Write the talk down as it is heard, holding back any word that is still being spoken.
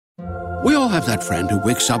We all have that friend who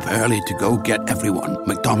wakes up early to go get everyone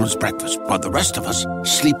McDonald's breakfast, while the rest of us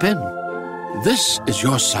sleep in. This is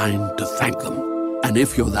your sign to thank them. And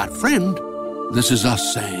if you're that friend, this is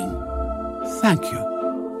us saying thank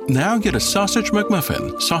you. Now get a sausage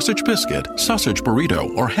McMuffin, sausage biscuit, sausage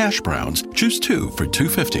burrito, or hash browns. Choose 2 for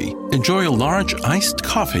 $2.50. Enjoy a large iced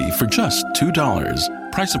coffee for just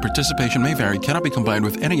 $2. Price and participation may vary. Cannot be combined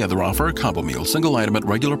with any other offer or combo meal. Single item at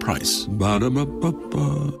regular price.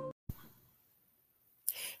 Ba-da-ba-ba-ba.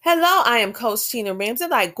 Hello, I am Coach Tina Ramsey.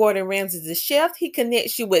 Like Gordon Ramsay, the chef, he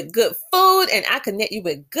connects you with good food, and I connect you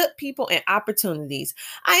with good people and opportunities.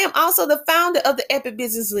 I am also the founder of the Epic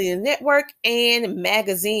Business Leader Network and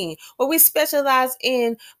magazine, where we specialize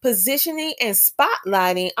in positioning and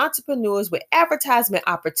spotlighting entrepreneurs with advertisement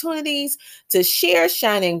opportunities to share,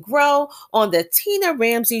 shine, and grow on the Tina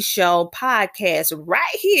Ramsey Show podcast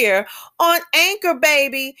right here on Anchor,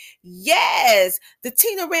 baby. Yes, the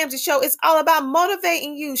Tina Ramsey Show is all about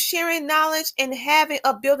motivating you, sharing knowledge, and having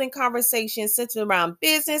a building conversation centered around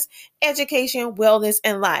business, education, wellness,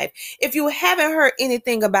 and life. If you haven't heard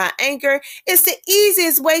anything about Anchor, it's the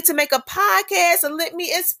easiest way to make a podcast. And let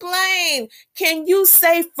me explain. Can you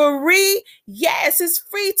say free? Yes, it's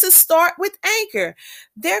free to start with Anchor.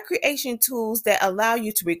 They're creation tools that allow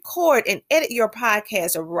you to record and edit your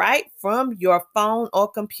podcast right from your phone or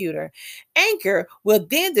computer. Anchor will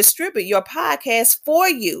then distribute your podcast for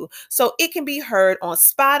you so it can be heard on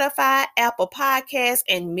Spotify, Apple Podcasts,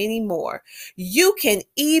 and many more. You can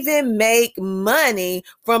even make money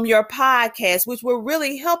from your podcast, which will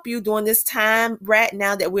really help you during this time right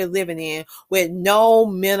now that we're living in with no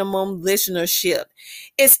minimum listenership.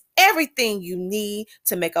 It's everything you need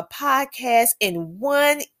to make a podcast in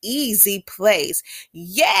one easy place.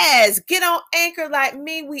 Yes, get on Anchor like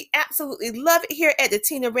me. We absolutely love it here at the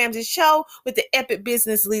Tina Ramsey Show with the Epic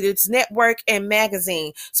Business Leaders Network and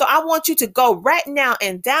magazine. So I want you to go right now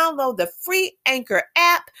and download the free Anchor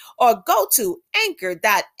app or go to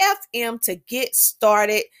anchor.fm to get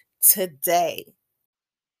started today.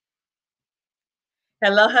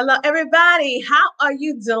 Hello, everybody. How are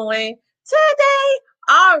you doing today?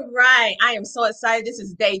 All right. I am so excited. This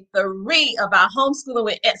is day 3 of our Homeschooling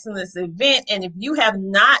with Excellence event. And if you have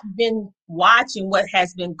not been watching what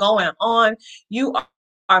has been going on, you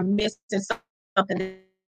are missing something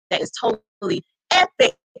that is totally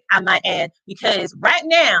epic, I might add, because right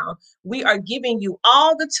now we are giving you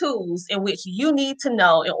all the tools in which you need to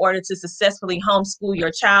know in order to successfully homeschool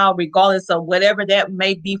your child, regardless of whatever that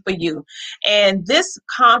may be for you. And this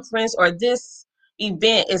conference or this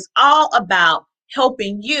event is all about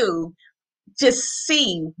helping you just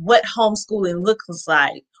see what homeschooling looks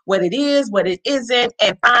like, what it is, what it isn't,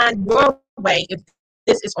 and find your way if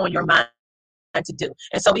this is on your mind to do.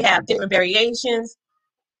 And so we have different variations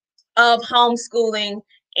of homeschooling,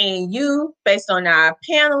 and you, based on our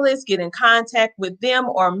panelists, get in contact with them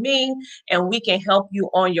or me, and we can help you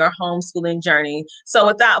on your homeschooling journey. So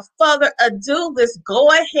without further ado, let's go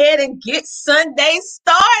ahead and get Sunday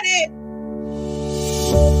started.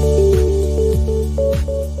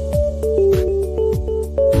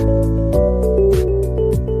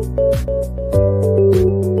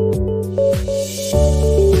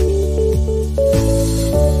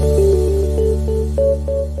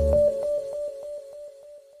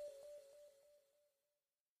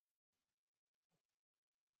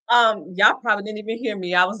 Y'all probably didn't even hear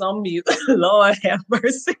me. I was on mute. Lord have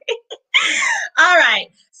mercy. All right.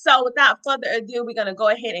 So without further ado, we're going to go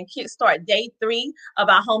ahead and kickstart day 3 of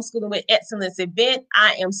our Homeschooling with Excellence event.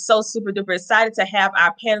 I am so super duper excited to have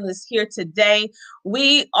our panelists here today.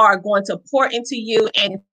 We are going to pour into you.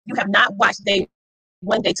 And if you have not watched day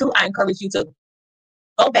 1, day 2, I encourage you to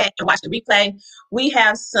go back and watch the replay. We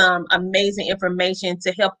have some amazing information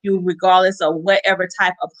to help you regardless of whatever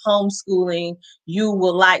type of homeschooling you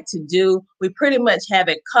would like to do. We pretty much have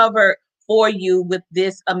it covered for you with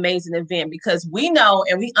this amazing event, because we know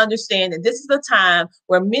and we understand that this is the time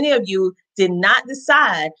where many of you did not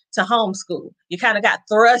decide to homeschool. You kind of got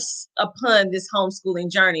thrust upon this homeschooling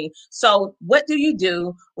journey. So what do you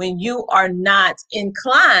do when you are not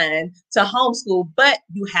inclined to homeschool, but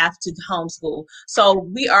you have to homeschool? So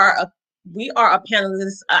we are a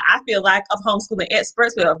panelist, I feel like, of homeschooling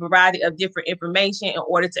experts with a variety of different information in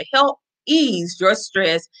order to help ease your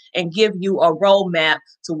stress and give you a roadmap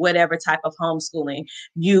to whatever type of homeschooling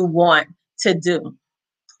you want to do.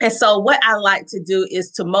 And so what I like to do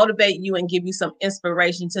is to motivate you and give you some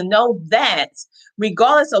inspiration to know that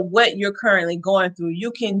regardless of what you're currently going through,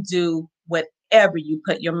 you can do whatever you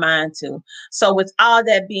put your mind to. So with all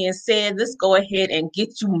that being said, let's go ahead and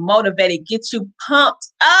get you motivated, get you pumped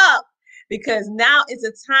up, because now is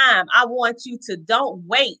the time. I want you to don't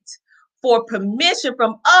wait for permission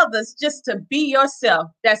from others just to be yourself.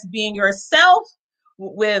 That's being yourself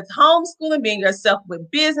with homeschooling, being yourself with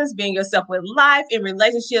business, being yourself with life, in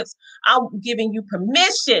relationships. I'm giving you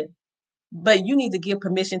permission, but you need to give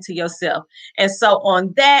permission to yourself. And so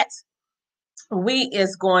on that, we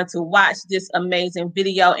is going to watch this amazing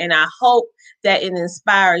video, and I hope that it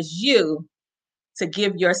inspires you to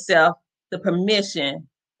give yourself the permission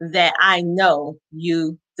that I know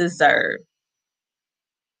you deserve.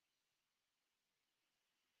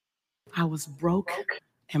 I was broke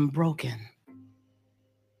and broken.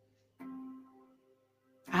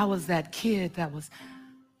 I was that kid that was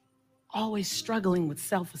always struggling with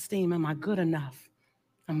self-esteem. Am I good enough?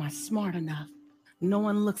 Am I smart enough? No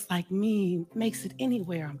one looks like me, makes it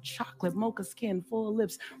anywhere. I'm chocolate, mocha skin, full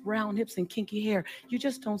lips, round hips, and kinky hair. You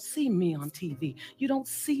just don't see me on TV. You don't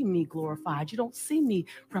see me glorified. You don't see me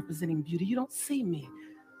representing beauty. You don't see me.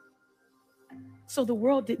 So the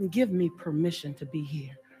world didn't give me permission to be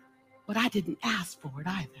here, but I didn't ask for it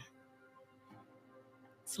either.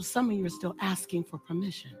 So some of you are still asking for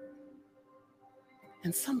permission.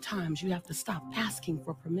 And sometimes you have to stop asking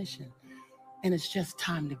for permission, and it's just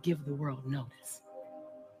time to give the world notice.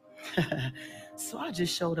 So I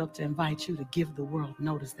just showed up to invite you to give the world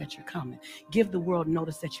notice that you're coming. Give the world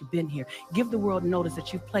notice that you've been here. Give the world notice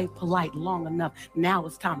that you've played polite long enough. Now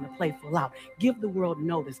it's time to play full out. Give the world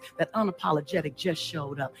notice that unapologetic just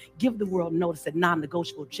showed up. Give the world notice that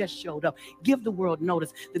non-negotiable just showed up. Give the world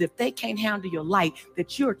notice that if they can't handle your light,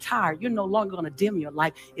 that you're tired, you're no longer going to dim your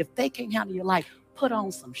light. If they can't handle your light, put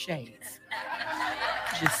on some shades.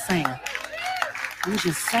 Just saying. I'm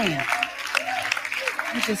just saying.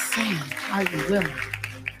 I'm just saying, are you willing?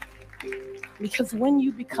 Because when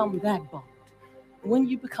you become that bold, when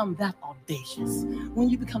you become that audacious, when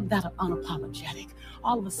you become that unapologetic,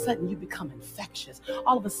 all of a sudden you become infectious.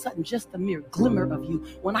 All of a sudden, just the mere glimmer of you,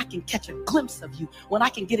 when I can catch a glimpse of you, when I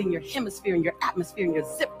can get in your hemisphere, in your atmosphere, in your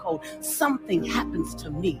zip code, something happens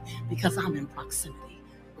to me because I'm in proximity.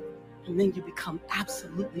 And then you become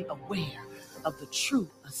absolutely aware of the true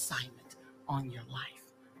assignment on your life.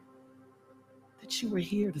 That you were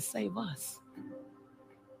here to save us.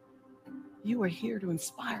 You were here to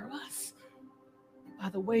inspire us by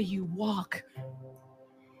the way you walk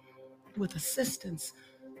with assistance,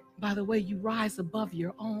 by the way you rise above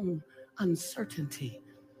your own uncertainty,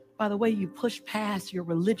 by the way you push past your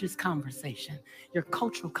religious conversation, your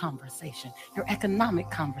cultural conversation, your economic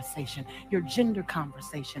conversation, your gender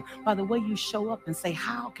conversation, by the way you show up and say,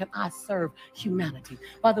 how can I serve humanity?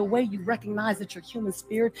 By the way you recognize that your human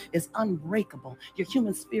spirit is unbreakable, your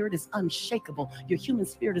human spirit is unshakable, your human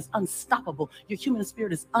spirit is unstoppable, your human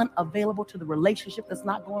spirit is unavailable to the relationship that's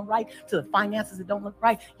not going right, to the finances that don't look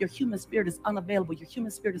right. Your human spirit is unavailable. Your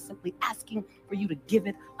human spirit is simply asking for you to give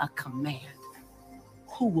it a command.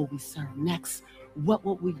 Who will we serve next? What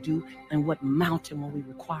will we do? And what mountain will we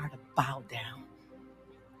require to bow down?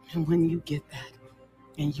 And when you get that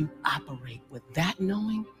and you operate with that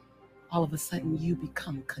knowing, all of a sudden you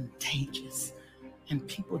become contagious and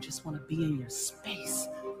people just want to be in your space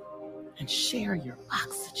and share your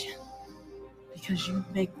oxygen because you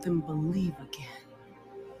make them believe again.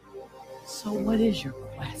 So what is your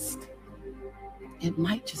quest? It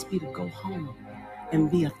might just be to go home and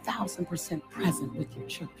be 1,000% present with your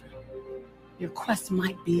children. Your quest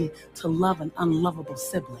might be to love an unlovable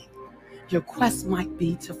sibling. Your quest might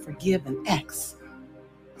be to forgive an ex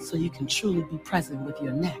so you can truly be present with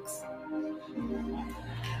your next.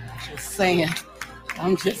 Just saying.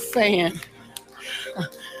 I'm just saying.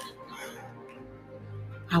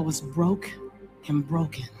 I was broke and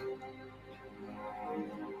broken.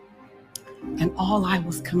 And all I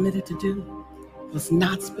was committed to do was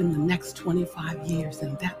not spend the next 25 years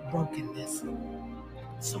in that brokenness.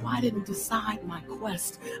 So I didn't decide my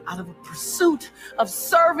quest out of a pursuit of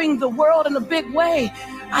serving the world in a big way.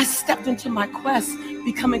 I stepped into my quest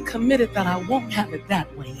becoming committed that I won't have it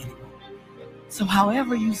that way anymore. So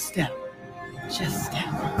however you step, just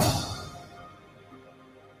step.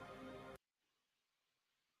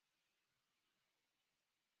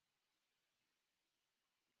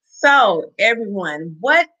 So, everyone,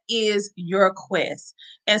 what is your quest?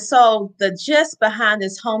 And so, the gist behind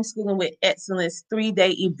this Homeschooling with Excellence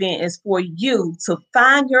 3-day event is for you to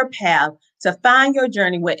find your path, to find your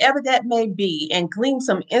journey, whatever that may be, and glean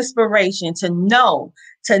some inspiration to know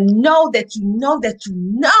that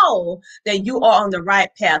you are on the right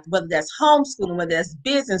path, whether that's homeschooling, whether that's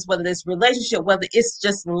business, whether it's relationship, whether it's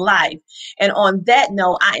just life. And on that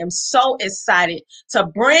note, I am so excited to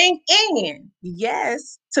bring in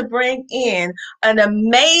an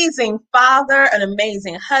amazing father, an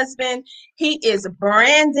amazing husband. He is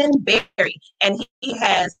Brandon Berry, and he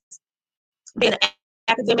has been an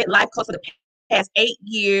academic life coach for the past 8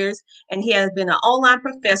 years, and he has been an online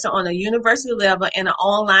professor on a university level and an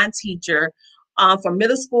online teacher for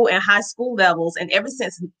middle school and high school levels. And ever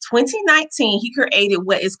since 2019, he created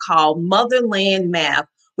what is called Motherland Math,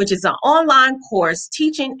 which is an online course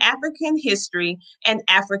teaching African history and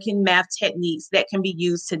African math techniques that can be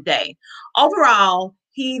used today. Overall,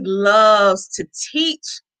 he loves to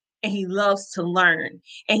teach and he loves to learn.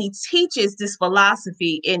 And he teaches this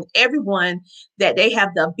philosophy in everyone that they have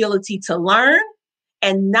the ability to learn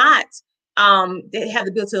and not they have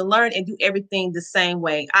the ability to learn and do everything the same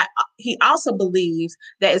way. He also believes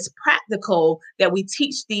that it's practical that we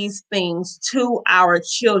teach these things to our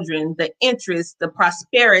children, the interest, the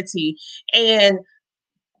prosperity, and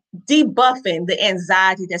debuffing the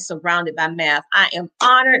anxiety that's surrounded by math. I am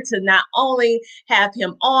honored to not only have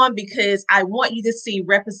him on because I want you to see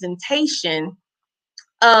representation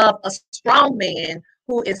of a strong man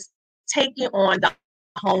who is taking on the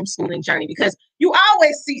homeschooling journey, because you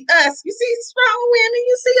always see us, you see strong women,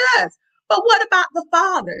 you see us. But what about the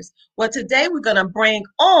fathers? Well, today we're going to bring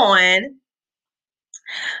on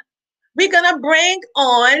Brandon.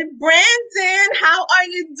 How are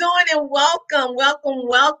you doing? And welcome.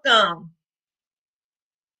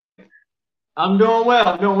 I'm doing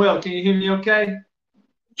well. Can you hear me okay?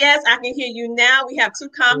 Yes, I can hear you now. We have 2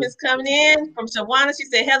 comments coming in from Shawana. She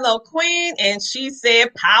said, hello, Queen. And she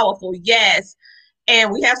said, powerful. Yes.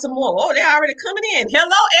 And we have some more. Oh, they're already coming in.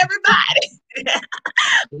 Hello, everybody.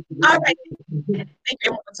 All right. Thank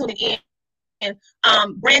you for tuning in.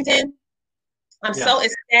 Brandon, I'm so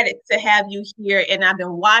ecstatic to have you here, and I've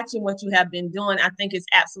been watching what you have been doing. I think it's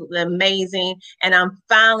absolutely amazing, and I'm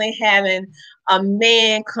finally having a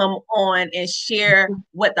man come on and share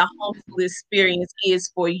what the homeschool experience is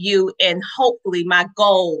for you. And hopefully my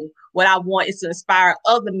goal, what I want, is to inspire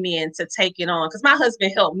other men to take it on, because my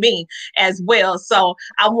husband helped me as well. So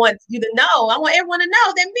I want you to know, I want everyone to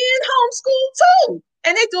know that men homeschool too,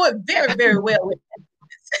 and they do it very, very well with that.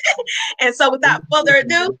 And so without further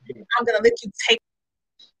ado, I'm going to let you take.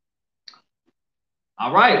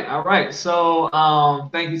 All right. So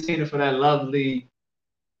thank you, Tina, for that lovely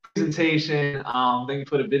presentation. Thank you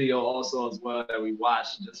for the video also as well that we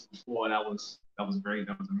watched just before. That was great.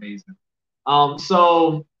 That was amazing.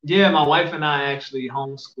 So yeah, my wife and I actually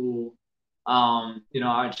homeschool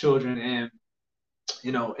our children, and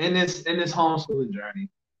in this homeschooling journey,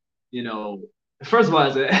 first of all,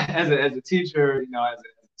 as a teacher, as a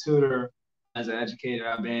tutor, as an educator,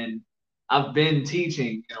 I've been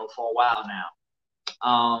teaching, for a while now.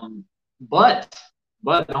 But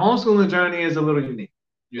the homeschooling journey is a little unique.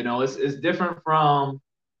 It's different from,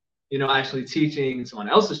 actually teaching someone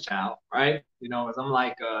else's child, right? As I'm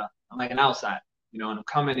like an outsider, and I'm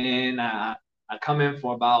coming in, I come in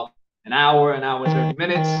for about an hour, 30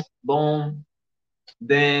 minutes, boom.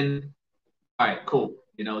 Then, all right, cool.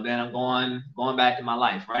 Then I'm going back to my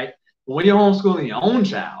life, right? But when you're homeschooling your own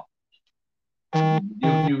child,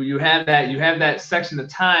 you have that section of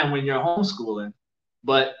time when you're homeschooling,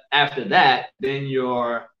 but after that, then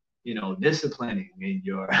you're disciplining and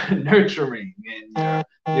you're nurturing and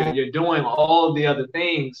you're doing all the other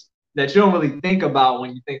things that you don't really think about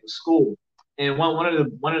when you think of school. And one of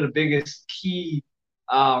the biggest key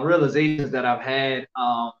realizations that I've had,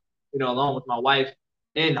 along with my wife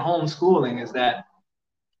in homeschooling, is that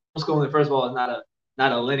homeschooling, first of all, is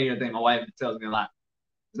not a linear thing. My wife tells me a lot.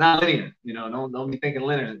 It's not linear, don't be thinking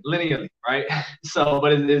linearly, right?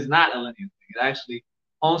 But it's not a linear thing. It actually,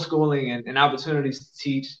 homeschooling and opportunities to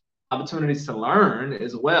teach, opportunities to learn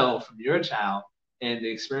as well from your child and the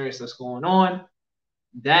experience that's going on.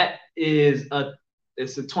 That is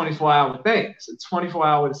it's a 24-hour thing. It's a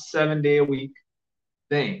 24-hour, 7-day-a-week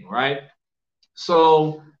thing, right?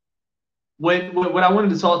 So what I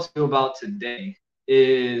wanted to talk to you about today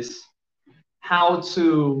is how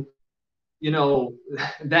to,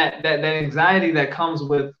 that anxiety that comes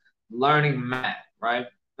with learning math, right?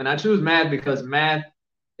 And I choose math because math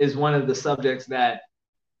is one of the subjects that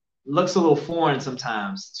looks a little foreign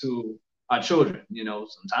sometimes to our children.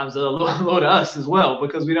 Sometimes they're a little to us as well,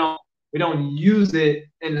 because we don't use it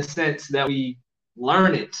in the sense that we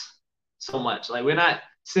learn it so much. Like, we're not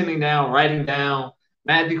sitting down, writing down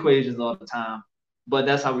math equations all the time, but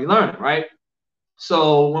that's how we learn it, right?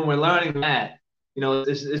 So when we're learning math,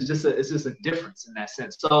 it's just a difference in that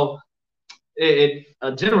sense. So it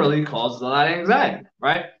generally causes a lot of anxiety,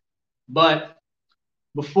 right? But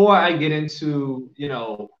before I get into,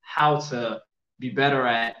 how to be better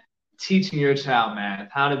at teaching your child math,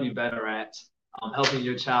 how to be better at helping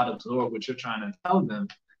your child absorb what you're trying to tell them,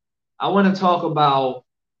 I want to talk about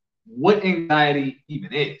what anxiety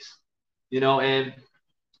even is, and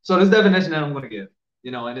So this definition that I'm going to give,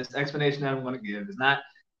 and this explanation that I'm going to give is not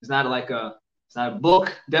like it's not a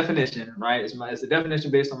book definition, right? It's a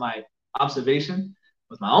definition based on my observation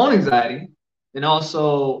with my own anxiety, and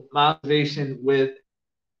also my observation with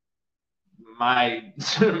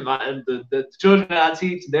the children that I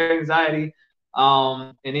teach, their anxiety,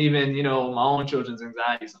 and even my own children's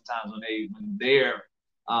anxiety sometimes when they're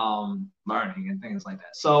learning and things like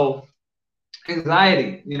that. So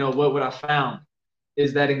anxiety, what I found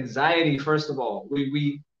is that anxiety, first of all,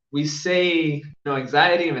 we say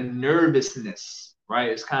anxiety and nervousness, right?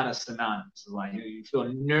 It's kind of synonymous. It's like you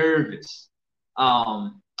feel nervous,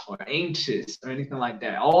 or anxious or anything like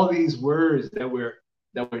that. All these words that we're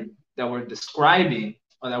describing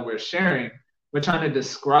or that we're sharing, we're trying to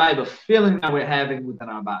describe a feeling that we're having within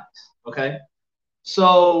our bodies. Okay,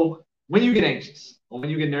 so when you get anxious or when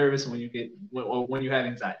you get nervous and when you have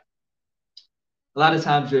anxiety, a lot of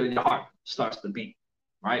times your heart starts to beat,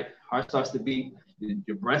 right? Heart starts to beat,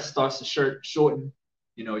 your breath starts to shorten,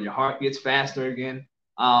 your heart gets faster again,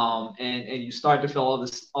 and you start to feel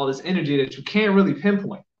all this energy that you can't really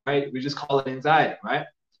pinpoint, right? We just call it anxiety, right?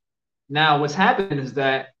 Now, what's happening is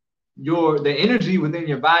that the energy within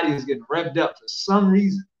your body is getting revved up for some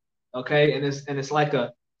reason, okay? And it's like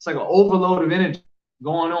an overload of energy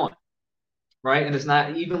going on, right? And it's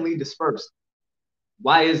not evenly dispersed.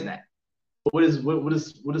 Why is that? What's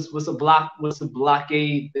a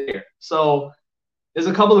blockade there? So there's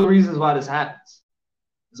a couple of reasons why this happens.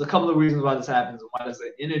 And why there's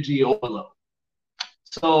an energy overload.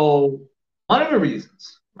 So one of the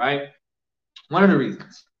reasons, right? One of the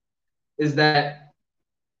reasons is that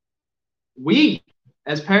we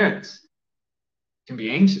as parents can be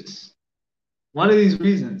anxious. One of these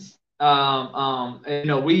reasons, we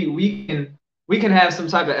can have some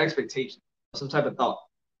type of expectation, some type of thought,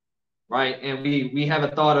 right? And we have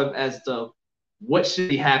a thought of as to what should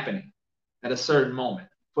be happening at a certain moment.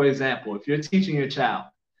 For example, if you're teaching your child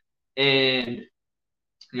and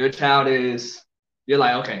your child you're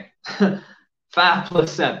like, okay, 5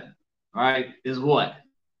 plus 7, all right, is what?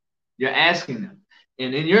 You're asking them.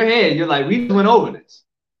 And in your head, you're like, we went over this.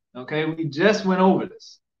 Okay, we just went over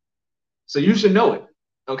this. So you should know it.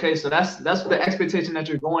 Okay, so that's the expectation that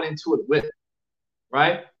you're going into it with,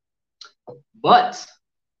 right? But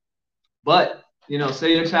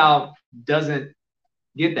say your child doesn't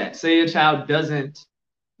get that. Say your child doesn't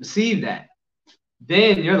receive that.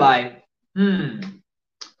 Then you're like,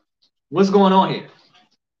 what's going on here?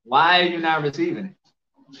 Why are you not receiving it?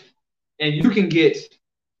 And you can get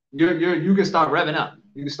you can start revving up.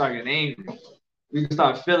 You can start getting angry. You can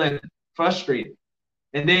start feeling frustrated.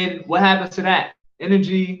 And then what happens to that?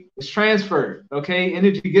 Energy is transferred, okay?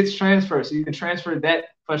 Energy gets transferred. So you can transfer that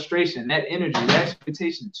frustration, that energy, that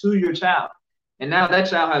expectation to your child. And now that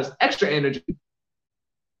child has extra energy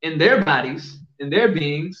in their bodies, in their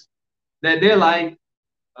beings, that they're like,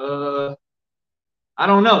 I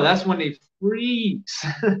don't know. That's when they freeze.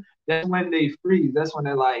 That's when they freeze. That's when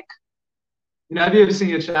they're like, have you ever seen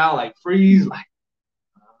your child like freeze? Like,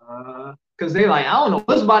 because they like, I don't know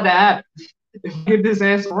what's about to happen if I get this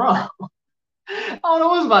answer wrong. I don't know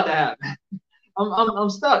what's about to happen. I'm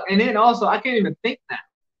stuck. And then also, I can't even think now.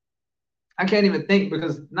 I can't even think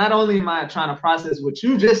because not only am I trying to process what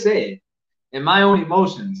you just said and my own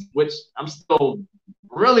emotions, which I'm still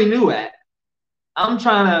really new at, I'm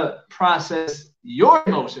trying to process your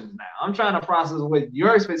emotions now. I'm trying to process what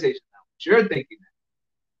your expectations now, what you're thinking now.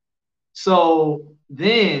 So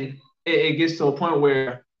then it gets to a point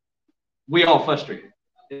where we're all frustrated,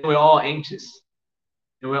 and we're all anxious,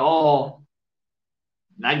 and we're all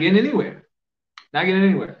not getting anywhere.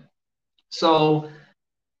 So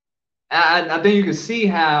I think you can see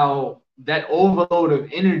how that overload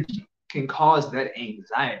of energy can cause that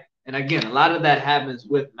anxiety. And again, a lot of that happens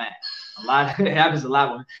with math. It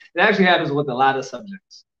actually happens with a lot of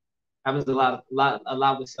subjects. Happens a lot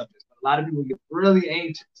with subjects. But a lot of people get really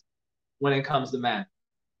anxious when it comes to math.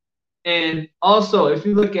 And also, if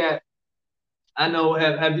you look at, I know,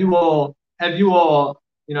 have you all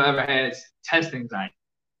ever had test anxiety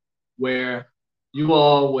where you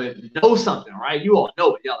all would know something, right? You all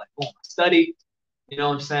know it. Y'all like, oh, I studied, what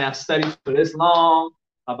I'm saying? I studied for this long,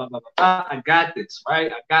 blah, blah, blah, blah, blah. I got this,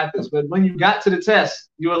 right? I got this. But when you got to the test,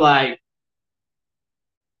 you were like,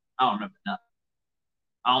 I don't remember nothing.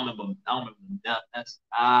 I don't remember nothing.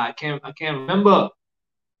 I can't remember.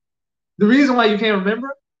 The reason why you can't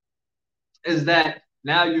remember is that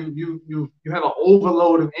now you have an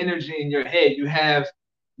overload of energy in your head. You have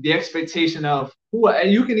the expectation of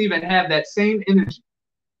and you can even have that same energy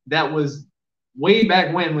that was way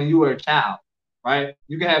back when you were a child, right?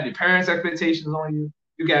 You can have your parents' expectations on you.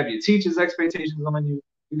 You can have your teachers' expectations on you.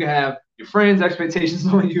 You can have your friends' expectations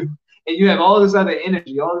on you, and you have all this other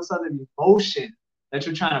energy, all this other emotion that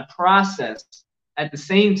you're trying to process at the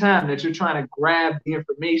same time that you're trying to grab the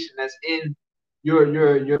information that's in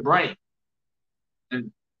your brain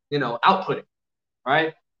and output it,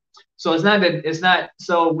 right? So it's not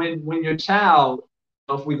so when your child,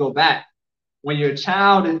 if we go back, when your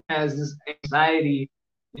child has this anxiety,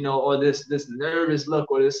 or this nervous look,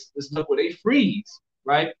 or this look where they freeze,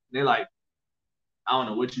 right? And they're like, I don't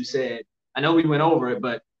know what you said. I know we went over it,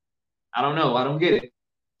 but I don't know. I don't get it.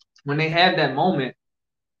 When they have that moment,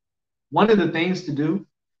 one of the things to do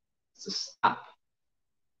is to stop,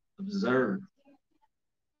 observe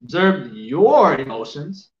your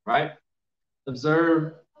emotions, right?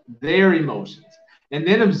 Observe their emotions, and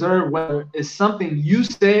then observe whether it's something you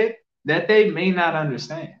said that they may not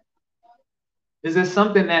understand. Is it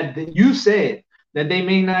something that you said that they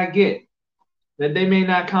may not get, that they may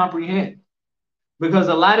not comprehend? Because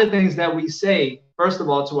a lot of things that we say, first of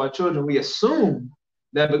all, to our children, we assume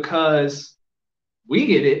that because we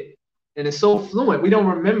get it and it's so fluent, we don't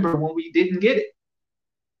remember when we didn't get it.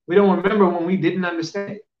 We don't remember when we didn't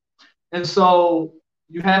understand it. And so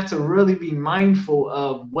you have to really be mindful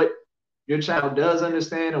of what your child does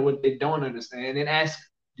understand or what they don't understand, and ask,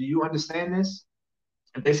 do you understand this?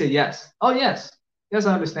 If they say yes, oh yes, I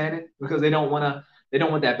understand it, because they don't want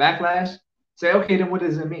that backlash. Say, okay, then what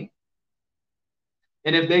does it mean?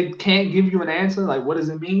 And if they can't give you an answer, like what does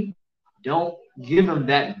it mean? Don't give them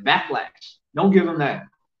that backlash. Don't give them that.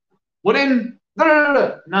 Well then,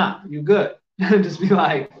 nah, you're good. just be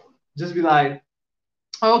like,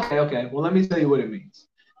 oh, okay. Well, let me tell you what it means.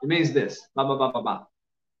 It means this. Blah blah blah blah blah.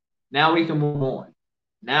 Now we can move on.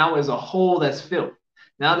 Now there's a hole that's filled.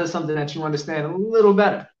 Now there's something that you understand a little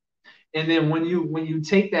better. And then when you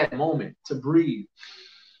take that moment to breathe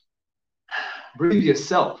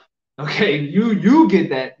yourself. Okay, you get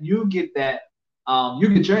that. You get your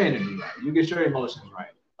energy right. You get your emotions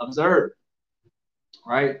right. Observe,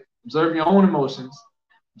 right? Observe your own emotions.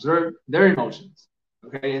 Observe their emotions.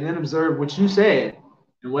 Okay, and then observe what you said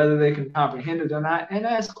and whether they can comprehend it or not, and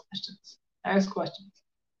ask questions.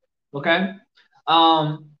 Okay.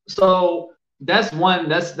 So that's one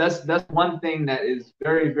thing that is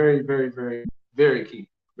very, very, very, very, very key.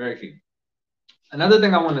 Very key. Another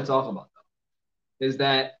thing I want to talk about though is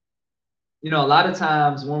that, a lot of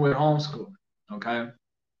times when we're homeschooling, okay,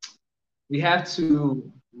 we have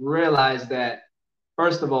to realize that,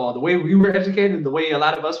 first of all, the way we were educated, the way a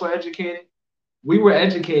lot of us were educated, we were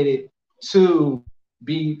educated to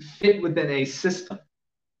be fit within a system.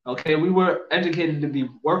 Okay, we were educated to be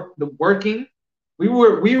working. We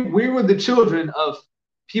were the children of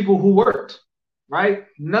people who worked, right?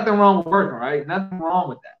 Nothing wrong with working, right? Nothing wrong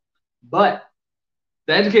with that. But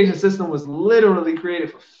the education system was literally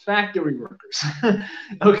created for factory workers,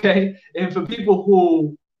 okay? And for people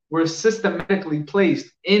who were systematically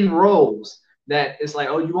placed in roles that it's like,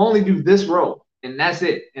 oh, you only do this role and that's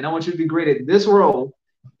it. And I want you to be great at this role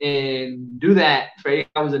and do that for 8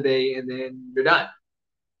 hours a day and then you're done.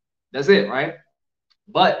 That's it, right?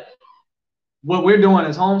 But what we're doing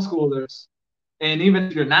as homeschoolers, and even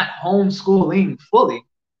if you're not homeschooling fully,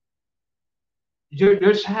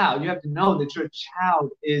 your child, you have to know that your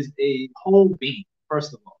child is a whole being,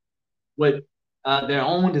 first of all, with their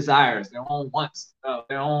own desires, their own wants,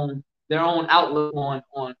 their own outlook on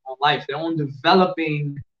life, their own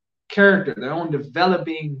developing character, their own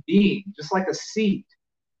developing being, just like a seed.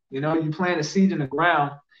 You plant a seed in the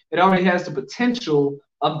ground, it already has the potential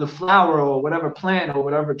of the flower or whatever plant or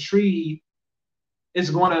whatever tree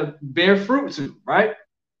is going to bear fruit to, right?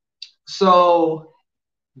 So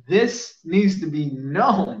this needs to be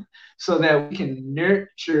known so that we can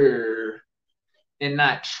nurture and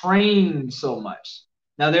not train so much.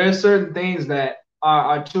 Now, there are certain things that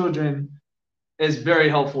our children is very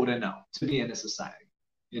helpful to know to be in a society.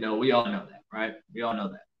 We all know that, right? We all know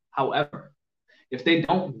that. However, if they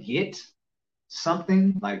don't get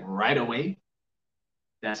something like right away,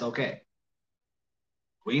 that's okay.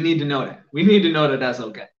 We need to know that. We need to know that that's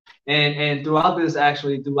okay. And throughout this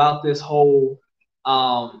whole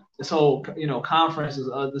conference, this whole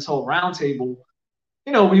roundtable,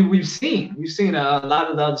 we've seen a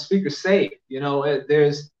lot of the other speakers say, you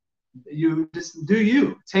just do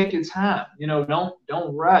you take your time,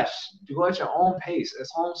 don't rush, go at your own pace.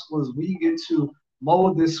 As homeschoolers, we get to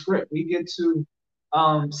mold this script. We get to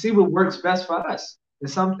see what works best for us.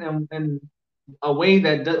 And something in a way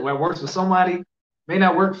that works for somebody may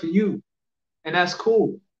not work for you, and that's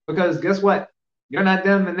cool, because guess what? You're not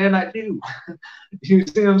them and they're not you. You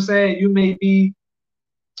see what I'm saying? You may be,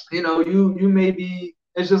 you may be.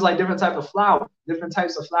 It's just like different types of flowers, different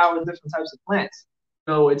types of plants.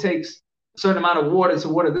 it takes a certain amount of water to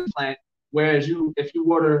water this plant, whereas if you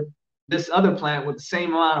water this other plant with the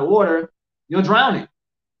same amount of water, you'll drown it,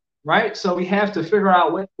 right? So we have to figure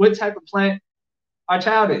out what type of plant our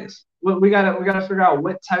child is. We gotta figure out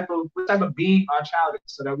what type of being our child is,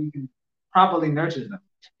 so that we can properly nurture them,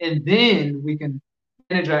 and then we can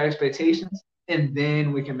manage our expectations, and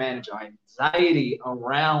then we can manage our anxiety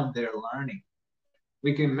around their learning.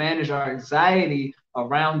 We can manage our anxiety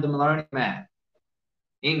around them learning math,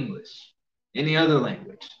 English, any other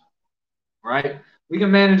language, right? We can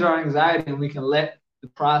manage our anxiety, and we can let the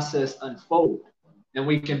process unfold, and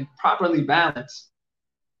we can properly balance.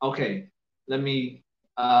 Okay, let me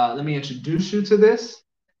introduce you to this,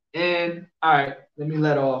 and all right, let me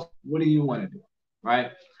let off. What do you want to do,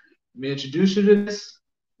 right? Let me introduce you to this.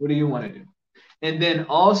 What do you want to do? And then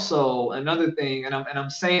also another thing, and I'm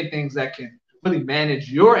saying things that can really manage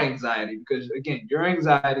your anxiety, because again, your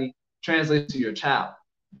anxiety translates to your child,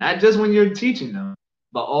 not just when you're teaching them,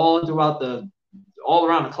 but all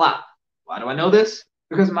around the clock. Why do I know this?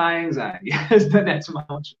 Because my anxiety has done that to my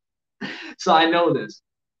own children. So I know this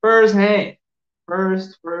firsthand. First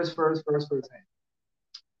hand.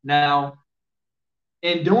 Now,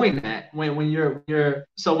 in doing that, when you're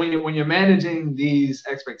managing these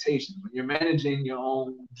expectations, when you're managing your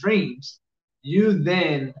own dreams, you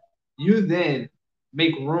then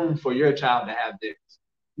make room for your child to have theirs.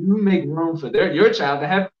 You make room for your child to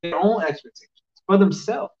have their own expectations for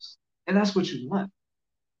themselves, and that's what you want.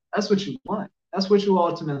 That's what you want. That's what you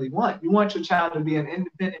ultimately want. You want your child to be an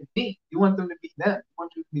independent being. You want them to be them. You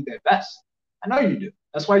want them to be their best. I know you do.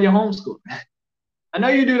 That's why you're homeschooling. I know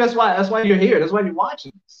you do. That's why you're here. That's why you're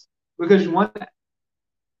watching this, because you want that.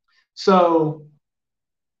 So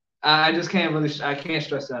I can't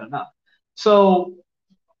stress that enough. So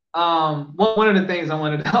one of the things I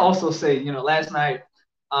wanted to also say, last night,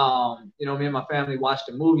 me and my family watched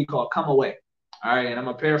a movie called Come Away. All right, and I'm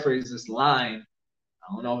gonna paraphrase this line.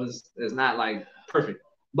 I don't know if it's not like perfect,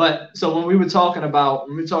 but so when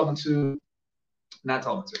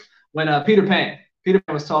Peter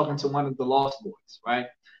Pan was talking to one of the Lost Boys, right?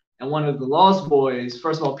 And one of the Lost Boys,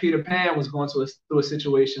 first of all, Peter Pan was going through a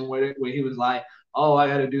situation where he was like, oh, I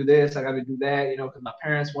got to do this, I got to do that, because my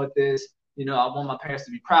parents want this, I want my parents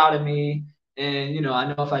to be proud of me, and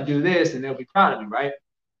I know if I do this, then they'll be proud of me, right?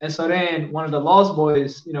 And so then one of the Lost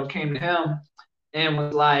Boys, came to him and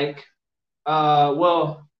was like,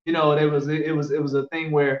 well, it was a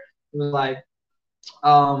thing where it was like,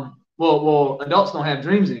 well, adults don't have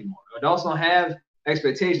dreams anymore. Adults don't have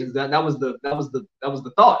expectations. That was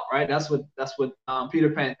the thought, right? That's what Peter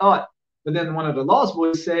Pan thought. But then one of the Lost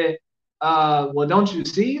Boys said, well, don't you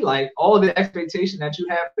see, like, all the expectation that you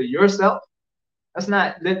have for yourself? Those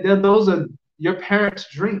are your parents'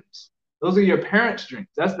 dreams. Those are your parents' dreams.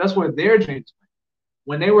 That's where their dreams went.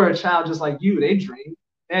 When they were a child, just like you, they dreamed,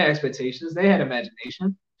 they had expectations, they had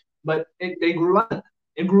imagination, but they grew out of them.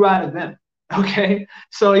 It grew out of them. Okay,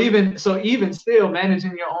 so even still,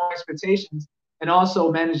 managing your own expectations and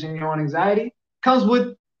also managing your own anxiety comes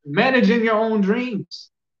with managing your own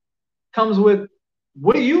dreams. Comes with,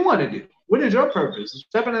 what do you want to do? What is your purpose?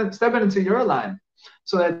 Stepping into your alignment,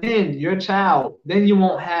 so that then your child, then you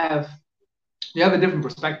have a different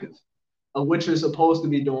perspective of what you're supposed to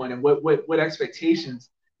be doing and what expectations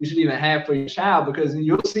you should even have for your child, because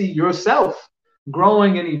you'll see yourself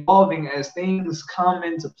growing and evolving as things come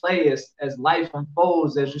into play, as life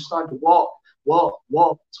unfolds, as you start to walk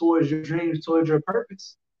towards your dreams, towards your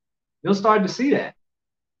purpose. You'll start to see that.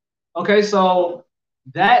 Okay, so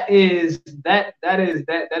that is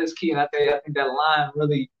key, and I think that line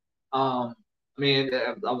really, I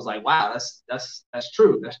was like, wow, that's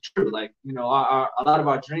true. That's true. Like, a lot of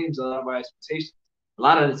our dreams, a lot of our expectations, a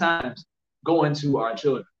lot of the times go into our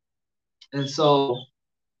children, and so.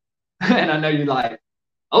 And I know you're like,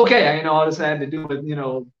 okay, all this had to do with,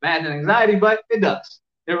 math and anxiety, but it does.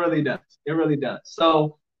 It really does. It really does.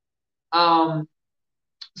 So,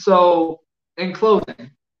 in closing,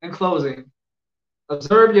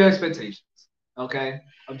 observe your expectations. Okay,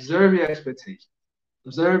 observe your expectations.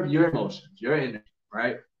 Observe your emotions, your energy,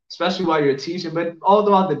 right? Especially while you're teaching, but all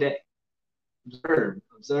throughout the day.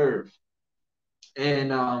 Observe. And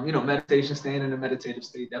meditation, staying in a meditative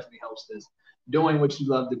state definitely helps this. Doing what you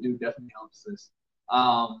love to do definitely helps this.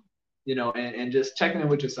 And just checking in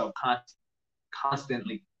with yourself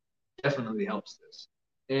constantly definitely helps this.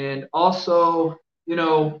 And also,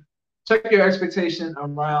 check your expectation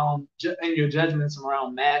around and your judgments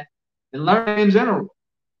around math and learning in general.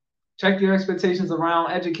 Check your expectations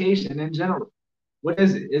around education in general. What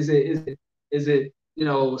is it? Is it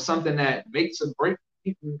something that makes or break?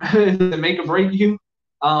 Does it make or break you?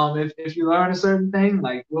 If you learn a certain thing,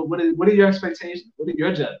 like what are your expectations? What are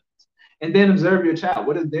your judgments? And then observe your child.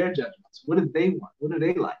 What are their judgments? What do they want? What do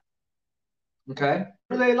they like? Okay,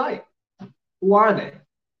 what do they like? Who are they?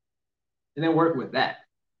 And then work with that.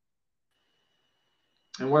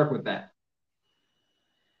 And work with that.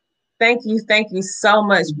 Thank you so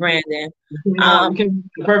much, Brandon. You came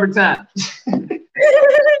at the perfect time.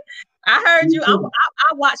 I heard you. I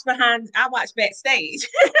watched backstage.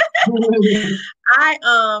 We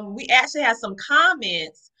actually had some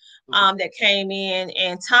comments that came in,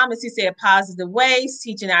 and Thomas, he said positive ways,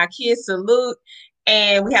 teaching our kids salute.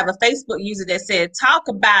 And we have a Facebook user that said, talk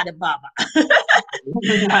about it, Baba.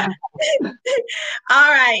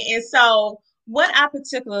 All right. And so what I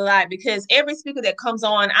particularly like, because every speaker that comes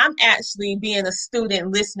on, I'm actually being a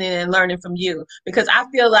student listening and learning from you, because I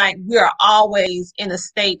feel like we are always in a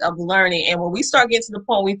state of learning. And when we start getting to the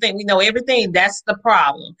point we think we know everything, that's the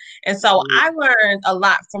problem. And so I learned a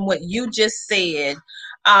lot from what you just said,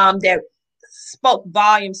 that spoke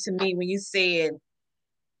volumes to me when you said,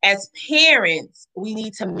 as parents, we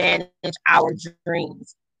need to manage our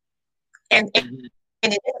dreams. And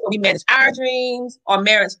we manage our dreams or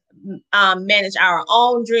manage our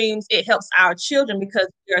own dreams, it helps our children because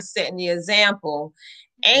we are setting the example.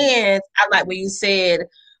 And I like what you said,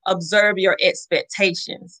 observe your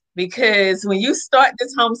expectations, because when you start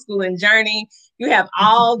this homeschooling journey, you have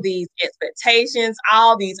all these expectations,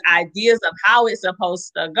 all these ideas of how it's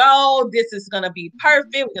supposed to go. This is going to be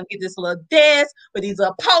perfect. We're going to get this little desk with these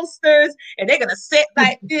little posters, and they're going to sit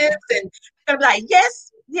like this, and they're going to be like,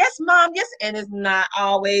 yes, mom, yes. And it's not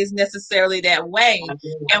always necessarily that way.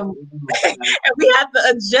 And we have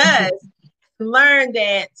to adjust, learn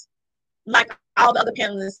that, like all the other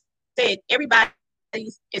panelists said,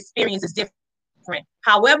 everybody's experience is different.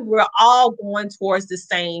 However, we're all going towards the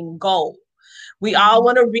same goal. We all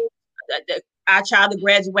want to reach our child to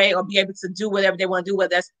graduate or be able to do whatever they want to do,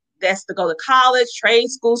 whether that's to go to college, trade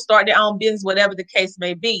school, start their own business, whatever the case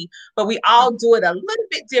may be. But we all do it a little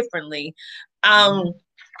bit differently. You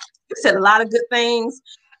said a lot of good things.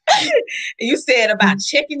 You said about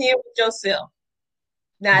checking in with yourself.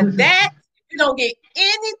 Now that, if you don't get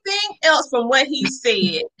anything else from what he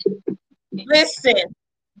said, listen,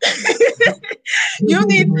 you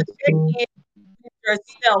need to check in with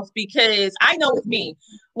yourself, because I know with me,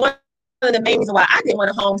 one of the main reasons why I didn't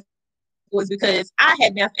want to homeschool was because I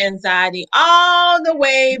had math anxiety all the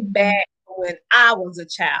way back when I was a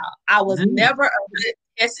child. I was never a good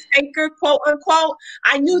test taker, quote unquote.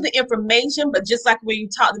 I knew the information, but just like when you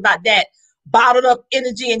talked about that bottled up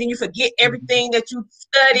energy and then you forget everything that you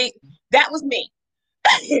studied, that was me.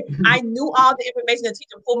 I knew all the information. The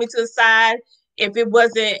teacher pulled me to the side. If it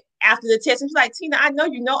wasn't after the test, she's like, Tina, I know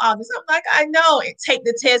you know all this. I'm like, I know. And take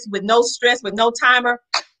the test with no stress, with no timer,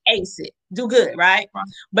 ace it, do good, right?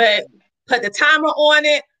 But put the timer on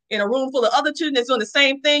it in a room full of other children that's doing the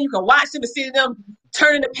same thing. You can watch them and see them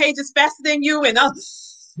turning the pages faster than you, and so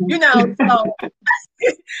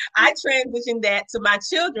I transitioned that to my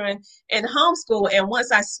children in homeschool. And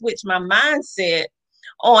once I switched my mindset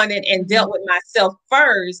on it and dealt with myself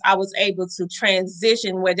first, I was able to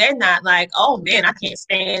transition where they're not like, oh man, I can't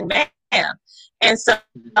stand math. And so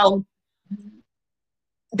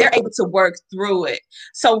they're able to work through it.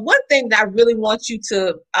 So one thing that I really want you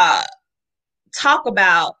to talk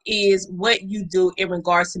about is what you do in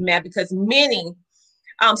regards to math, because many,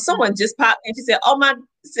 someone just popped and she said,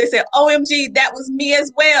 they said, OMG, that was me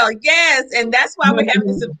as well. Yes. And that's why we have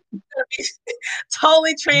to be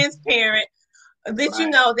totally transparent, that you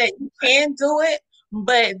know that you can do it.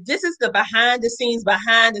 But this is the behind the scenes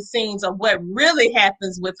of what really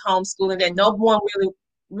happens with homeschooling that no one really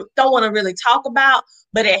don't want to really talk about,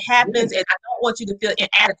 but it happens. And I don't want you to feel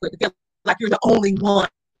inadequate, to feel like you're the only one.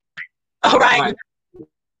 All right.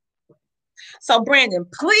 So Brandon,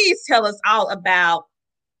 please tell us all about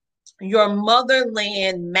your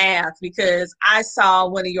motherland math, because I saw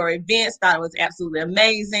one of your events, thought it was absolutely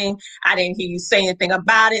amazing. I didn't hear you say anything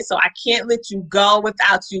about it, so I can't let you go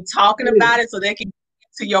without you talking about it so they can get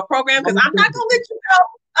to your program, because I'm not going to let you go.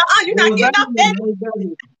 You're not getting up there.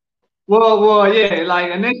 Well, yeah.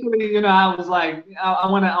 Like initially, I was like, I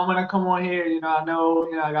wanna come on here. I know,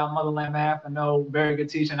 I got motherland math. I know very good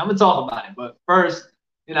teaching. I'm gonna talk about it, but first,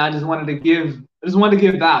 I just wanted to give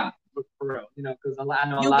value for real. Because I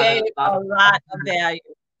know you gave a lot of value,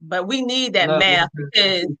 but we need that math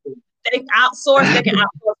because they can outsource with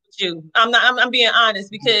you. I'm being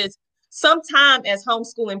honest, because sometimes as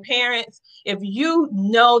homeschooling parents, if you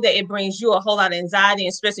know that it brings you a whole lot of anxiety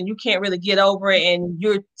and stress and you can't really get over it, and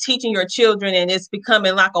you're teaching your children and it's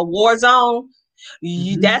becoming like a war zone,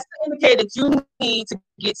 that's the indicator that you need to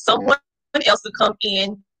get someone else to come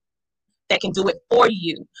in that can do it for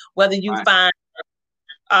you. Whether you find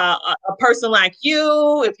a person like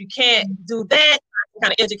you, if you can't do that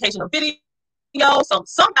kind of educational video,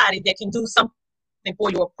 somebody that can do something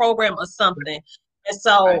for your program or something. And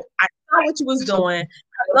so I saw what you was doing.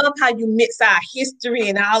 I love how you mix our history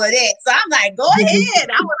and all of that. So I'm like, go ahead.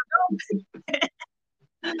 I want to know.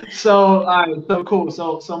 So, all right, so cool.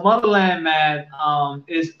 So Motherland Math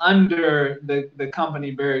is under the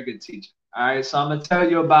company Very Good Teaching. All right, so I'm gonna tell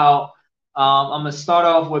you about. I'm gonna start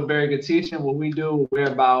off with Very Good Teaching, what we do, what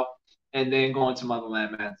we're about, and then go into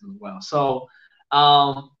Motherland Math as well.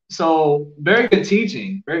 So Very Good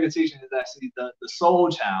Teaching is actually the soul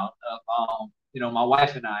child of my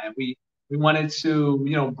wife and I, and we wanted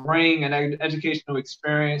to bring an educational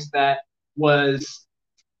experience that was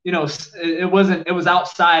it was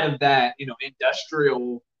outside of that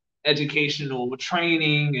industrial educational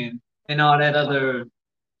training and all that other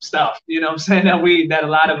stuff, I'm saying, that a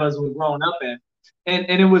lot of us were growing up in. And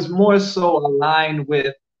it was more so aligned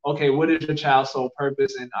with, okay, what is your child's sole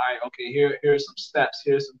purpose? And all right, okay, here are some steps,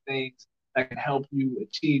 here's some things that can help you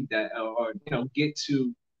achieve that or get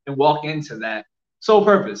to and walk into that sole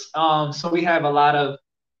purpose. So we have a lot of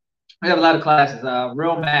classes,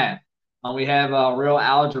 real math, we have real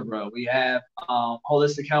algebra, we have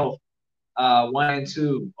holistic health 1 and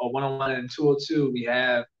 2, or 101 and 202. We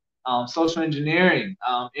have social engineering,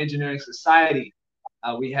 engineering society.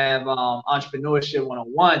 We have entrepreneurship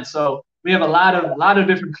 101. So we have a lot of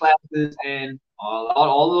different classes, and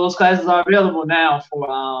all of those classes are available now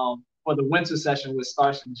for the winter session, which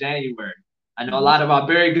starts in January. I know a lot of our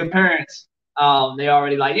very good parents, they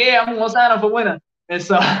already like, yeah, I'm gonna sign up for winter, and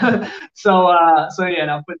so yeah,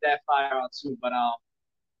 and I'll put that flyer out too. But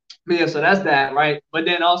yeah, so that's that, right? But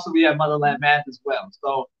then also we have Motherland Math as well.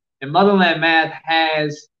 So, and Motherland Math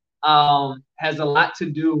has a lot to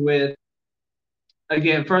do with,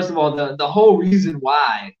 again, first of all, the whole reason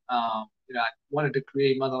why I wanted to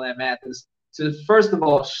create Motherland Math is to first of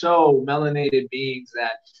all show melanated beings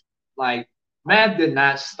that like math did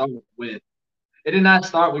not start with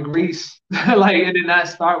Greece. Like it did not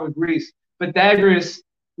start with Greece. Pythagoras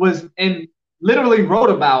was and literally wrote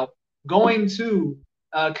about going to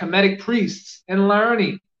Kemetic priests and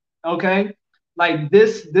learning, okay? Like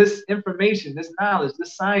this information, this knowledge,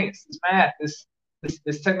 this science, this math, this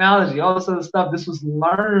technology, all this other stuff, this was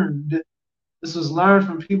learned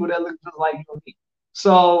from people that look just like you and me.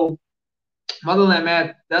 So Motherland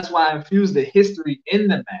Math, that's why I infused the history in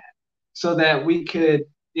the math, so that we could,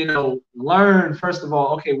 learn, first of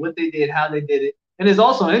all, okay, what they did, how they did it. And it's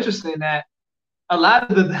also interesting that a lot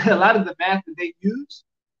of the math that they use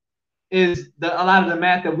is a lot of the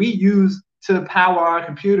math that we use to power our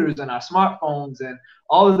computers and our smartphones and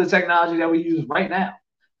all of the technology that we use right now.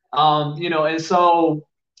 And so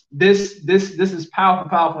this is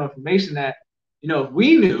powerful information that, if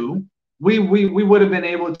we knew, we would have been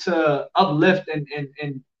able to uplift and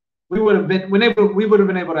we would have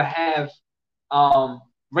been able to have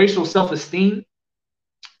racial self-esteem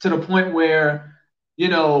to the point where,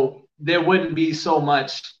 there wouldn't be so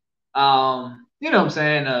much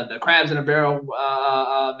the crabs in a barrel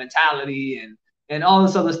mentality and all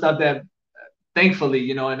this other stuff that thankfully,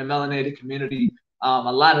 in the melanated community,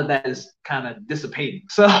 a lot of that is kind of dissipating.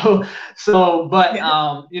 But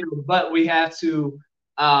we have to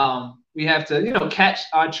catch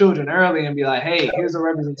our children early and be like, hey, here's a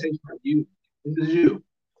representation of you. This is you.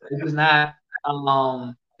 This is not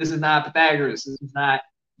Pythagoras. This is not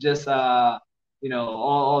just all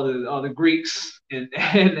the Greeks and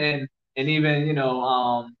even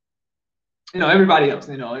everybody else.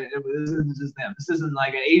 This isn't just them. This isn't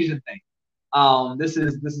like an Asian thing. This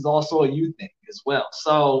is also a youth thing as well.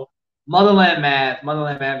 So Motherland Math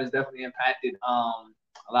has definitely impacted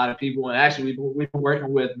a lot of people. And actually, we've been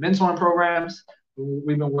working with mentoring programs.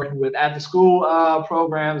 We've been working with after school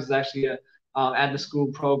programs. It's actually a after school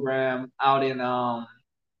program out in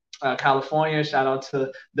California. Shout out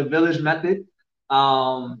to the Village Method.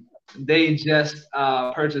 They just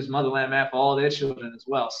purchased Motherland Math for all their children as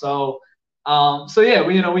well. So yeah,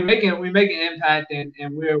 we make an impact, and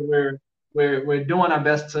we're doing our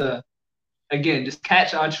best to, again, just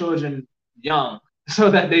catch our children young so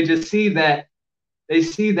that they just see that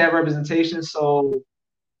representation. So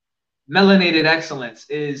melanated excellence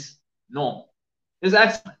is normal. It's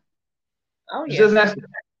excellent. Oh yeah. It's just excellent.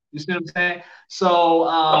 You see what I'm saying?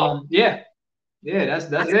 So yeah,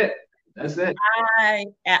 that's it. That's it. I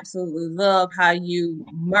absolutely love how you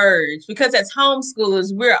merge, because as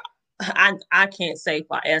homeschoolers, I can't say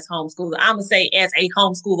for as homeschooler. I'm gonna say as a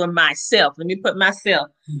homeschooler myself. Let me put myself,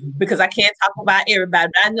 because I can't talk about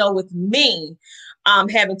everybody. But I know with me,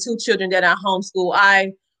 having 2 children that are homeschooled,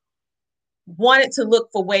 I wanted to look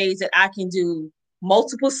for ways that I can do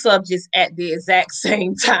multiple subjects at the exact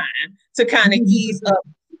same time to kind of ease up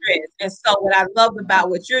stress. And so what I love about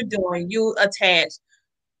what you're doing, you attach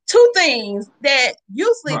 2 things that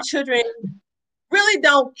usually children really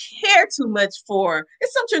don't care too much for.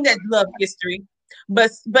 It's some children that love history,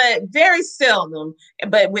 but very seldom.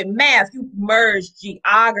 But with math, you merge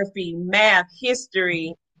geography, math,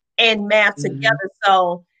 history, and math together.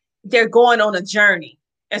 So they're going on a journey.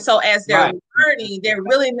 And so as they're learning, they're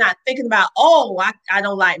really not thinking about, oh, I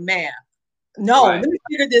don't like math. No, let me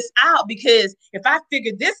figure this out, because if I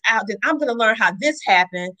figure this out, then I'm going to learn how this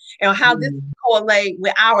happened and how this correlate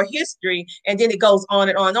with our history. And then it goes on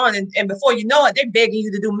and on and on. And before you know it, they're begging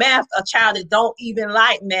you to do math. A child that don't even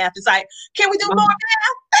like math. It's like, can we do more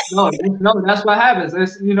math? No, that's what happens.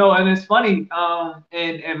 It's, and it's funny.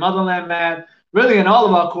 In Motherland Math, really in all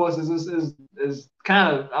of our courses, is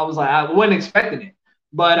kind of, I was like, I wasn't expecting it,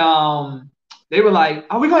 but they were like,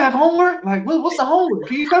 "Are we gonna have homework? Like, what's the homework?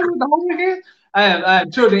 Can you tell me what the homework is?" I have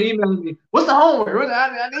children emailing me, "What's the homework?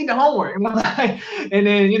 I need the homework." And I'm like, and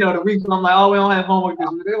then the week I'm like, "Oh, we don't have homework this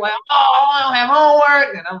week." They're like, "Oh, I don't have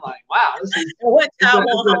homework," and I'm like, "Wow, this is what child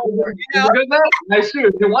want homework?" Like, sure,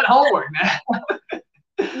 they want homework now.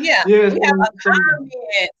 Yeah, we have a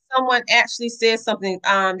comment. Someone actually said something.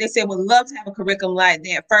 They said would love to have a curriculum like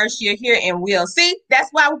that first year here, and we'll see. That's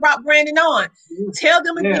why we brought Brandon on. Tell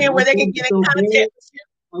them again where they can get in contact with you.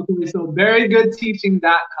 Okay, so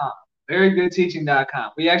verygoodteaching.com.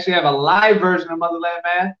 Verygoodteaching.com. We actually have a live version of Motherland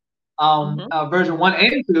Math, version 1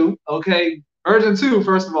 and 2. Okay, version 2,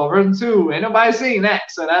 first of all, version 2. Ain't nobody seen that,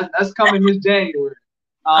 so that's coming this January,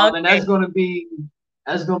 and that's gonna be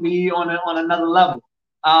on another level.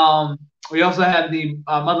 We also have the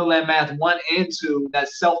Motherland Math 1 and 2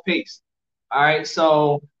 that's self-paced. All right,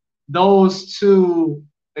 so those two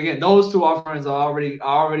offerings are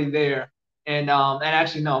already there. And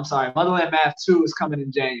actually, no, I'm sorry. Motherland Math 2 is coming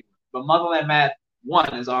in January, but Motherland Math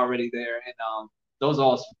 1 is already there, and those two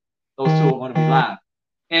are going to be live.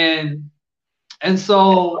 And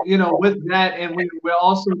so with that, and we're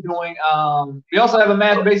also doing we also have a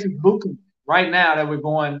math basics bootcamp right now that we're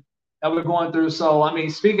going through. So I mean,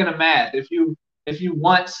 speaking of math, if you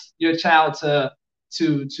want your child to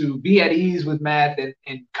be at ease with math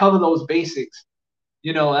and cover those basics,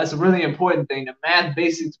 that's a really important thing. The Math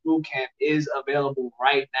Basics Bootcamp is available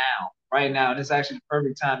right now. And it's actually the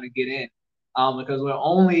perfect time to get in, because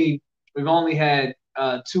we've only had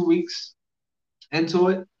 2 weeks into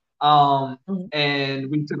it, and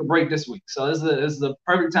we took a break this week. So this is the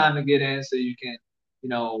perfect time to get in, so you can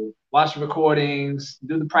watch the recordings,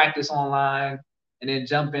 do the practice online, and then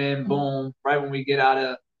jump in, boom, right when we get out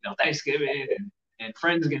of Thanksgiving and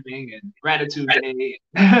Friendsgiving and Gratitude Day,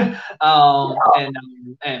 and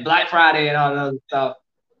Black Friday and all that other stuff.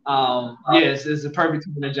 Yes, it's the perfect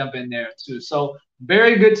time to jump in there too. So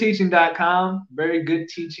verygoodteaching.com,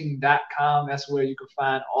 verygoodteaching.com. That's where you can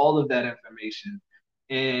find all of that information.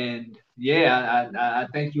 And yeah, I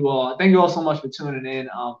thank you all. Thank you all so much for tuning in.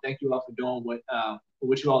 Thank you all for doing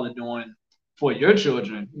what you all are doing for your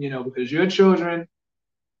children. Because your children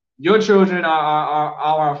are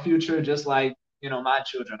our future, just like my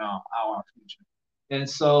children are our future. And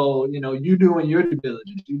so you doing your due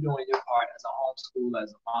diligence, you doing your part as a homeschool,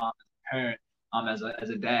 as a mom, as a parent, as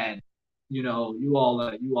a dad. You all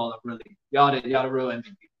are really y'all the real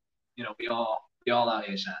MVP. We all out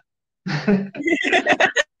here shining.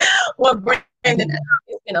 Well, Brandon,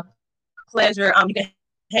 it's been a pleasure. You can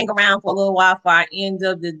hang around for a little while for our end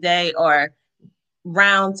of the day or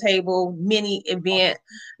roundtable mini event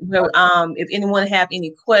where if anyone have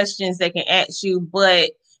any questions they can ask you.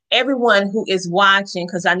 But everyone who is watching,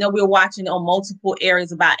 because I know we're watching on multiple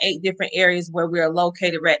areas, about 8 different areas where we're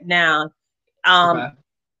located right now,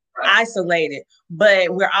 isolated, but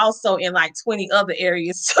we're also in like 20 other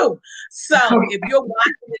areas too. So if you're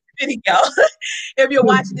watching this video,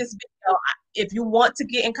 if you want to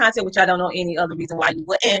get in contact, which I don't know any other reason why you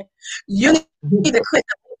wouldn't, you need to click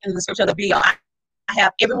the link in the description of the video. I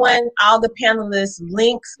have all the panelists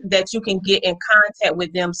links that you can get in contact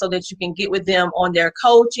with them, so that you can get with them on their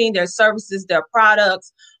coaching, their services, their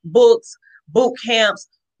products, books, boot camps.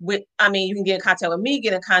 You can get in contact with me,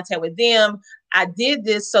 get in contact with them. I did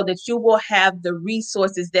this so that you will have the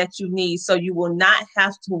resources that you need, so you will not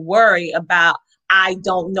have to worry about, I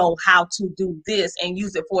don't know how to do this, and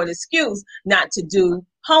use it for an excuse not to do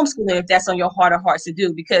homeschooling if that's on your heart of hearts to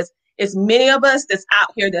do, because it's many of us that's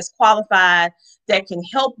out here that's qualified that can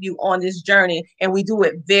help you on this journey, and we do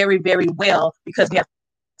it very, very well because we have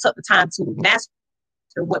took the time to master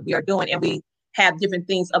what we are doing, and we have different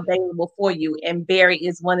things available for you. And Barry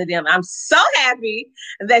is one of them. I'm so happy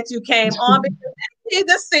that you came on because you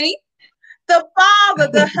to see the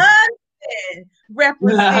father, the husband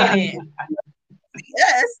represented.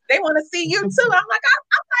 Yes, they want to see you too. I'm like,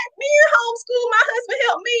 me in homeschool. My husband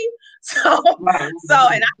helped me.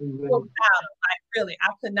 And I couldn't do it without him. Like, really, I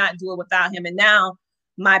could not do it without him. And now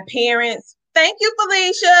my parents, thank you,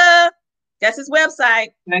 Felicia. That's his website.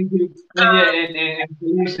 Thank you. And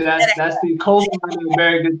Felicia, that's the co-founder of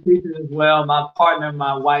Very Good Teachers as well. My partner,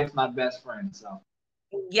 my wife, my best friend. So.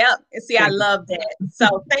 Yep. And see, I love that.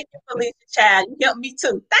 So thank you, Felicia Child. You helped me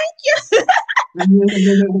too. Thank you.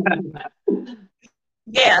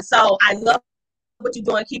 Yeah. So I love what you're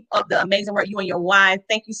doing. Keep up the amazing work, you and your wife.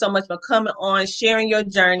 Thank you so much for coming on, sharing your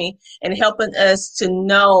journey, and helping us to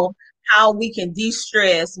know how we can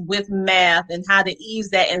de-stress with math and how to ease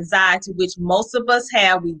that anxiety, which most of us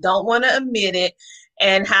have. We don't want to admit it.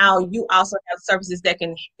 And how you also have services that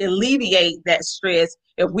can alleviate that stress.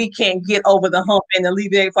 If we can't get over the hump and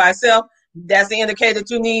alleviate for ourselves, that's the indicator that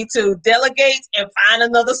you need to delegate and find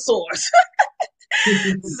another source.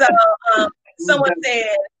 So someone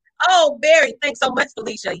said, oh, Barry, thanks so much,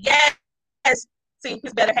 Felicia. Yes. See,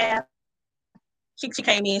 his better half. She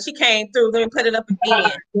came in. She came through. Let me put it up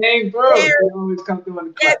again. Came through. She always come through on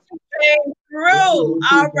the yes, came through.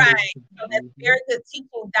 All right. So that's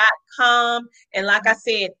verygoodteaching.com. And like I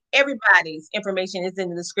said, everybody's information is in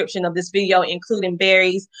the description of this video, including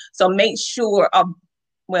Barry's. So make sure,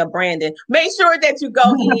 Brandon, make sure that you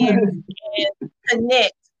go in and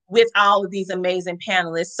connect with all of these amazing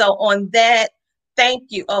panelists. So on that, thank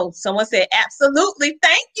you. Oh, someone said, absolutely.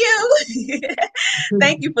 Thank you.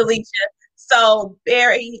 Thank you, Felicia. So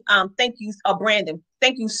Barry, thank you, Brandon.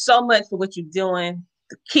 Thank you so much for what you're doing.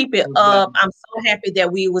 Keep it up. I'm so happy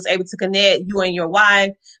that we was able to connect, you and your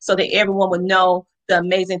wife, so that everyone would know the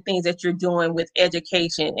amazing things that you're doing with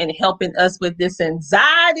education and helping us with this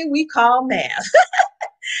anxiety we call math.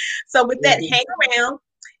 So with that, hang around,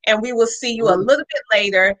 and we will see you a little bit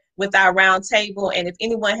later with our round table. And if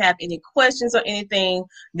anyone have any questions or anything,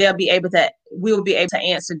 we will be able to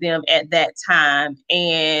answer them at that time.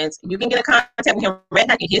 And you can get in contact with him right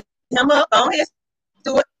now. You can hit him up. Go ahead,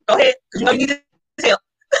 do it. Go ahead, because you know you need his help.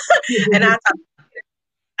 And I'll talk.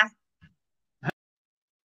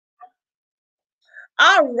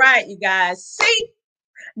 All right, you guys. See?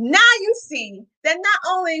 Now you see that not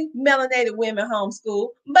only melanated women homeschool,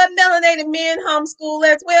 but melanated men homeschool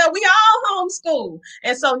as well. We all homeschool.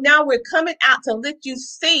 And so now we're coming out to let you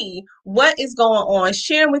see what is going on,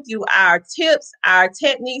 sharing with you our tips, our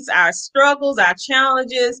techniques, our struggles, our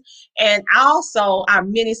challenges, and also our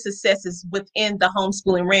many successes within the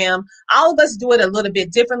homeschooling realm. All of us do it a little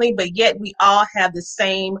bit differently, but yet we all have the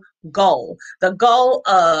same goal. The goal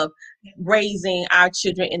of raising our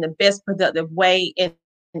children in the best productive way and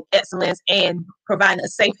excellence, and providing a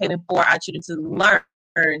safe haven for our children to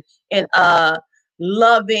learn in a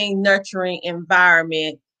loving, nurturing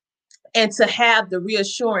environment, and to have the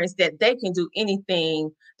reassurance that they can do anything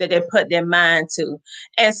that they put their mind to.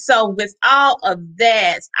 And so with all of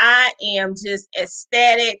that, I am just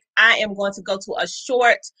ecstatic. I am going to go to a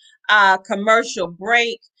short commercial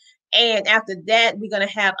break. And after that, we're going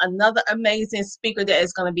to have another amazing speaker that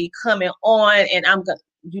is going to be coming on. And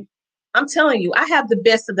I'm telling you, I have the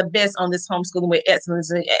best of the best on this Homeschooling with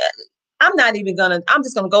Excellence. I'm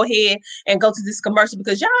just going to go ahead and go to this commercial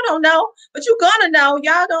because y'all don't know, but you're going to know.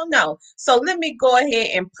 Y'all don't know. So let me go ahead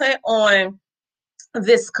and put on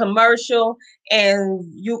this commercial, and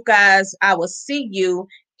you guys, I will see you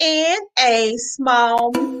in a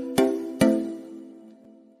small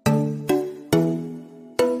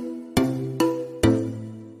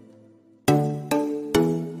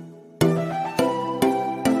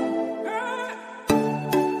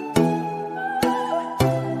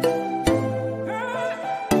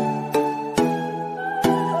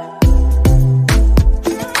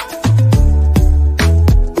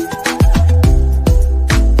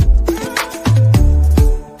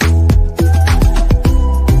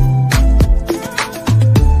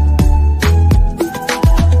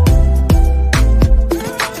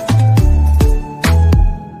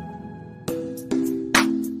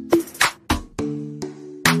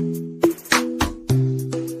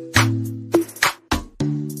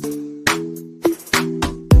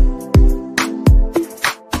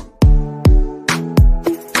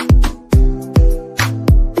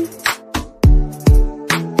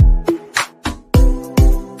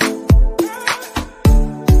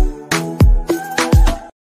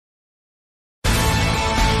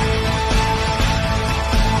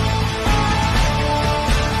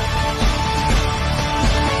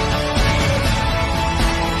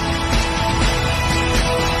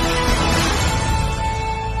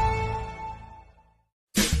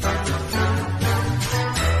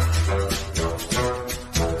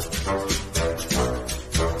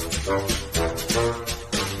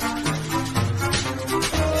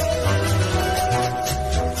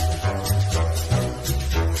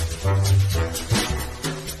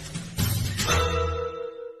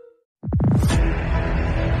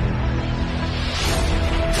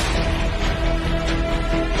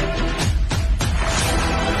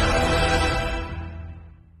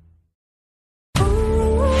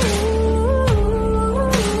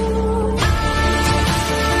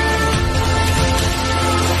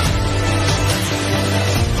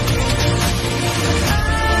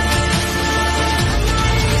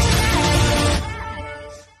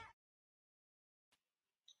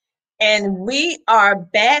And we are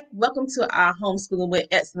back. Welcome to our Homeschooling with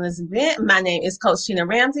Excellence event. My name is Coach Tina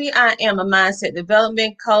Ramsey. I am a mindset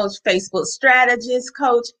development coach, Facebook strategist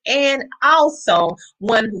coach, and also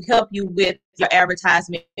one who help you with your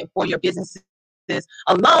advertisement for your businesses,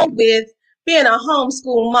 along with being a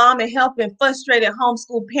homeschool mom and helping frustrated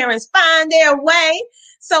homeschool parents find their way.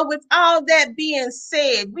 So with all that being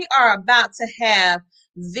said, we are about to have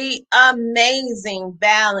the amazing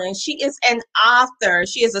Valen. She is an author.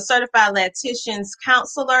 She is a certified lactations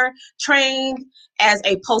counselor, trained as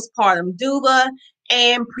a postpartum doula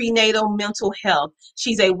and prenatal mental health.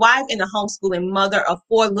 She's a wife and a homeschooling mother of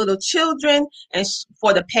 4 little children, and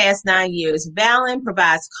for the past 9 years, Valen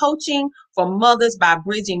provides coaching for mothers by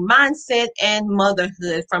bridging mindset and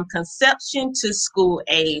motherhood from conception to school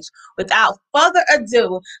age. Without further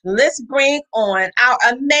ado, let's bring on our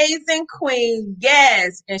amazing queen.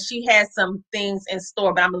 Yes, and she has some things in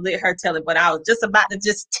store, but I'm gonna let her tell it. But I was just about to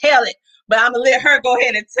just tell it, but I'm gonna let her go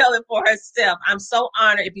ahead and tell it for herself. I'm so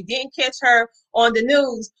honored. If you didn't catch her on the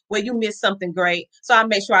news, well, you missed something great. So I'll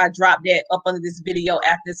make sure I drop that up under this video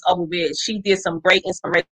after it's over with. She did some great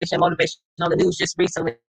inspiration, motivation on the news just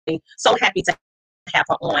recently. So happy to have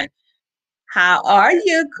her on. How are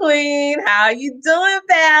you, Queen? How are you doing,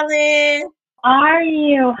 Valen?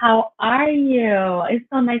 How are you? It's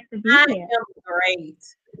so nice to be I here. am great.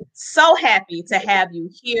 So happy to have you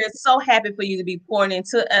here. So happy for you to be pouring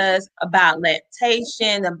into us about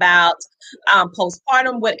lactation, about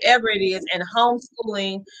postpartum, whatever it is, and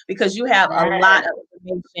homeschooling, because you have a lot of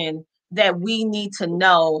information that we need to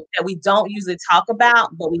know that we don't usually talk about,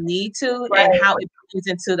 but we need to, and how it fits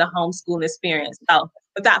into the homeschooling experience. So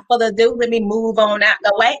without further ado, let me move on out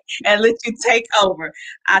the way and let you take over.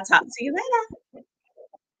 I'll talk to you later.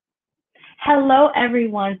 Hello,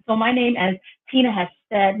 everyone. So my name, as Tina has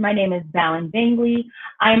said, my name is Valen Bingley.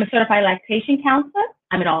 I am a certified lactation counselor.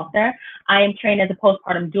 I'm an author. I am trained as a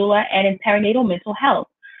postpartum doula and in perinatal mental health.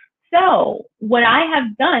 So what I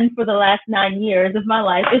have done for the last 9 years of my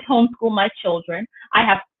life is homeschool my children. I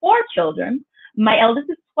have 4 children. My eldest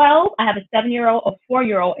is 12. I have a 7-year-old, a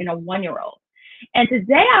 4-year-old, and a 1-year-old. And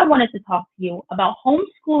today I wanted to talk to you about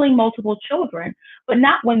homeschooling multiple children, but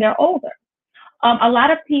not when they're older. A lot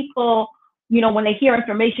of people, when they hear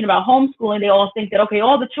information about homeschooling, they all think that, okay,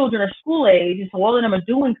 all the children are school age, and so all of them are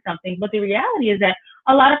doing something. But the reality is that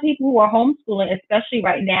a lot of people who are homeschooling, especially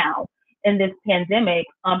right now in this pandemic,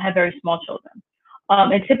 have very small children.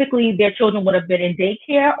 And typically their children would have been in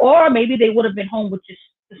daycare, or maybe they would have been home with just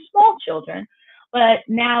the small children. But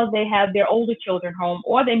now they have their older children home,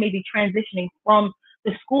 or they may be transitioning from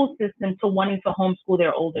the school system to wanting to homeschool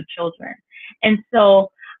their older children. And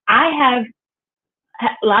so I have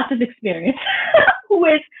lots of experience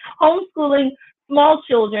with homeschooling small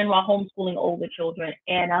children while homeschooling older children.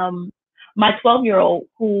 And my 12-year-old,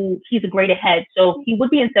 he's a grade ahead, so he would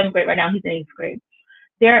be in 7th grade right now. He's in 8th grade.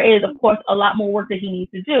 There is, of course, a lot more work that he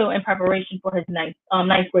needs to do in preparation for his ninth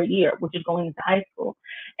grade year, which is going into high school.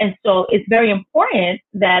 And so it's very important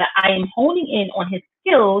that I am honing in on his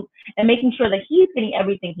skills and making sure that he's getting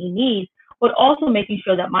everything he needs, but also making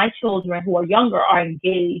sure that my children who are younger are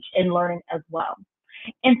engaged in learning as well.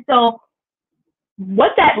 And so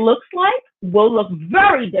what that looks like will look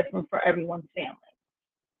very different for everyone's family.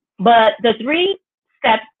 But the 3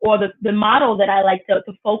 steps, or the model that I like to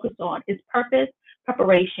focus on, is purpose,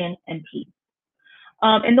 preparation, and peace.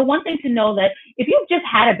 And the one thing to know that if you've just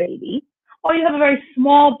had a baby, or you have a very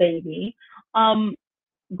small baby,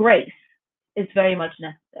 grace is very much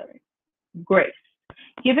necessary. Grace.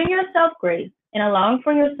 Giving yourself grace and allowing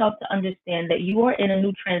for yourself to understand that you are in a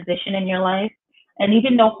new transition in your life. And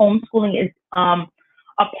even though homeschooling is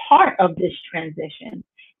a part of this transition,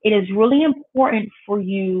 it is really important for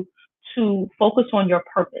you to focus on your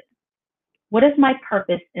purpose. What is my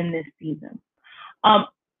purpose in this season?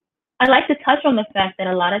 I like to touch on the fact that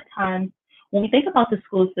a lot of times when we think about the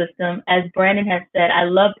school system, as Brandon has said, I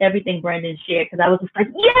loved everything Brandon shared, because I was just like,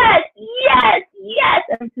 yes, yes, yes,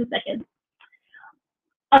 every 2 seconds.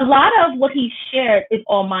 A lot of what he shared is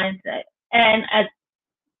all mindset. And as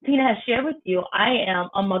Tina has shared with you, I am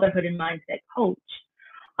a motherhood and mindset coach.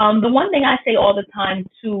 The one thing I say all the time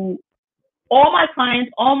to all my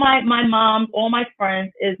clients, all my moms, all my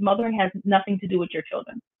friends, is mothering has nothing to do with your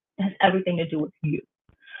children. It has everything to do with you.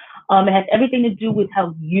 It has everything to do with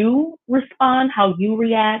how you respond, how you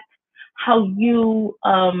react, how you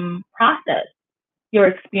process your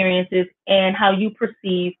experiences, and how you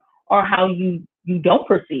perceive or how you don't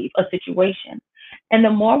perceive a situation. And the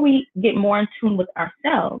more we get more in tune with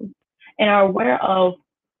ourselves and are aware of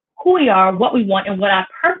who we are, what we want, and what our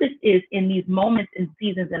purpose is in these moments and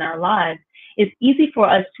seasons in our lives, it's easy for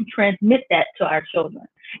us to transmit that to our children.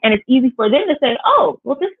 And it's easy for them to say, oh,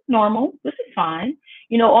 well, this is normal. This is fine.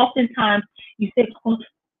 Oftentimes you say, oh,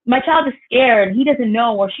 my child is scared. He doesn't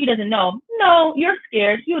know or she doesn't know. No, you're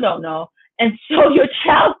scared. You don't know. And so your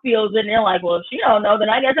child feels it and they're like, well, if she don't know, then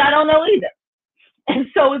I guess I don't know either. And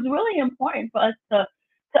so it's really important for us to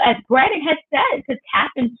as Brandon had said, to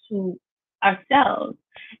tap into ourselves.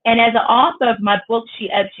 And as an author of my book, She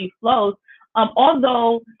Ebbs, She Flows,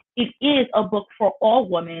 although it is a book for all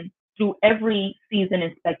women through every season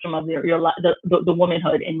and spectrum of the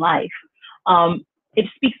womanhood in life, it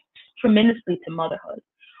speaks tremendously to motherhood.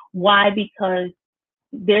 Why? Because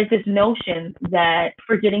there's this notion that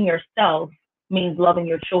forgetting yourself means loving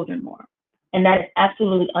your children more. And that is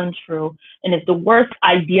absolutely untrue. And it's the worst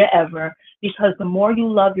idea ever, because the more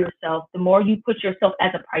you love yourself, the more you put yourself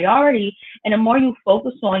as a priority, and the more you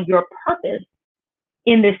focus on your purpose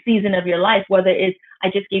in this season of your life, whether it's I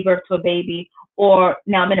just gave birth to a baby, or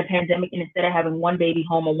now I'm in a pandemic and instead of having one baby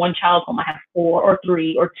home or one child home, I have 4 or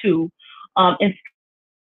 3 or 2.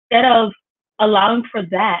 Instead of allowing for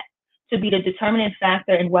that to be the determinant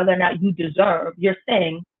factor in whether or not you deserve, you're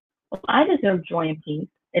saying, well, I deserve joy and peace.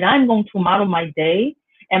 And I'm going to model my day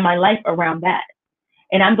and my life around that.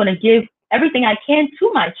 And I'm going to give everything I can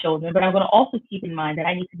to my children, but I'm going to also keep in mind that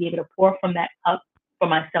I need to be able to pour from that cup for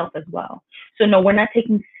myself as well. So no, we're not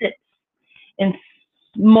taking sips and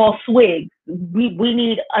small swigs. We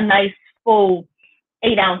need a nice full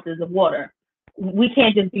 8 ounces of water. We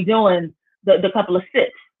can't just be doing the couple of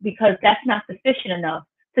sips, because that's not sufficient enough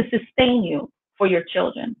to sustain you for your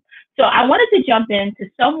children. So I wanted to jump into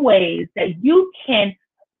some ways that you can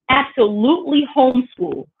absolutely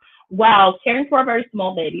homeschool while caring for a very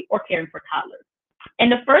small baby or caring for toddlers.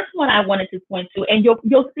 And the first one I wanted to point to, and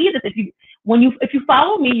you'll see this if you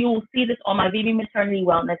follow me, you will see this on my VB Maternity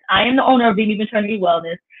Wellness. I am the owner of VB Maternity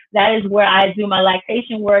Wellness. That is where I do my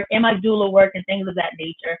lactation work and my doula work and things of that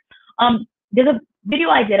nature. There's a video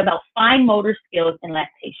I did about fine motor skills in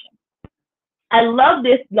lactation. I love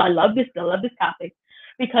this topic,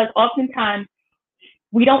 because oftentimes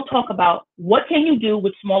we don't talk about what can you do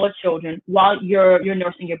with smaller children while you're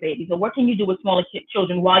nursing your babies, or what can you do with smaller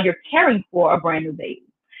children while you're caring for a brand new baby.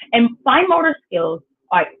 And fine motor skills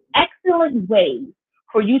are excellent ways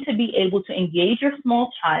for you to be able to engage your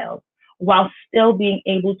small child while still being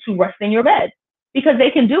able to rest in your bed, because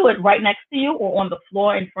they can do it right next to you or on the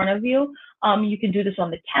floor in front of you. You can do this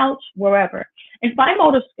on the couch, wherever. And fine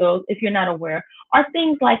motor skills, if you're not aware, are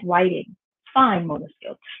things like writing. Fine motor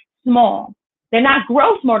skills, small. They're not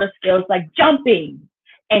gross motor skills like jumping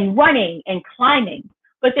and running and climbing,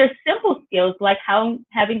 but they're simple skills like having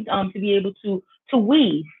to be able to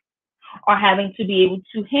weave, or having to be able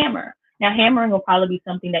to hammer. Now, hammering will probably be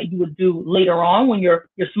something that you would do later on when your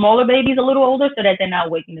smaller baby's a little older, so that they're not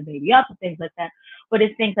waking the baby up and things like that. But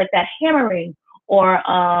it's things like that, hammering or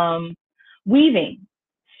weaving,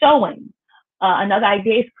 sewing. Another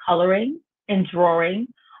idea is coloring and drawing,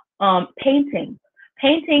 painting.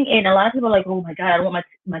 Painting, and a lot of people are like, oh my God, I don't want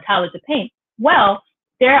my toddler to paint. Well,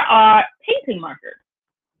 there are painting markers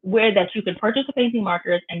that you can purchase the painting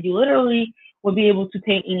markers, and you literally will be able to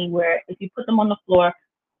paint anywhere. If you put them on the floor,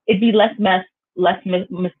 it'd be less mess, less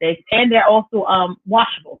mistakes, and they're also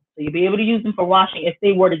washable. So you'll be able to use them for washing if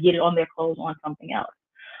they were to get it on their clothes or on something else.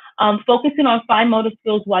 Focusing on fine motor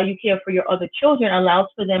skills while you care for your other children allows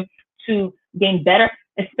for them to gain better,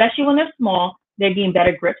 especially when they're small. They're getting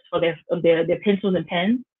better grips for their pencils and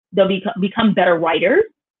pens. They'll become better writers,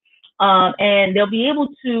 and they'll be able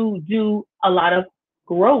to do a lot of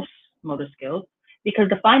gross motor skills, because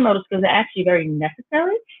the fine motor skills are actually very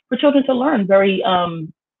necessary for children to learn.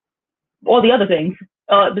 All the other things,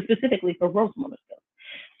 but specifically for gross motor skills.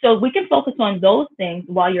 So we can focus on those things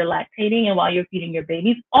while you're lactating and while you're feeding your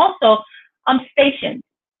babies. Also, stations.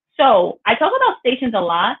 So I talk about stations a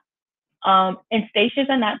lot, and stations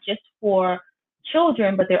are not just for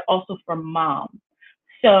children, but they're also for moms.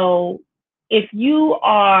 So if you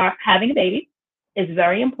are having a baby, it's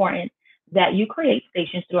very important that you create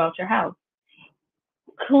stations throughout your house.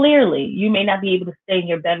 Clearly, you may not be able to stay in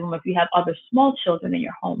your bedroom if you have other small children in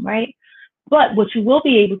your home, right? But what you will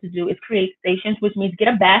be able to do is create stations, which means get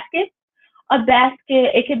a basket. A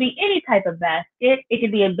basket, it could be any type of basket. It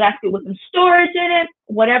could be a basket with some storage in it,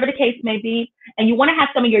 whatever the case may be. And you want to have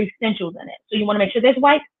some of your essentials in it. So you want to make sure there's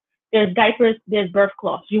wipes, there's diapers, there's birth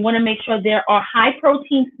cloths. You want to make sure there are high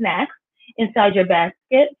protein snacks inside your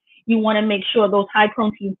basket. You want to make sure those high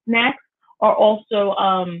protein snacks are also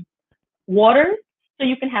water. So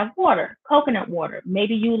you can have water, coconut water.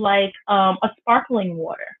 Maybe you like a sparkling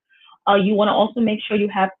water. You want to also make sure you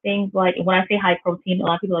have things like, when I say high protein, a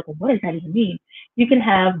lot of people are like, well, what does that even mean? You can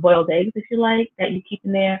have boiled eggs if you like, that you keep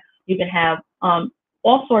in there. You can have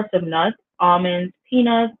all sorts of nuts, almonds,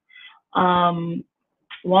 peanuts, um,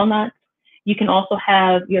 walnuts. You can also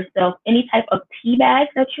have yourself any type of tea bag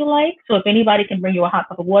that you like. So if anybody can bring you a hot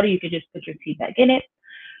cup of water, you could just put your tea bag in it.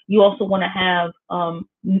 You also want to have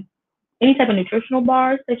any type of nutritional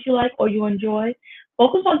bars that you like or you enjoy.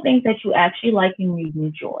 Focus on things that you actually like and you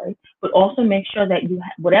enjoy, but also make sure that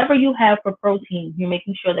whatever you have for protein, you're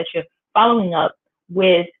making sure that you're following up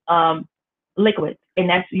with liquids, and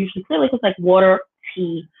that's usually clear liquids like water,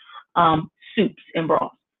 tea, soups, and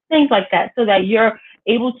broths, things like that, so that you're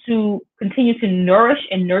able to continue to nourish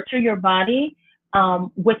and nurture your body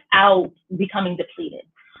without becoming depleted.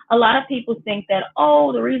 A lot of people think that,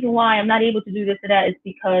 oh, the reason why I'm not able to do this or that is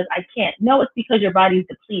because I can't. No, it's because your body is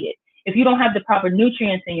depleted. If you don't have the proper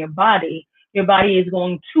nutrients in your body is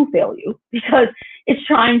going to fail you because it's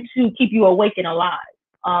trying to keep you awake and alive.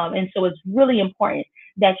 And so it's really important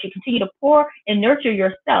that you continue to pour and nurture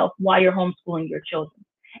yourself while you're homeschooling your children.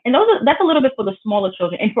 And that's a little bit for the smaller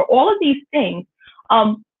children. And for all of these things,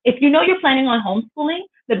 if you know you're planning on homeschooling,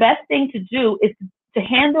 the best thing to do is to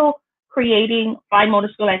handle creating fine motor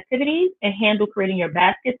skill activities and handle creating your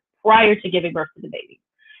baskets prior to giving birth to the baby.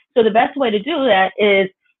 So the best way to do that is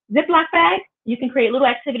Ziploc bag. You can create little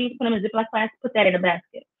activities, put them in Ziploc bags, put that in a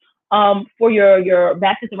basket. For your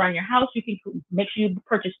baskets around your house, you can make sure you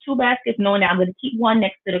purchase 2 baskets, knowing that I'm going to keep one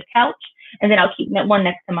next to the couch, and then I'll keep one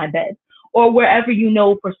next to my bed, or wherever you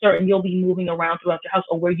know for certain you'll be moving around throughout your house,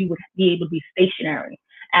 or where you would be able to be stationary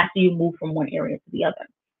after you move from one area to the other.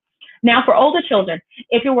 Now, for older children,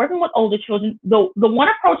 if you're working with older children, the one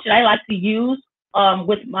approach that I like to use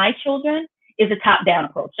with my children is a top-down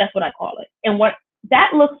approach. That's what I call it. And what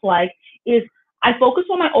that looks like is I focus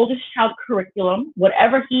on my oldest child's curriculum,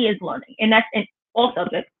 whatever he is learning, and that's in all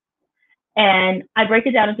subjects. And I break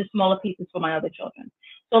it down into smaller pieces for my other children.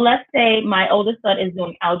 So let's say my oldest son is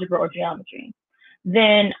doing algebra or geometry.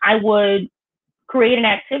 Then I would create an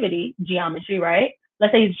activity, geometry, right?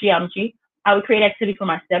 Let's say it's geometry. I would create an activity for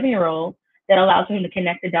my 7-year-old that allows him to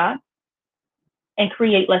connect the dots and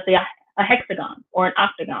create, let's say, a hexagon or an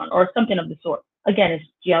octagon or something of the sort. Again, it's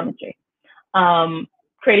geometry.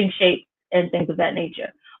 Creating shapes and things of that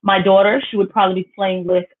nature. My daughter, she would probably be playing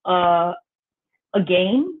with a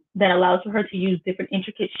game that allows for her to use different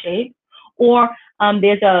intricate shapes. Or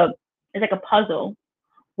there's like a puzzle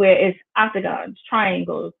where it's octagons,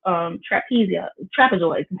 triangles,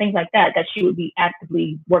 trapezoids, and things like that she would be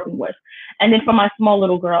actively working with. And then for my small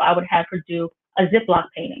little girl, I would have her do a Ziploc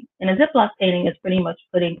painting. And a Ziploc painting is pretty much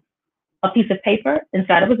putting a piece of paper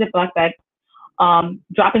inside of a Ziploc bag,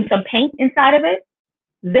 dropping some paint inside of it,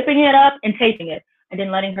 zipping it up and taping it, and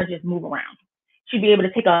then letting her just move around. She'd be able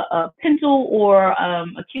to take a pencil or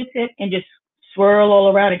a Q-tip and just swirl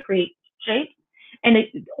all around and create shapes. And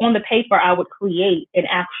on the paper, I would create an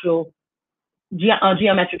actual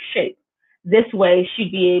geometric shape. This way,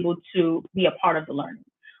 she'd be able to be a part of the learning.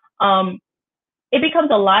 It becomes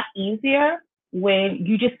a lot easier when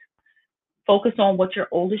you just focus on what your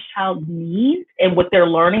oldest child needs and what they're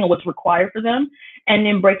learning and what's required for them, and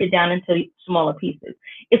then break it down into smaller pieces.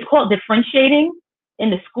 It's called differentiating in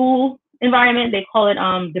the school environment. They call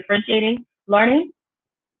it differentiating learning.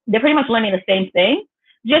 They're pretty much learning the same thing,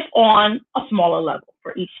 just on a smaller level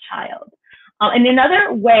for each child. And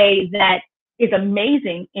another way that is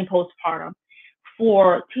amazing in postpartum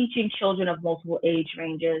for teaching children of multiple age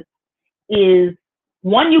ranges is,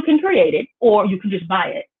 one, you can create it or you can just buy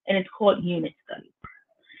it, and it's called unit studies.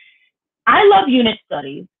 I love unit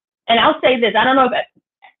studies, and I'll say this, I don't know if,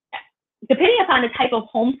 depending upon the type of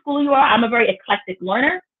homeschool you are, I'm a very eclectic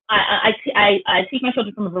learner. I teach my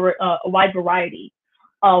children from a wide variety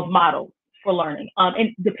of models for learning,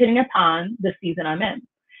 and depending upon the season I'm in.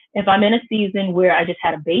 If I'm in a season where I just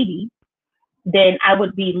had a baby, then I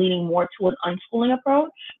would be leaning more to an unschooling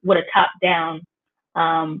approach with a top-down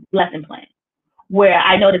lesson plan, where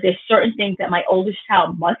I know that there's certain things that my oldest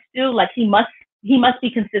child must do. Like he must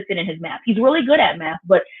be consistent in his math. He's really good at math,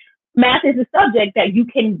 but math is a subject that you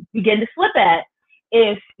can begin to slip at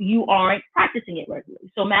if you aren't practicing it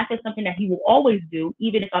regularly. So math is something that he will always do,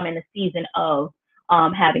 even if I'm in a season of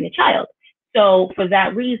having a child. So for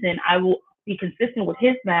that reason, I will be consistent with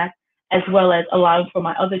his math, as well as allowing for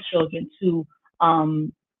my other children to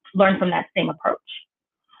learn from that same approach.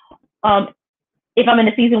 If I'm in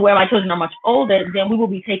a season where my children are much older, then we will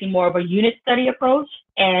be taking more of a unit study approach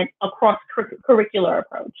and a cross-curricular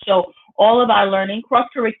approach. So all of our learning,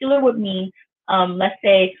 cross-curricular would mean, let's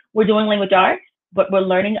say we're doing language arts, but we're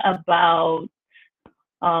learning about,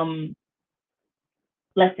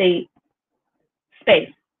 let's say,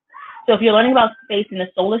 space. So if you're learning about space in the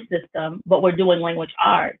solar system, but we're doing language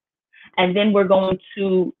arts, and then we're going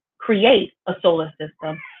to create a solar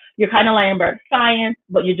system. You're kind of learning about science,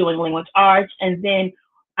 but you're doing language arts. And then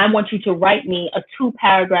I want you to write me a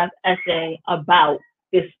 2-paragraph essay about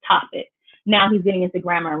this topic. Now he's getting into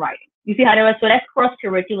grammar and writing. You see how that was? So that's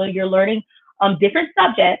cross-curricular. You're learning different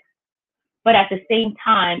subjects, but at the same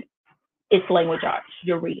time, it's language arts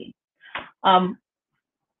you're reading.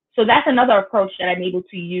 So that's another approach that I'm able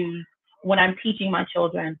to use when I'm teaching my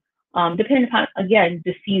children, depending upon, again,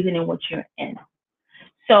 the season in which you're in.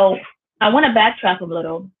 So I want to backtrack a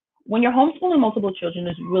little. When you're homeschooling multiple children,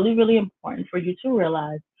 it's really, really important for you to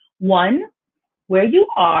realize, one, where you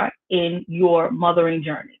are in your mothering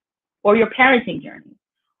journey or your parenting journey.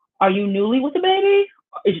 Are you newly with a baby?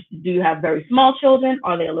 Do you have very small children?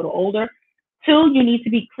 Are they a little older? Two, you need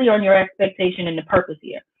to be clear on your expectation and the purpose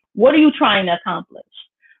here. What are you trying to accomplish?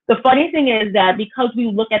 The funny thing is that because we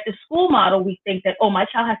look at the school model, we think that, oh, my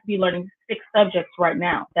child has to be learning 6 subjects right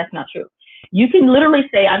now. That's not true. You can literally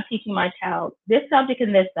say, I'm teaching my child this subject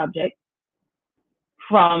and this subject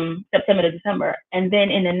from September to December. And then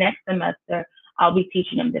in the next semester, I'll be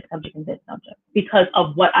teaching them this subject and this subject because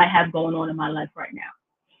of what I have going on in my life right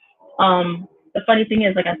now. The funny thing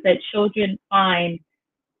is, like I said, children find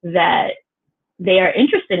that they are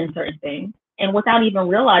interested in certain things, and without even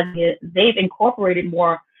realizing it, they've incorporated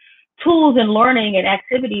more tools and learning and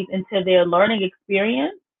activities into their learning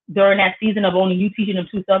experience during that season of only you teaching them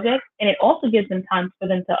 2 subjects. And it also gives them time for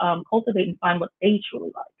them to cultivate and find what they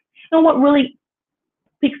truly like and what really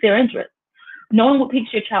piques their interest. Knowing what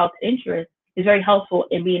piques your child's interest is very helpful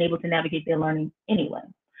in being able to navigate their learning anyway.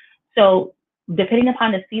 So depending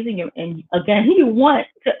upon the season you're in, again, you want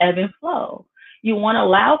to ebb and flow. You want to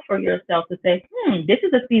allow for yourself to say, this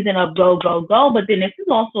is a season of go, go, go, but then this is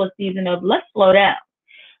also a season of let's slow down.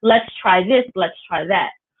 Let's try this, let's try that.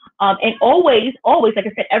 And always, like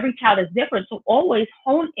I said, every child is different. So always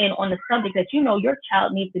hone in on the subject that you know your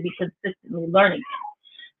child needs to be consistently learning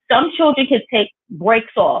in. Some children can take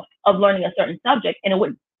breaks off of learning a certain subject and it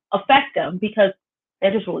wouldn't affect them because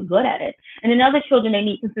they're just really good at it. And in other children, they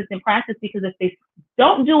need consistent practice because if they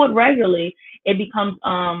don't do it regularly, it becomes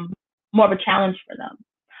more of a challenge for them.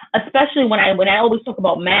 Especially when I always talk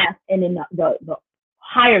about math and in the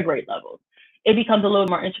higher grade levels, it becomes a little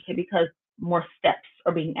more intricate because more steps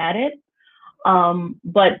are being added.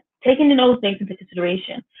 But taking those things into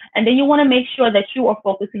consideration. And then you want to make sure that you are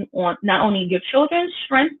focusing on not only your children's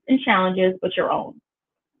strengths and challenges, but your own.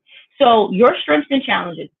 So your strengths and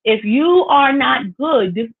challenges, if you are not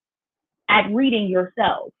good at reading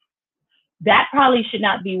yourself, that probably should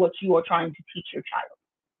not be what you are trying to teach your child.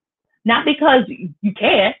 Not because you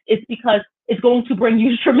can't, it's because it's going to bring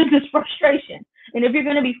you tremendous frustration. And if you're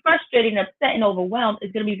going to be frustrated and upset and overwhelmed,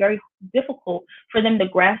 it's going to be very difficult for them to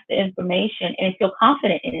grasp the information and feel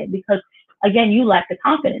confident in it because, again, you lack the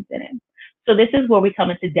confidence in it. So this is where we come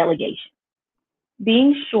into delegation.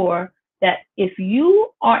 Being sure that if you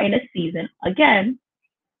are in a season, again,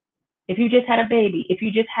 if you just had a baby, if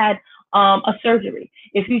you just had a surgery,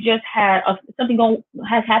 if you just had something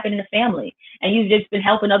has happened in the family and you've just been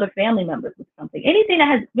helping other family members with something, anything that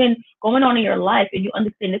has been going on in your life and you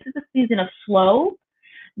understand this is a season of slow,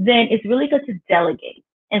 then it's really good to delegate.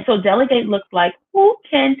 And so delegate looks like, who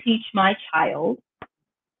can teach my child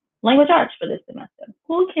language arts for this semester?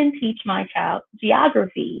 Who can teach my child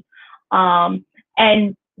geography?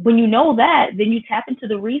 And when you know that, then you tap into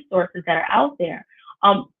the resources that are out there.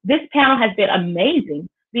 This panel has been amazing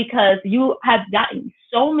because you have gotten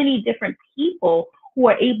so many different people who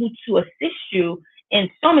are able to assist you in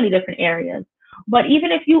so many different areas. But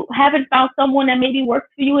even if you haven't found someone that maybe works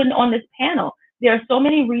for you on this panel, there are so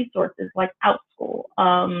many resources like OutSchool,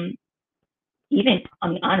 even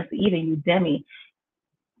Udemy,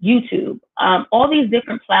 YouTube, all these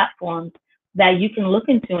different platforms that you can look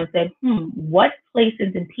into and say, what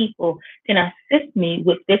places and people can assist me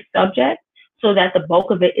with this subject so that the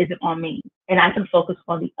bulk of it isn't on me and I can focus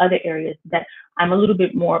on the other areas that I'm a little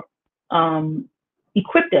bit more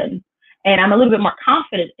equipped in and I'm a little bit more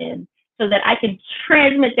confident in so that I can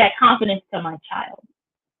transmit that confidence to my child.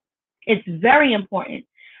 It's very important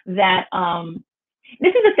that,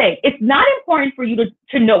 this is the thing, it's not important for you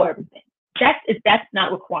to know everything. That's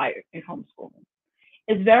not required in homeschooling.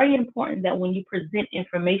 It's very important that when you present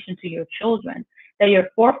information to your children, that you're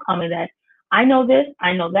forthcoming that I know this,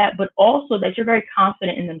 I know that, but also that you're very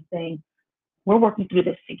confident in them saying, we're working through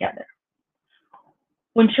this together.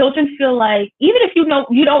 When children feel like, even if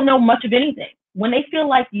you don't know much of anything, when they feel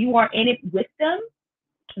like you are in it with them,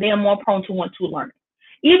 they are more prone to want to learn it.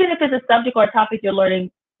 Even if it's a subject or a topic you're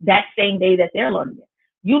learning that same day that they're learning it,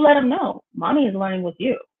 you let them know, mommy is learning with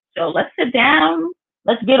you. So let's sit down,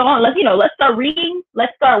 Let's get on. Let's start reading.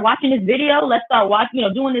 Let's start watching this video. Let's start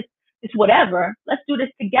watching, doing this whatever. Let's do this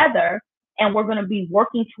together, and we're going to be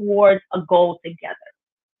working towards a goal together.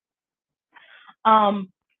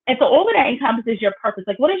 And so all of that encompasses your purpose.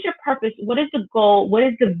 Like, what is your purpose? What is the goal? What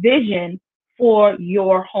is the vision for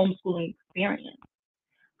your homeschooling experience?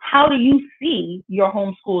 How do you see your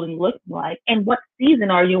homeschooling look like? And what season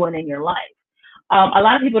are you in your life? A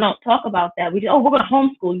lot of people don't talk about that. We just, we're going to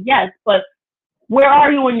homeschool. Yes, but where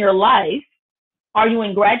are you in your life? Are you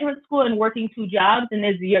in graduate school and working 2 jobs? And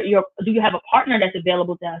do you have a partner that's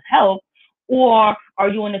available to help? Or are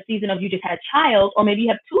you in a season of you just had a child, or maybe you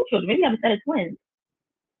have 2 children, maybe you have a set of twins?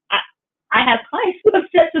 I have clients who have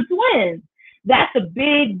sets of twins. That's a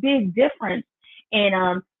big, big difference in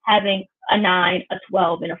having a 9, a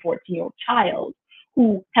 12, and a 14-year-old child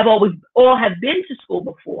who all have been to school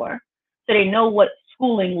before, so they know what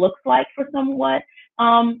schooling looks like for somewhat.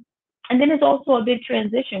 And then it's also a big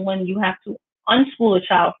transition when you have to unschool a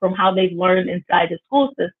child from how they've learned inside the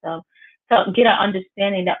school system to get an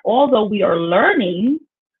understanding that although we are learning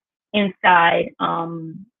inside our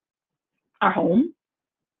home,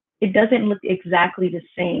 it doesn't look exactly the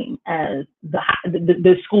same as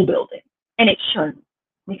the school building. And it shouldn't,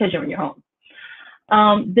 because you're in your home.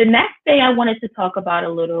 The next thing I wanted to talk about a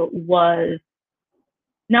little was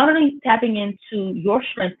not only tapping into your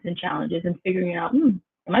strengths and challenges and figuring out, am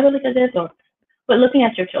I really good at this? But looking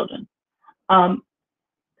at your children.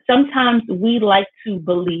 Sometimes we like to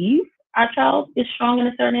believe our child is strong in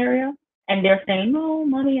a certain area, and they're saying, no,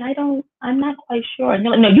 mommy, I'm not quite sure. And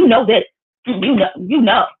you're like, no, you know this. You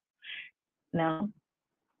know. No.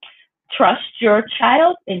 Trust your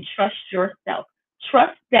child and trust yourself.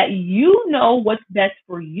 Trust that you know what's best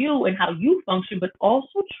for you and how you function, but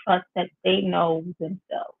also trust that they know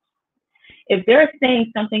themselves. If they're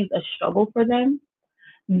saying something's a struggle for them,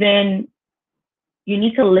 then you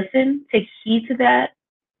need to listen, take heed to that,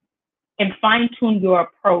 and fine-tune your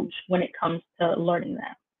approach when it comes to learning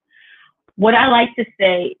that. What I like to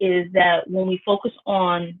say is that when we focus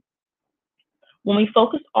on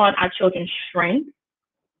our children's strengths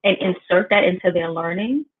and insert that into their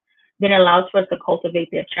learning, then it allows for us to cultivate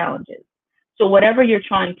their challenges. So whatever you're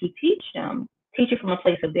trying to teach them, teach it from a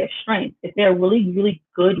place of their strength. If they're a really, really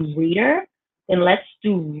good reader, then let's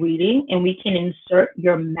do reading, and we can insert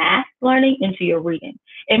your math learning into your reading.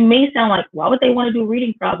 It may sound like, why would they want to do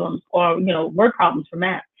reading problems or, word problems for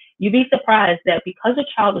math? You'd be surprised that because a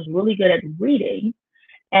child is really good at reading,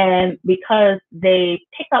 and because they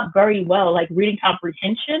pick up very well, like reading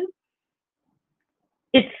comprehension,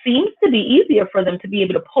 it seems to be easier for them to be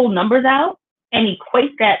able to pull numbers out and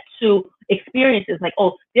equate that to experiences like,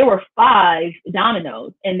 oh, there were 5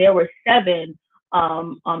 dominoes and there were 7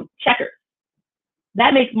 checkers.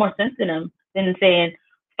 That makes more sense to them than saying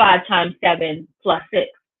 5 times 7 plus 6.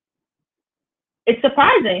 It's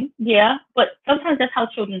surprising, yeah, but sometimes that's how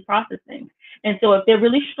children process things. And so if they're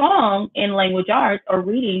really strong in language arts or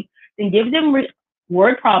reading, then give them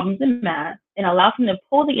word problems in math and allow them to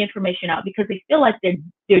pull the information out because they feel like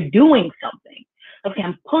they're doing something. Okay,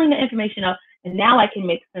 I'm pulling the information up and now I can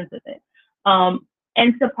make sense of it.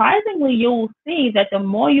 And surprisingly, you'll see that the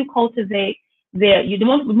more you cultivate the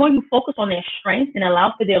more you focus on their strengths and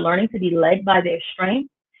allow for their learning to be led by their strengths,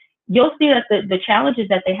 you'll see that the challenges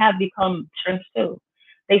that they have become strengths too.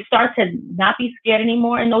 They start to not be scared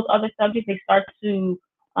anymore in those other subjects. They start to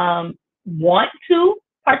want to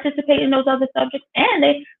participate in those other subjects, and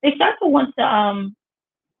they start to want to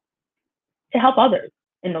help others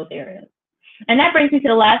in those areas. And that brings me to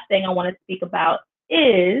the last thing I want to speak about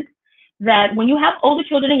is that when you have older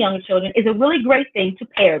children and younger children, it's a really great thing to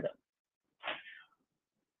pair them.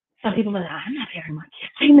 Some people are like, I'm not pairing my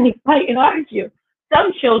kids. They may fight and argue.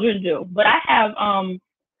 Some children do, but I have,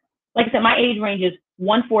 like I said, my age range is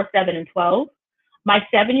 1, 4, 7, and 12. My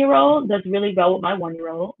 7-year-old does really well with my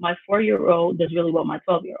 1-year-old. My 4-year-old does really well with my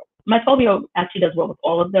 12-year-old. My 12-year-old actually does well with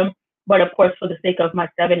all of them, but of course, for the sake of my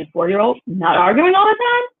 7 and 4-year-old, not arguing all the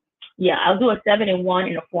time, yeah, I'll do a 7 and 1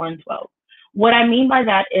 and a 4 and 12. What I mean by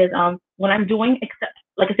that is when I'm doing,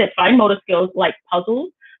 like I said, fine motor skills like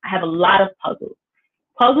puzzles, I have a lot of puzzles.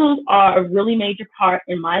 Puzzles are a really major part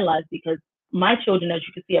in my life because my children, as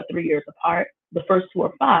you can see, are 3 years apart. The first 2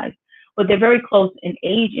 are 5, but they're very close in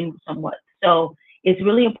age and somewhat. So it's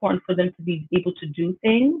really important for them to be able to do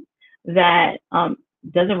things that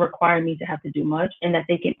doesn't require me to have to do much, and that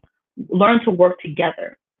they can learn to work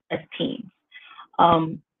together as teams.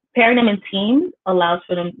 Pairing them in teams allows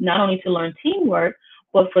for them not only to learn teamwork,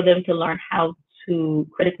 but for them to learn how to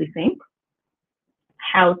critically think,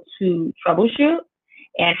 how to troubleshoot,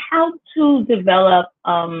 and how to develop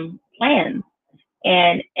plans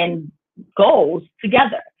and goals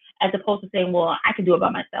together, as opposed to saying, well, I can do it by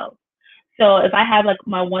myself. So if I have like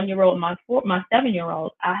my 1-year-old and my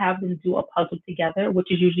 7-year-old, I have them do a puzzle together,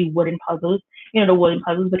 which is usually wooden puzzles, the wooden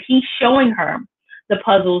puzzles, but he's showing her the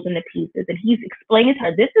puzzles and the pieces, and he's explaining to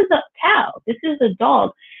her, this is a cow, this is a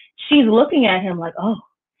dog. She's looking at him like, oh,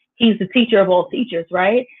 he's the teacher of all teachers,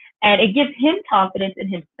 right? And it gives him confidence in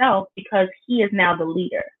himself because he is now the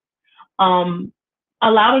leader.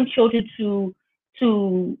 Allowing children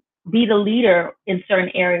to be the leader in certain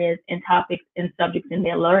areas and topics and subjects in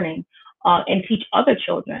their learning, and teach other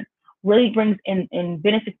children really brings in and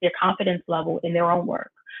benefits their confidence level in their own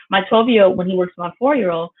work. My 12-year-old, when he works with my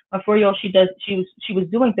 4-year-old, she was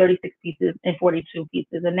doing 36 pieces and 42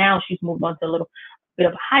 pieces, and now she's moved on to a little bit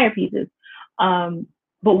of higher pieces.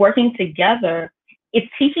 But working together, it's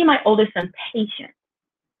teaching my oldest son patience.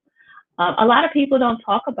 A lot of people don't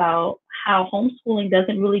talk about how homeschooling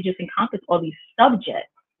doesn't really just encompass all these subjects.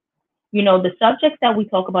 The subjects that we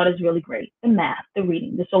talk about is really great: the math, the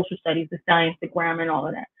reading, the social studies, the science, the grammar, and all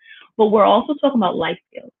of that. But we're also talking about life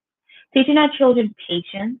skills, teaching our children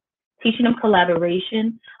patience, teaching them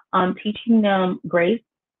collaboration, teaching them grace,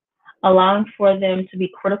 allowing for them to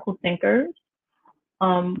be critical thinkers,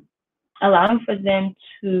 allowing for them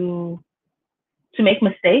to make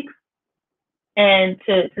mistakes and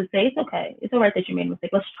to say it's okay, it's all right that you made a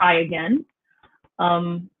mistake, let's try again.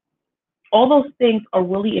 All those things are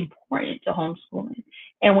really important to homeschooling.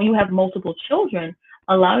 And when you have multiple children,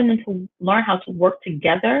 allowing them to learn how to work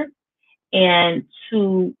together and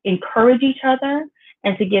to encourage each other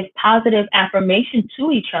and to give positive affirmation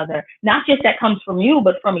to each other, not just that comes from you,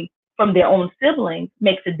 but from their own siblings,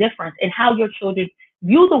 makes a difference in how your children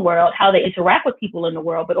view the world, how they interact with people in the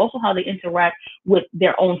world, but also how they interact with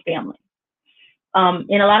their own family. And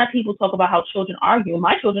a lot of people talk about how children argue.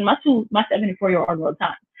 My children, my 7 and 4-year-old argue all the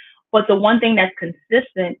time. But the one thing that's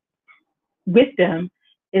consistent with them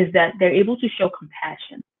is that they're able to show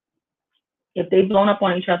compassion. If they've blown up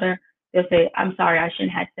on each other, they'll say, I'm sorry, I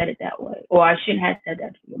shouldn't have said it that way, or I shouldn't have said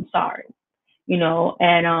that to you, I'm sorry.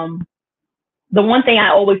 And the one thing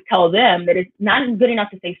I always tell them, that it's not good enough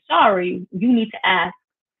to say sorry, you need to ask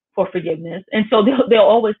for forgiveness. And so they'll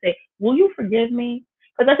always say, will you forgive me?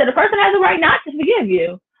 Because I said, the person has a right not to forgive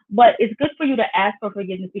you, but it's good for you to ask for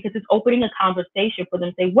forgiveness because it's opening a conversation for them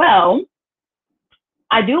to say, well,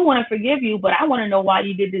 I do want to forgive you, but I want to know why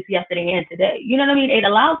you did this yesterday and today. You know what I mean? It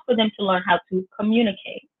allows for them to learn how to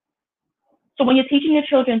communicate. So when you're teaching your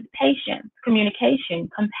children patience, communication,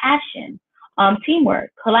 compassion,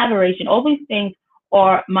 teamwork, collaboration, all these things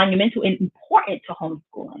are monumental and important to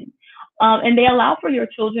homeschooling. And they allow for your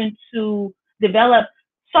children to develop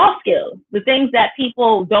soft skills, the things that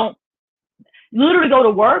people don't literally go to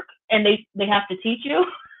work and they have to teach you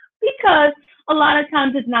because a lot of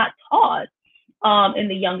times it's not taught in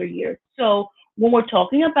the younger years. So when we're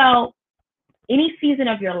talking about any season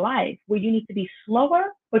of your life where you need to be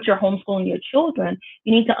slower, but you're homeschooling your children,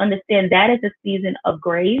 you need to understand that is a season of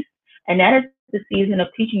grace, and that is the season of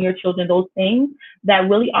teaching your children those things that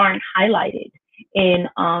really aren't highlighted in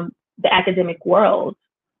the academic world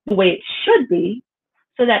the way it should be,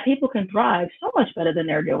 so that people can thrive so much better than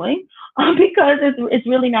they're doing, because it's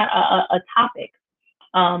really not a topic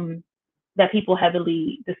that people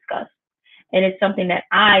heavily discuss. And it's something that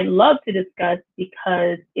I love to discuss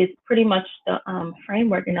because it's pretty much the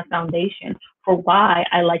framework and the foundation for why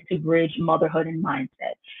I like to bridge motherhood and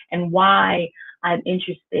mindset, and why I'm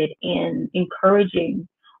interested in encouraging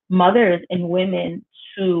mothers and women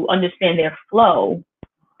to understand their flow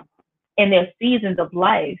and their seasons of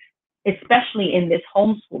life, especially in this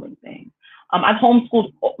homeschooling thing. I've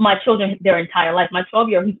homeschooled my children their entire life. My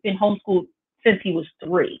 12-year-old, he's been homeschooled since he was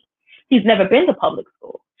 3. He's never been to public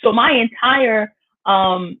school. So my entire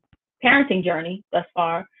parenting journey thus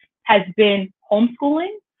far has been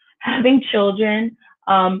homeschooling, having children,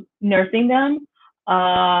 nursing them,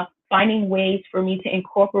 finding ways for me to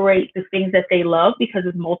incorporate the things that they love, because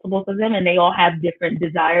there's multiples of them and they all have different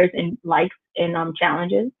desires and likes and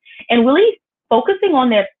challenges, and really focusing on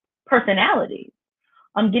their personalities.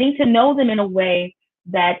 Getting to know them in a way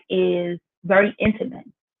that is very intimate.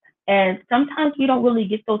 And sometimes we don't really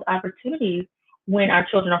get those opportunities when our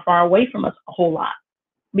children are far away from us a whole lot,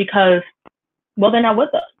 because, well, they're not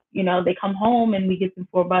with us. They come home and we get them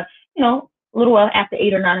for about, a little while after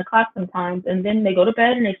 8 or 9 o'clock sometimes, and then they go to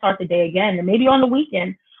bed and they start the day again, and maybe on the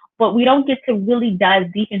weekend, but we don't get to really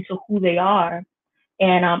dive deep into who they are.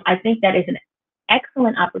 And I think that is an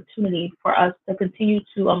excellent opportunity for us to continue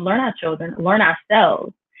to learn our children, learn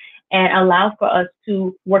ourselves, and allow for us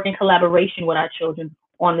to work in collaboration with our children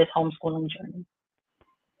on this homeschooling journey.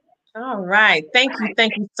 All right. Thank you.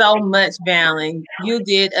 Thank you so much, Valen. You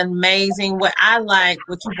did amazing. What I like,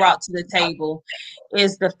 what you brought to the table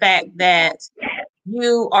is the fact that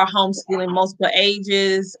you are homeschooling multiple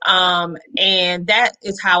ages. And that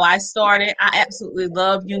is how I started. I absolutely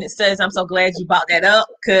love unit studies. I'm so glad you brought that up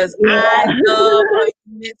because I Yeah. love a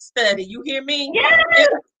unit study. You hear me? Yeah.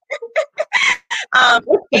 um,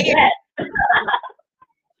 It's the and best.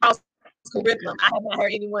 cross curriculum. I haven't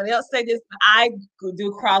heard anyone else say this, but I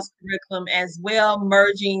do cross curriculum as well,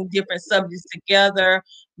 merging different subjects together,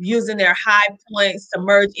 using their high points to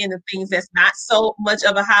merge into things that's not so much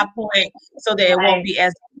of a high point, so that it won't Right. be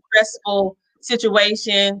as stressful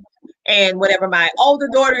situation. And whatever my older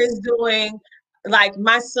daughter is doing, like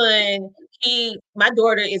my son, my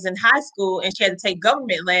daughter is in high school and she had to take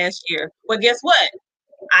government last year. Well, guess what?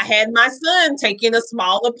 I had my son taking a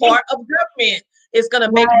smaller part of government. It's going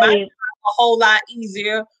to make my job Right. a whole lot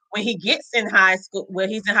easier when he gets in high school. When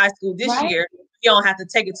he's in high school this Right. year, he don't have to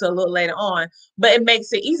take it to a little later on. But it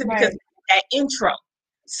makes it easy because Right. that intro.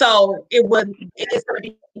 So it's going to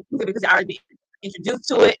be easy because I already been introduced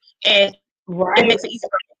to it, and it Right. makes it easy.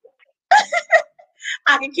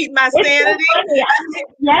 I can keep my It's so sanity. funny.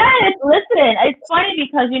 Yes, listen, it's funny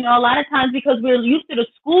because, a lot of times because we're used to the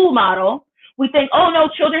school model, we think, oh no,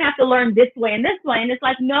 children have to learn this way and this way. And it's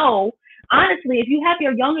like, no, honestly, if you have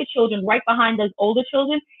your younger children right behind those older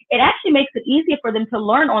children, it actually makes it easier for them to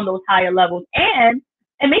learn on those higher levels. And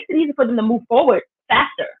it makes it easier for them to move forward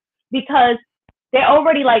faster because they're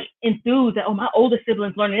already like enthused that, oh, my older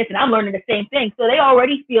siblings learning this and I'm learning the same thing. So they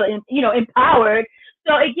already feel, empowered.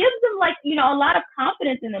 So it gives them like, a lot of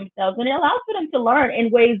confidence in themselves, and it allows for them to learn in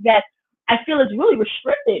ways that I feel is really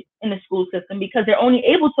restricted in the school system because they're only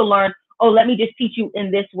able to learn, oh, let me just teach you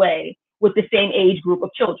in this way with the same age group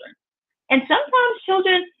of children. And sometimes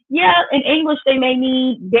children, yeah, in English, they may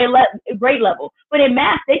need their grade level, but in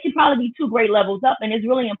math, they should probably be 2 grade levels up. And it's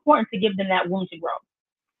really important to give them that room to grow.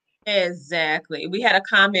 Exactly. We had a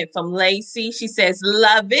comment from Lacey. She says,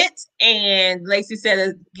 love it. And Lacey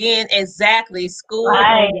said again, exactly, school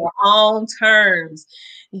Right. on your own terms.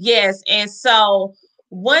 Yes. And so,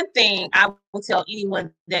 one thing I will tell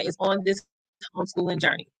anyone that is on this homeschooling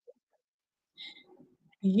journey,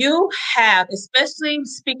 you have, especially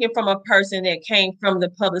speaking from a person that came from the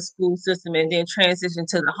public school system and then transitioned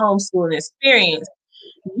to the homeschooling experience,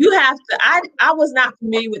 you have to. I was not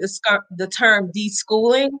familiar with the term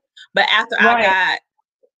deschooling, but after I Right. got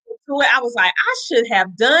to it, I was like, I should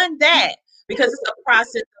have done that because it's a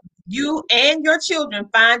process of you and your children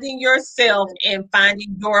finding yourself and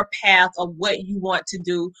finding your path of what you want to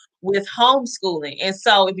do with homeschooling. And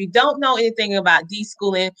so if you don't know anything about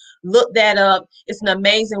deschooling, look that up. It's an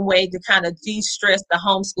amazing way to kind of de-stress the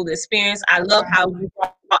homeschool experience. I love how you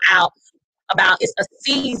brought out about it's a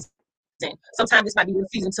season. Sometimes this might be your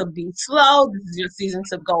season to be slow. This is your season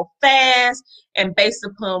to go fast. And based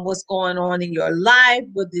upon what's going on in your life,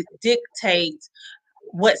 would dictate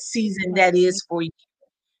what season that is for you.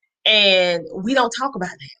 And we don't talk about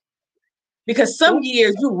that because some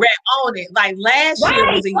years you rap on it. Like last year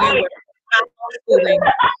was a year where homeschooling.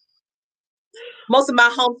 Most of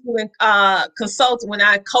my homeschooling consultants, when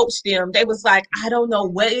I coached them, they was like, I don't know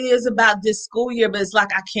what it is about this school year, but it's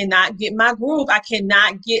like I cannot get my groove. I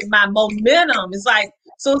cannot get my momentum. It's like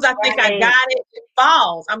as soon as I think I got it, it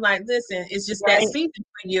falls. I'm like, listen, it's just that season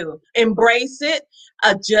for you. Embrace it,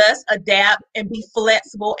 adjust, adapt, and be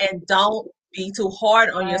flexible, and don't be too hard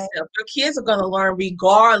on yourself. Your kids are going to learn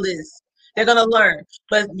regardless. They're going to learn,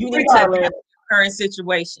 but you need to adapt to the current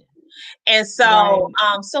situation. And so,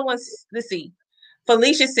 let's see.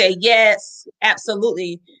 Felicia said, yes,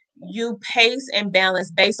 absolutely. You pace and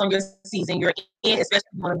balance based on your season you're in,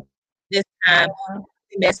 especially on this time.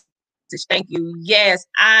 Message. Thank you. Yes,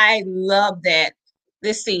 I love that.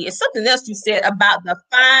 Let's see. It's something else you said about the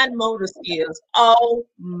fine motor skills. Oh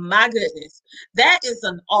my goodness. That is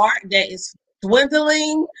an art that is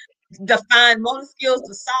dwindling. The fine motor skills,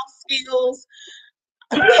 the soft skills.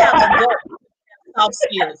 We have adult soft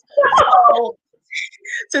skills. So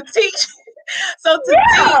to teach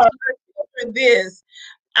children this,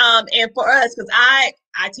 and for us, because I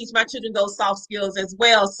teach my children those soft skills as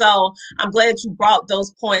well. So I'm glad you brought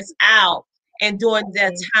those points out. And during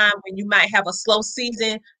that time when you might have a slow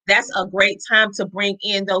season, that's a great time to bring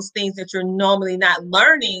in those things that you're normally not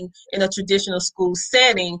learning in a traditional school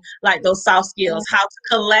setting, like those soft skills, how to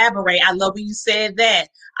collaborate. I love when you said that.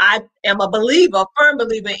 I am a firm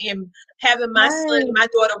believer in having my son and my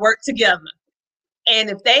daughter work together.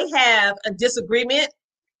 And if they have a disagreement,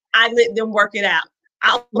 I let them work it out.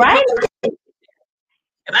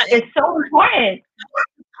 It's so important.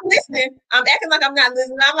 listening. I'm acting like I'm not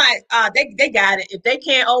listening. I'm like, they got it. If they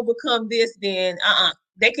can't overcome this, then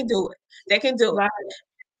they can do it. They can do it. Right.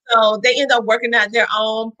 So they end up working out their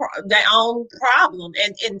own problem.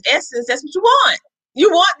 And in essence, that's what you want. You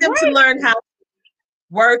want them to learn how to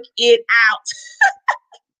work it out.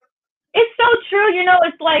 It's so true.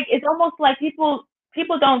 It's almost like people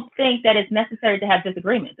don't think that it's necessary to have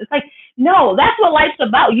disagreements. It's like, no, that's what life's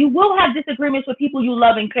about. You will have disagreements with people you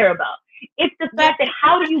love and care about. It's the fact that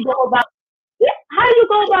how do you go about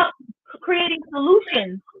creating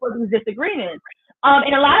solutions for these disagreements?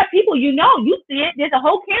 And a lot of people, you see it. There's a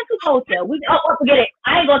whole cancel culture. Forget it.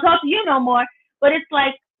 I ain't gonna talk to you no more. But it's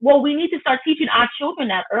like, well, we need to start teaching our children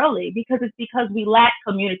that early because we lack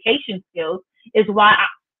communication skills. Is why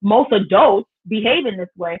most adults behave in this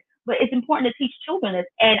way. But it's important to teach children this.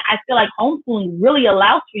 And I feel like homeschooling really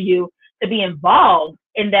allows for you to be involved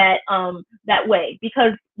in that way,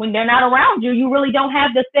 because when they're not around you, you really don't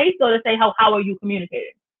have the say so to say how are you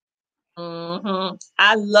communicating. Mm-hmm.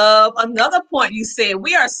 I love another point you said.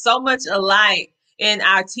 We are so much alike in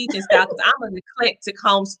our teaching style because I'm an eclectic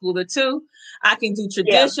homeschooler too. I can do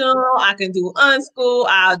traditional, I can do unschool,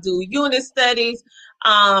 I'll do unit studies.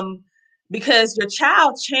 Because your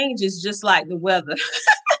child changes just like the weather.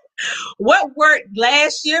 What worked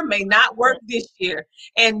last year may not work this year.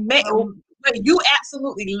 And what you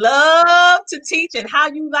absolutely love to teach and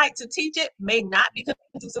how you like to teach it may not be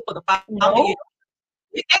conducive for the following year.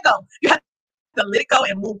 Let it go. You have to let it go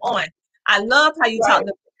and move on. I love how you talk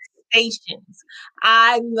about stations.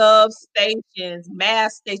 I love stations,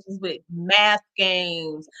 math stations with math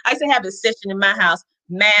games. I used to have a session in my house,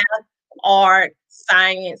 math, art,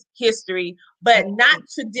 science, history, but not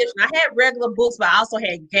traditional. I had regular books, but I also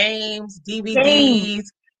had games,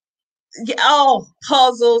 DVDs,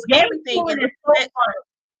 puzzles, everything. Is so fun.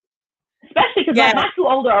 Especially because my two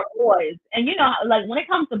older are boys. And like when it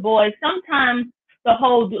comes to boys, sometimes the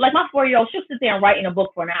whole, like my 4-year-old, she'll sit there and write in a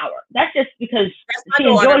book for an hour. That's just because she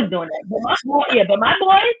enjoys doing it. But my boys,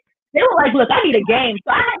 they were like, look, I need a game.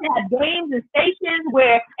 So I had to have games and stations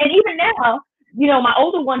and even now, my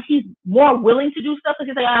older one, he's more willing to do stuff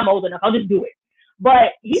because he's like, I'm old enough, I'll just do it.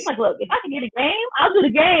 But he's like, look, if I can get a game, I'll do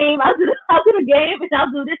the game. I'll do the game, and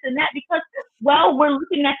I'll do this and that because, well, we're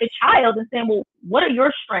looking at the child and saying, well, what are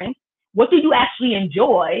your strengths? What do you actually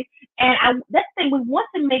enjoy? And that's the thing, we want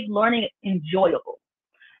to make learning enjoyable.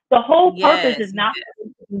 The whole purpose is not to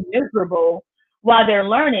be miserable while they're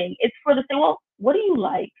learning. It's for the say, well, what do you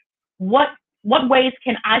like? What ways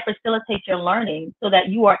can I facilitate your learning so that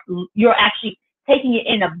you're actually taking it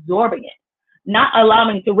and absorbing it, not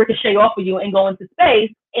allowing it to ricochet off of you and go into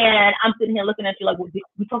space. And I'm sitting here looking at you like, well,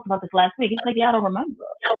 we talked about this last week. It's like, yeah, I don't remember.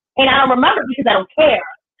 And I don't remember because I don't care.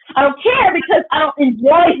 I don't care because I don't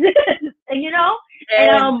enjoy this, and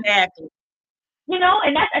exactly.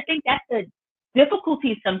 And I think that's the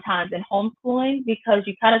difficulty sometimes in homeschooling because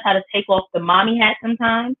you kind of have to take off the mommy hat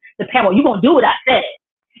sometimes. The parent, well, you're gonna do what I said,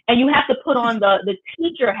 and you have to put on the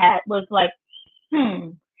teacher hat. Was like,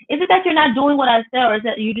 is it that you're not doing what I said, or is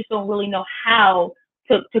that you just don't really know how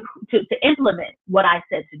to implement what I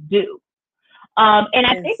said to do? And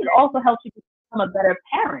I think it also helps you become a better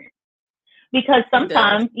parent. Because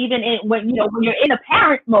sometimes even when you're in a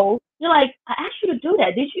parent mode, you're like, I asked you to do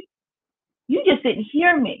that. Did you? You just didn't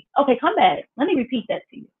hear me. Okay, come back. Let me repeat that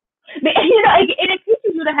to you. But, it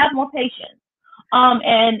teaches you to have more patience.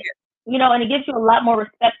 And it gives you a lot more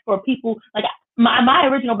respect for people. Like my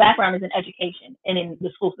original background is in education and in the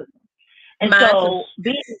school system. And so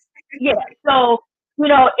it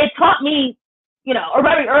taught me,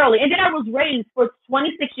 very early. And then I was raised for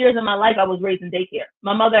 26 years of my life. I was raised in daycare.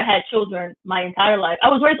 My mother had children my entire life. I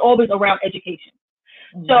was raised always around education.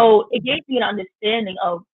 Mm-hmm. So it gave me an understanding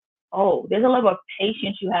of, there's a level of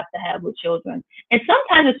patience you have to have with children. And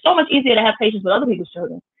sometimes it's so much easier to have patience with other people's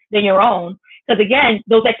children than your own. Because again,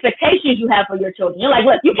 those expectations you have for your children, you're like,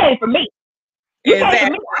 look, you came for me. You came for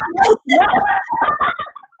me.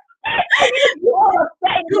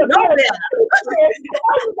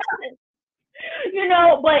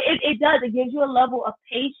 But it does. It gives you a level of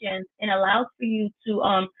patience and allows for you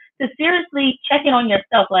to seriously check in on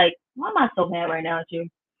yourself. Like, why am I so mad right now at you?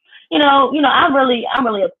 I'm really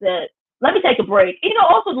upset. Let me take a break.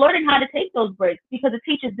 Also learning how to take those breaks because it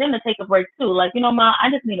teaches them to take a break too. Like, Mom, I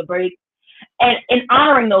just need a break, and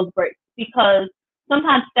honoring those breaks because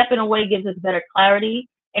sometimes stepping away gives us better clarity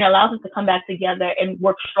and allows us to come back together and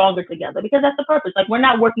work stronger together because that's the purpose. Like, we're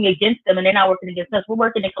not working against them and they're not working against us. We're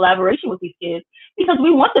working in collaboration with these kids because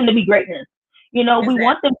we want them to be greatness. We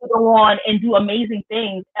want them to go on and do amazing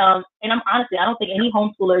things. And I don't think any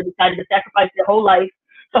homeschooler decided to sacrifice their whole life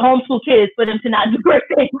to homeschool kids for them to not do great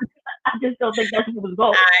things. I just don't think that's what was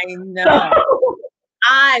goal. I know. So,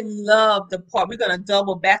 I love the part. We're going to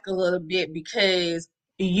double back a little bit because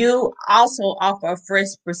you also offer a fresh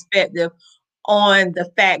perspective on the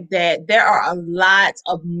fact that there are a lot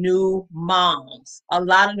of new moms,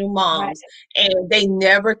 right, and they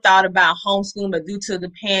never thought about homeschooling, but due to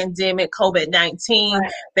the pandemic, COVID-19,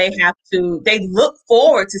 right, they look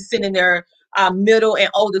forward to sending their middle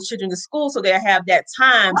and older children to school so they have that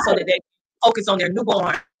time so that they focus on their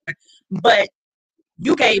newborn. But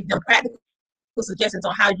you gave them practical suggestions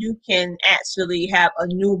on how you can actually have a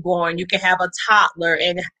newborn, you can have a toddler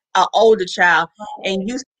and an older child, and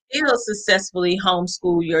you still successfully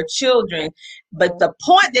homeschool your children. But the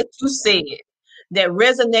point that you said that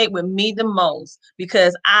resonate with me the most,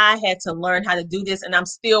 because I had to learn how to do this and I'm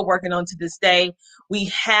still working on to this day, we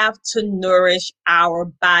have to nourish our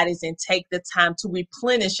bodies and take the time to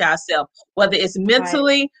replenish ourselves, whether it's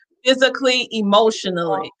mentally, physically,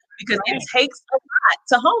 emotionally, because it takes a lot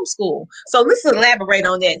to homeschool. So let's elaborate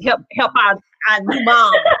on that. Help our new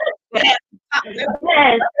mom.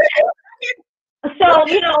 yes. So,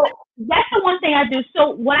 that's the one thing I do.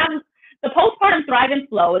 So the postpartum Thrive and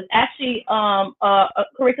Flow is actually a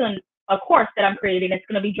curriculum, a course that I'm creating. It's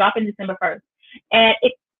going to be dropping December 1st. And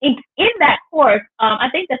in that course, I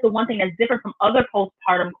think that's the one thing that's different from other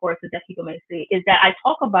postpartum courses that people may see is that I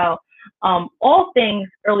talk about all things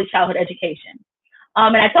early childhood education.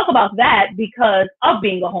 And I talk about that because of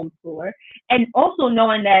being a homeschooler and also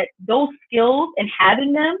knowing that those skills and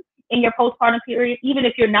having them in your postpartum period, even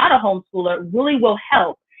if you're not a homeschooler, really will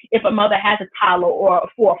help if a mother has a toddler or a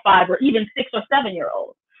 4 or 5 or even 6 or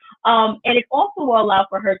 7-year-old. And it also will allow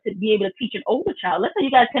for her to be able to teach an older child. Let's say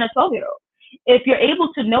you got a 10 or 12-year-old. If you're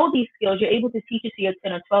able to know these skills, you're able to teach it to your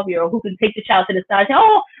 10 or 12-year-old who can take the child to the side and say,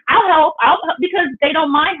 oh, I'll help, because they don't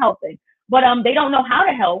mind helping. But they don't know how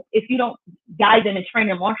to help if you don't guide them and train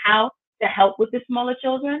them on how to help with the smaller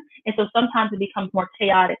children. And so sometimes it becomes more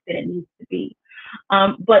chaotic than it needs to be.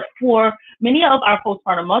 But for many of our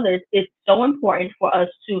postpartum mothers, it's so important for us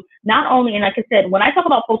to not only, and like I said, when I talk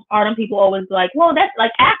about postpartum, people always like, well, that's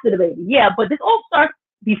like after the baby. Yeah, but this all starts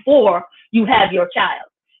before you have your child.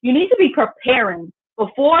 You need to be preparing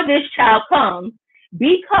before this child comes,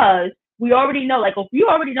 because we already know, like if you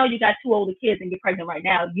already know you got 2 older kids and you're pregnant right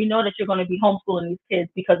now, you know that you're going to be homeschooling these kids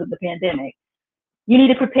because of the pandemic. You need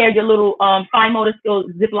to prepare your little fine motor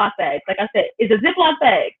skills Ziploc bags. Like I said, it's a Ziploc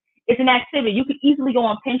bag. It's an activity. You can easily go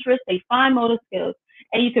on Pinterest, say fine motor skills,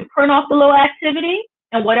 and you can print off the little activity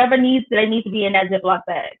and whatever needs that need to be in that Ziploc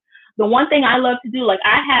bag. The one thing I love to do, like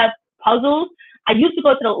I have puzzles. I used to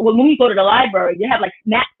go to when we go to the library, you have like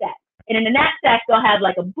knapsacks. And in the knapsack, they'll have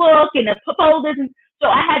like a book and the folders. And so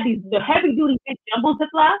I have the heavy duty big jumbo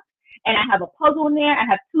Ziplocs, and I have a puzzle in there. I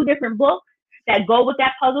have 2 different books that go with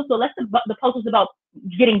that puzzle. So the puzzle's about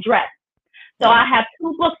getting dressed. So I have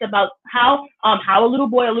 2 books about how a little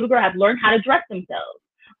boy or little girl have learned how to dress themselves.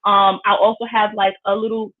 I'll also have like a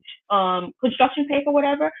little construction paper,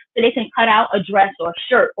 whatever, so they can cut out a dress or a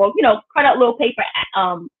shirt, or cut out little paper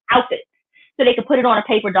outfits, so they can put it on a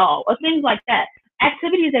paper doll or things like that.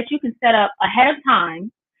 Activities that you can set up ahead of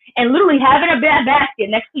time, and literally having a bed basket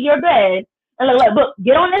next to your bed, and like, look,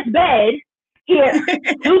 get on this bed here,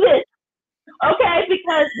 do this. Okay,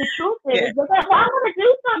 because the truth is, well, I want to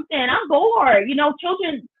do something. I'm bored.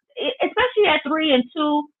 Children, especially at 3 and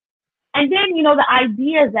 2, and then the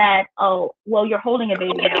idea that, oh, well, you're holding a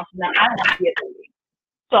baby now, so now I want to be a baby.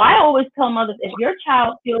 So I always tell mothers, if your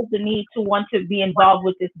child feels the need to want to be involved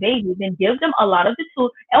with this baby, then give them a lot of the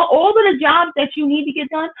tools, all of the jobs that you need to get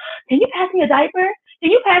done. Can you pass me a diaper?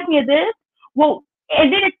 Can you pass me a this? Well,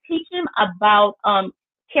 and then it's teaching them about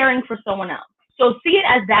caring for someone else. So see it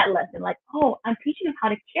as that lesson, like, oh, I'm teaching them how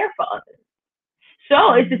to care for others.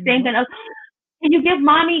 So it's the same thing. Can you give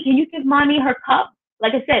mommy her cup?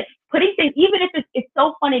 Like I said, putting things, even if it's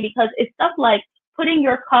so funny because it's stuff like putting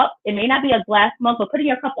your cup, it may not be a glass mug, but putting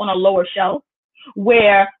your cup on a lower shelf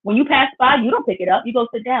where when you pass by, you don't pick it up, you go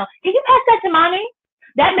sit down. Can you pass that to mommy?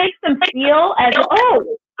 That makes them feel as,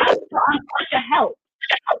 oh, I'm such a help.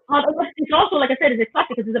 It's also, like I said, it's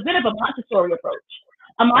eclectic because it's a bit of a Montessori approach.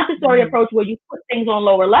 A Montessori approach where you put things on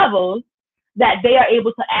lower levels that they are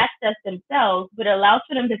able to access themselves, but it allows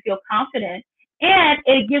for them to feel confident. And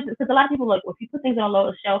it gives, because a lot of people are like, well, if you put things on a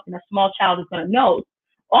lower shelf and a small child is going to know,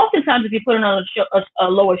 oftentimes if you put it on a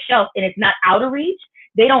lower shelf and it's not out of reach,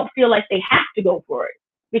 they don't feel like they have to go for it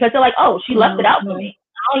because they're like, oh, she left it out for me.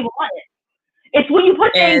 I don't even want it. It's when you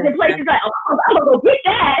put things in places like, oh, I'm going to go get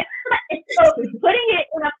that. So putting it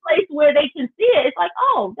in a place where they can see it, it's like,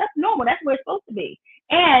 oh, that's normal. That's where it's supposed to be.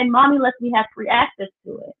 And mommy lets me have free access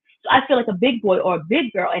to it. So I feel like a big big boy or a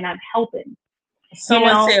big girl and I'm helping.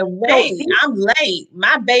 Someone know? said, wait, I'm late.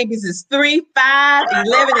 My babies is 3, 5,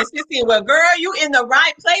 11, and 16. Well, girl, you in the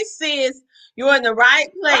right place, sis. You're in the right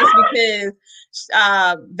place because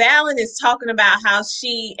Valen is talking about how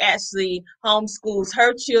she actually homeschools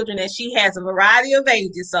her children and she has a variety of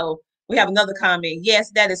ages. So we have another comment.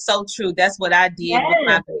 Yes, that is so true. That's what I did with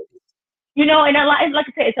my babies. And a lot, like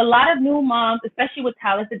I said, it's a lot of new moms, especially with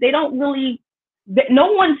talents, that they don't really,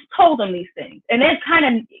 no one's told them these things. And they're kind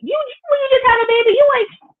of, when you just have a baby,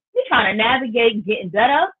 you're trying to navigate getting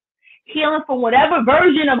better, healing from whatever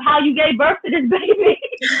version of how you gave birth to this baby.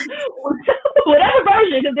 Whatever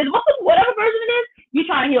version, whatever version it is, you're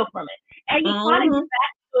trying to heal from it. And you're trying to get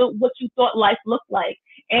back to what you thought life looked like.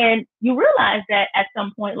 And you realize that at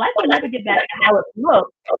some point, life will never get back to how it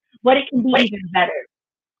looked, but it can be even better.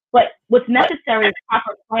 But what's necessary is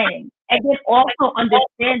proper planning. And then also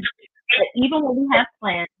understand that even when we have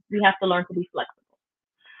plans, we have to learn to be flexible.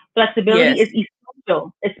 Flexibility is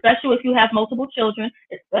essential, especially if you have multiple children,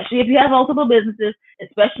 especially if you have multiple businesses,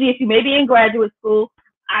 especially if you may be in graduate school.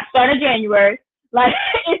 I start in January. Like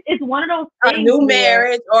it's one of those things. A new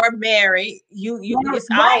marriage or married, it's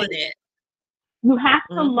all of that. You have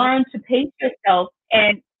to learn to pace yourself,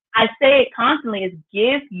 and I say it constantly: is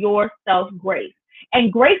give yourself grace.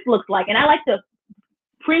 And grace looks like, and I like to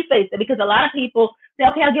preface it because a lot of people say,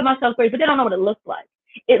 "Okay, I'll give myself grace," but they don't know what it looks like.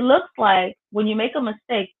 It looks like when you make a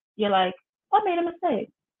mistake, you're like, I made a mistake.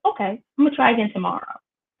 Okay, I'm gonna try again tomorrow.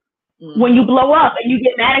 When you blow up and you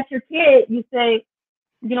get mad at your kid, you say,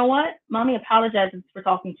 you know what? Mommy apologizes for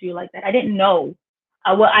talking to you like that. I didn't know.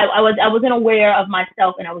 I wasn't aware of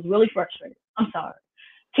myself and I was really frustrated. I'm sorry.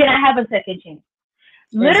 Can I have a second chance?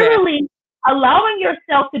 Literally allowing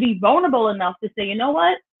yourself to be vulnerable enough to say, you know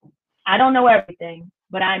what? I don't know everything,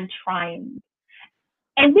 but I'm trying.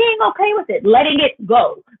 And being okay with it, letting it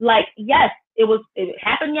go. Like, yes, it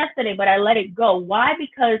happened yesterday, but I let it go. Why?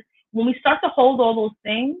 Because when we start to hold all those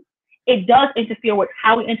things, it does interfere with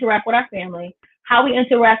how we interact with our family, how we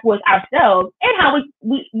interact with ourselves, and how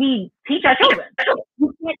we teach our children.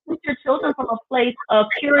 You can't teach your children from a place of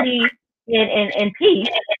purity and peace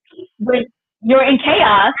when you're in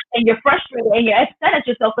chaos and you're frustrated and you're upset at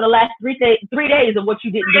yourself for the last 3 days of what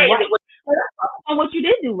you didn't do right. And what you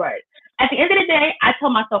did do right. At the end of the day, I tell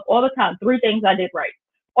myself all the time 3 things I did right,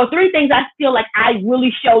 or 3 things I feel like I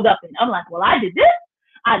really showed up in. I'm like, well, I did this,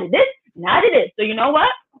 and I did this. So you know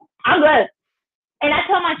what? I'm good. And I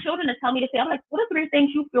tell my children to tell me to say, I'm like, what are 3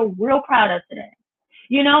 things you feel real proud of today?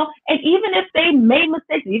 And even if they made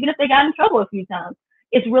mistakes, even if they got in trouble a few times,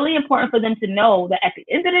 it's really important for them to know that at the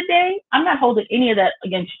end of the day, I'm not holding any of that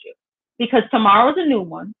against you, because tomorrow's a new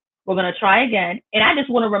one. We're going to try again. And I just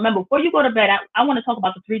want to remember, before you go to bed, I want to talk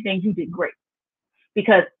about the 3 things you did great.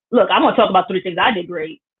 Because, look, I'm going to talk about 3 things I did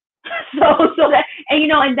great.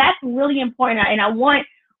 And that's really important. And I want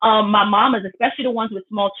my mamas, especially the ones with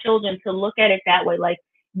small children, to look at it that way. Like,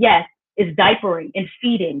 yes, it's diapering and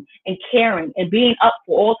feeding and caring and being up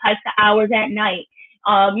for all types of hours at night,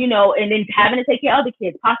 and then having to take care of other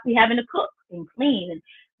kids, possibly having to cook and clean. And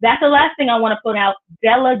that's the last thing I want to put out.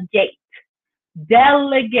 Delegate.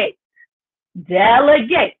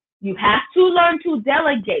 You have to learn to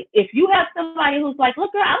delegate. If you have somebody who's like,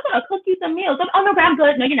 look, girl, I'm going to cook you some meals. Oh, no, I'm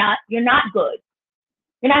good. No, you're not. You're not good.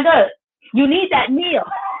 You're not good. You need that meal.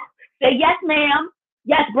 Say, yes, ma'am.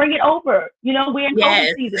 Yes, bring it over. We're in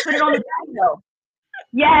COVID season. Put it on the patio.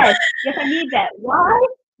 Yes, I need that. Why?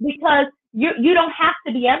 Because you don't have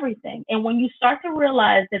to be everything. And when you start to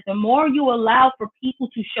realize that the more you allow for people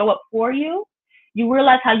to show up for you, you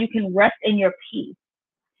realize how you can rest in your peace.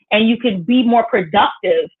 And you can be more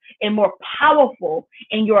productive and more powerful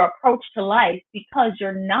in your approach to life, because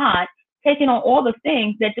you're not taking on all the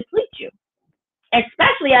things that deplete you,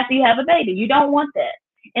 especially after you have a baby. You don't want that.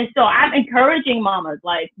 And so I'm encouraging mamas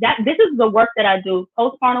like that. This is the work that I do.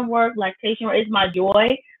 Postpartum work, lactation is my joy,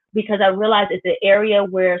 because I realize it's an area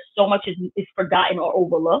where so much is forgotten or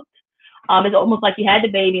overlooked. It's almost like you had the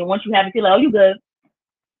baby, and once you have it, you're like, oh, you good.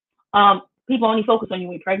 People only focus on you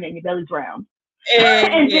when you're pregnant and your belly's round.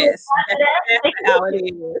 And yes, that's how it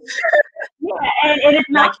is. Yeah, and it's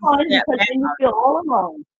not fun, because then you feel all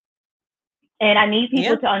alone. And I need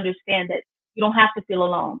people to understand that you don't have to feel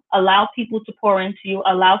alone. Allow people to pour into you.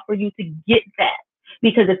 Allow for you to get that,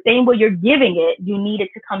 because the same way you're giving it, you need it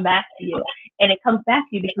to come back to you, and it comes back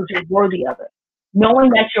to you because you're worthy of it. Knowing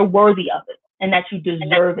that you're worthy of it and that you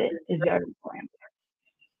deserve it is very important.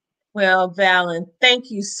 Well, Valen,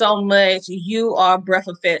 thank you so much. You are a breath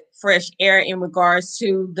of fresh air in regards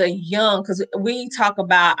to the young, because we talk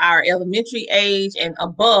about our elementary age and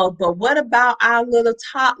above, but what about our little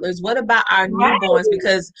toddlers? What about our newborns?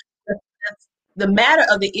 Because the matter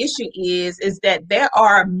of the issue is that there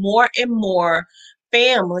are more and more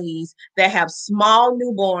families that have small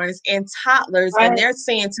newborns and toddlers, and Right. they're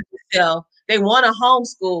saying to themselves they want to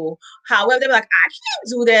homeschool. However, they're like, I can't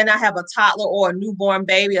do that, and I have a toddler or a newborn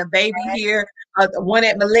baby, a baby here, one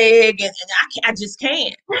at my leg, and I just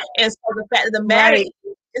can't. And so the fact of the matter Right.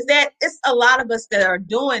 is that it's a lot of us that are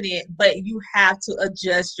doing it, but you have to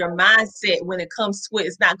adjust your mindset when it comes to it.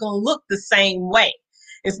 It's not going to look the same way.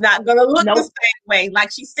 It's not going to look the Nope. same way.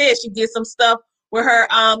 Like she said, she did some stuff with her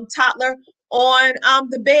toddler on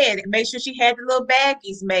the bed and made sure she had the little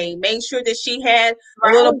baggies made, made sure that she had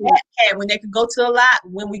a little Right. backpack when they could go to the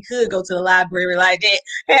when we could go to the library like that,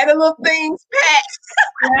 had the little things packed.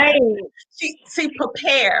 Right. See,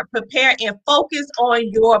 prepare and focus on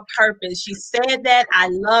your purpose. She said that. I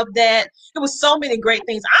love that. It was so many great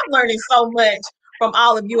things. I'm learning so much from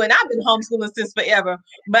all of you, and I've been homeschooling since forever,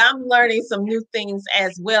 but I'm learning some new things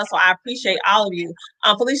as well. So I appreciate all of you.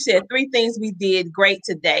 Felicia said 3 things we did great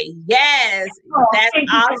today. Yes, Oh, that's thank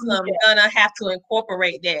you, awesome. Felicia. Gonna have to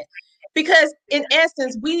incorporate that. Because in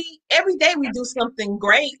essence, every day we do something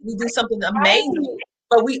great, we do something amazing,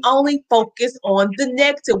 but we only focus on the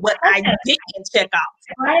negative, what I didn't check off.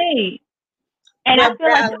 Right. And I Well, feel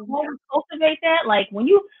like the more we cultivate that, like when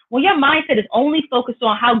your mindset is only focused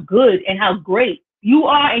on how good and how great you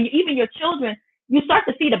are, and even your children, you start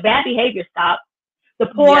to see the bad behavior stop, the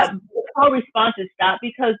poor responses stop,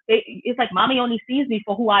 because it's like mommy only sees me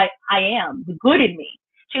for who I am, the good in me.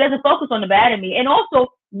 She doesn't focus on the bad in me, and also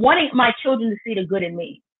wanting my children to see the good in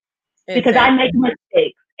me, because I make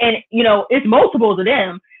mistakes, and it's multiples of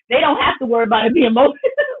them. They don't have to worry about it being multiple.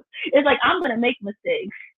 It's like I'm gonna make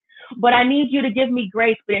mistakes, but I need you to give me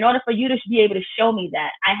grace. But in order for you to be able to show me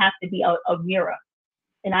that, I have to be a mirror,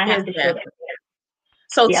 and I have to show them.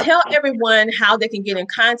 So tell everyone how they can get in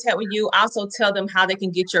contact with you. Also tell them how they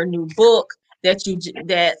can get your new book that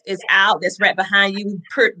is out, that's right behind you,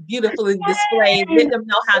 beautifully displayed. Let them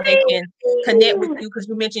know how they can connect with you, because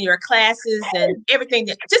you mentioned your classes and everything.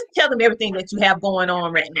 Just tell them everything that you have going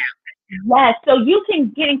on right now. Yes, so you can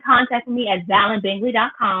get in contact with me at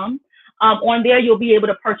valenbingley.com. On there, you'll be able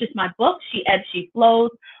to purchase my book, She Ebbs, She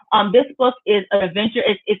Flows. This book is an adventure.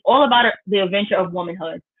 It's all about the adventure of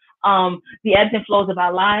womanhood. The ebbs and flows of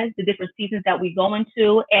our lives, the different seasons that we go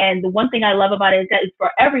into. And the one thing I love about it is that it's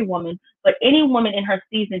for every woman, but any woman in her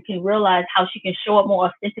season can realize how she can show up more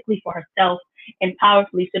authentically for herself and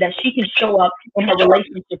powerfully, so that she can show up in her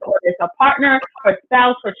relationship, whether it's her partner, her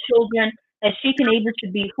spouse, her children, that she can able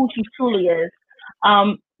to be who she truly is.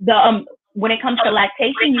 When it comes to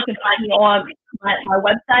lactation, you can find me on my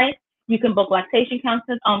website. You can book lactation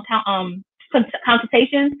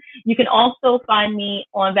consultations. You can also find me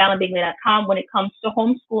on valenbingley.com when it comes to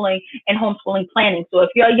homeschooling and homeschooling planning. So if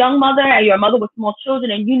you're a young mother or you're a mother with small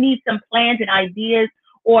children and you need some plans and ideas,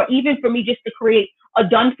 or even for me just to create a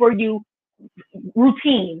done for you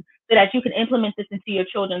routine so that you can implement this into your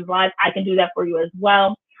children's lives, I can do that for you as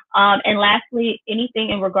well. And lastly, anything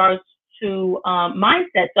in regards to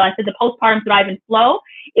mindset. So I said the postpartum thrive and flow.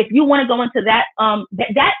 If you want to go into that,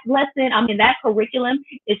 that lesson, that curriculum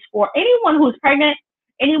is for anyone who's pregnant,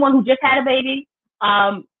 anyone who just had a baby.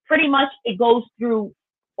 Pretty much it goes through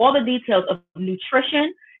all the details of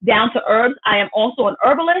nutrition down to herbs. I am also an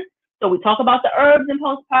herbalist. So we talk about the herbs in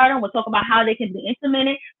postpartum. We'll talk about how they can be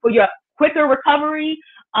implemented for your quicker recovery.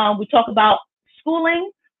 We talk about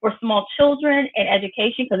schooling for small children and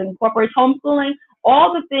education, because it incorporates homeschooling,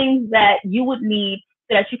 all the things that you would need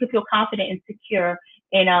so that you can feel confident and secure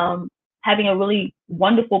in having a really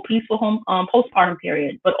wonderful, peaceful home postpartum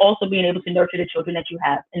period, but also being able to nurture the children that you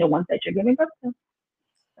have and the ones that you're giving birth to.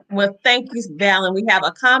 Well, thank you, Valen. We have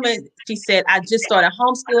a comment. She said, I just started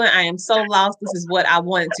homeschooling. I am so lost. This is what I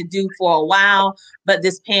wanted to do for a while, but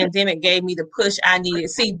this pandemic gave me the push I needed.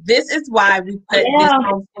 See, this is why we put this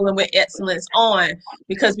Homeschooling with Excellence on,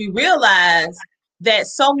 because we realize that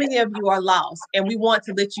so many of you are lost, and we want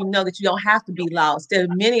to let you know that you don't have to be lost. There are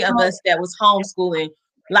many of us that was homeschooling,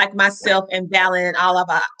 like myself and Valen and all of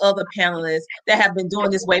our other panelists, that have been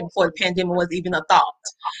doing this way before the pandemic was even a thought.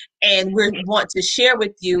 And we want to share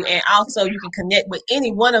with you, and also you can connect with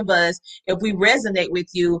any one of us if we resonate with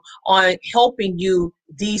you on helping you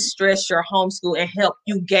de-stress your homeschool and help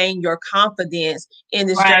you gain your confidence in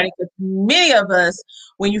this journey. Because many of us,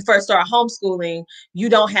 when you first start homeschooling, you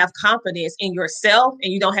don't have confidence in yourself,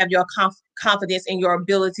 and you don't have your confidence in your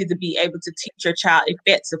ability to be able to teach your child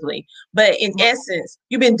effectively. But in essence,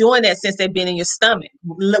 you've been doing that since they've been in your stomach.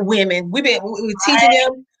 Women, we're teaching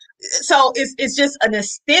them. So it's just an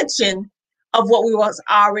extension of what we was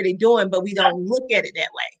already doing, but we don't look at it that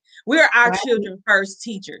way. We're our children first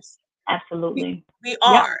teachers. Absolutely. We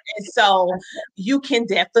are. Yep. And so you can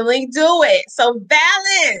definitely do it. So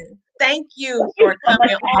Valen, thank you Thank you for so much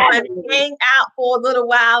coming for on. having me. Hang out for a little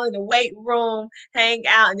while in the weight room, hang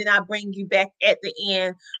out, and then I'll bring you back at the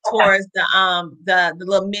end towards the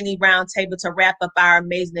little mini round table to wrap up our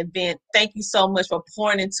amazing event. Thank you so much for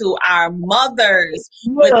pouring into our mothers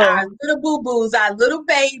with our little boo-boos, our little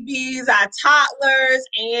babies, our toddlers,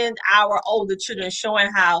 and our older children,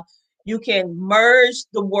 showing how you can merge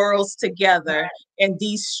the worlds together and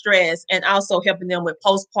de-stress, and also helping them with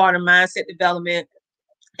postpartum mindset development.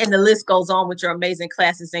 And the list goes on with your amazing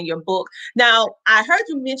classes and your book. Now, I heard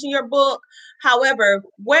you mention your book. However,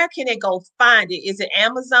 where can they go find it? Is it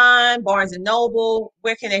Amazon, Barnes and Noble?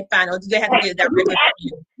 Where can they find it? Or do they have to get it directly from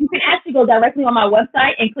you? You can actually go directly on my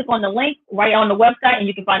website and click on the link right on the website, and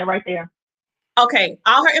you can find it right there. Okay,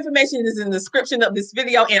 all her information is in the description of this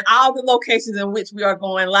video and all the locations in which we are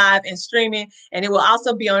going live and streaming. And it will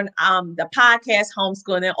also be on the podcast,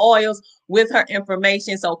 Homeschooling and Oils, with her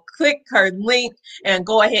information. So click her link and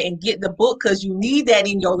go ahead and get the book, because you need that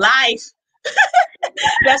in your life.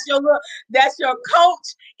 That's your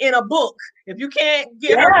coach in a book. If you can't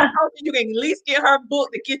get her for coaching, you can at least get her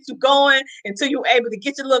book to get you going until you're able to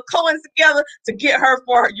get your little coins together to get her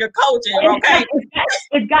for your coaching. Okay.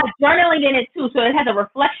 It's got journaling in it too. So it has a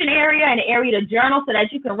reflection area and an area to journal so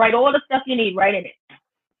that you can write all the stuff you need right in it.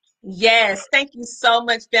 Yes, thank you so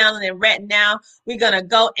much, Fallon. And right now, we're going to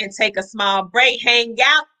go and take a small break, hang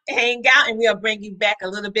out, and we'll bring you back a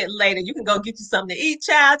little bit later. You can go get you something to eat,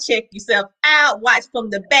 child, check yourself out, watch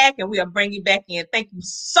from the back, and we'll bring you back in. Thank you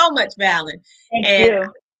so much, Fallon.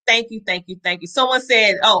 Thank you. Thank you. Someone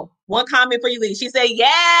said, oh, one comment for you, Lee. She said,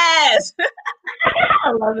 yes.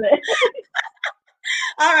 I love it.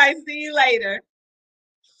 All right, see you later.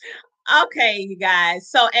 Okay, you guys.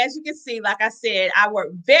 So as you can see, like I said, I work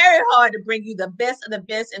very hard to bring you the best of the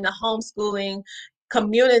best in the homeschooling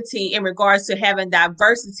community in regards to having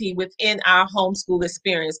diversity within our homeschool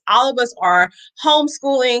experience. All of us are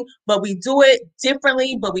homeschooling, but we do it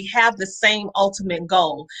differently, but we have the same ultimate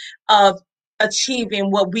goal of achieving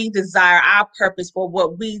what we desire, our purpose for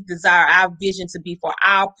what we desire, our vision to be for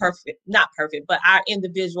our not perfect, but our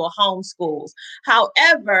individual homeschools.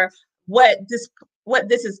 However, what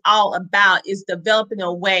this is all about is developing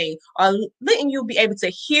a way or letting you be able to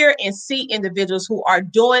hear and see individuals who are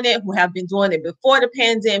doing it, who have been doing it before the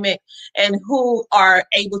pandemic, and who are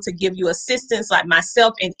able to give you assistance, like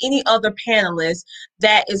myself and any other panelist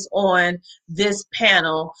that is on this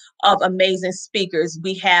panel of amazing speakers.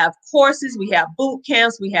 We have courses, we have boot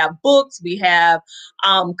camps, we have books, we have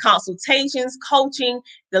consultations, coaching.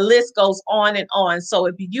 The list goes on and on. So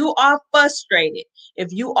if you are frustrated,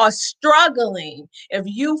 if you are struggling, if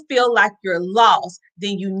you feel like you're lost,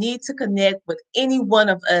 then you need to connect with any one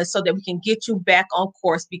of us so that we can get you back on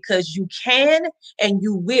course, because you can and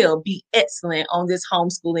you will be excellent on this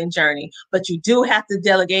homeschooling journey. But you do have to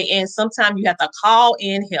delegate, and sometimes you have to call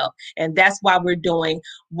in help. And that's why we're doing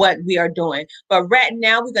what we are doing. But right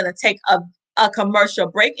now, we're going to take a commercial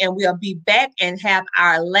break, and we'll be back and have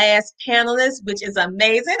our last panelist, which is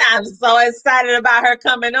amazing. I'm so excited about her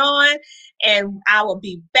coming on, and I will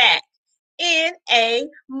be back in a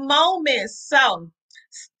moment. So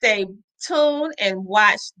stay tuned and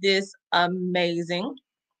watch this amazing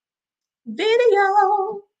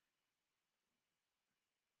video.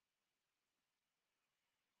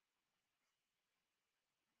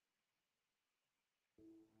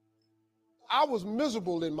 I was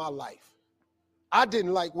miserable in my life. I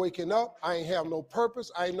didn't like waking up. I ain't have no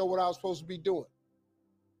purpose. I didn't know what I was supposed to be doing.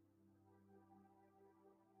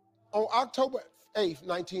 On October 8th,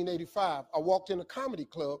 1985, I walked in a comedy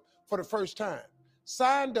club for the first time,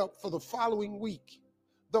 signed up for the following week.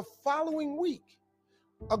 The following week,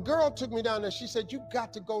 a girl took me down there. She said, you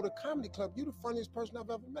got to go to comedy club. You're the funniest person I've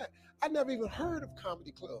ever met. I never even heard of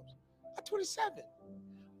comedy clubs. I'm 27.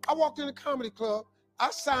 I walked in the comedy club. I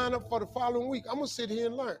signed up for the following week. I'm going to sit here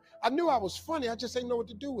and learn. I knew I was funny. I just didn't know what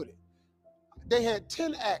to do with it. They had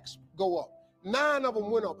 10 acts go up. 9 of them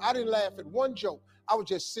went up. I didn't laugh at one joke. I was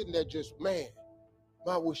just sitting there just, man,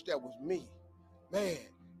 I wish that was me. Man,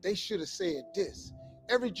 they should have said this.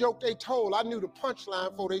 Every joke they told, I knew the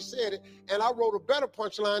punchline before they said it, and I wrote a better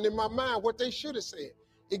punchline in my mind, what they should have said.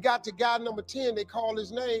 It got to guy number 10, they called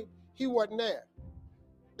his name, he wasn't there.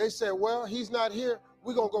 They said, well, he's not here,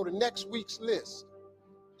 we're gonna go to next week's list.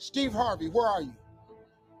 Steve Harvey, where are you?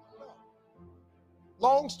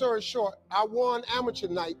 Long story short, I won amateur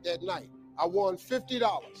night that night. I won $50.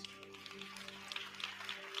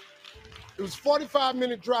 It was a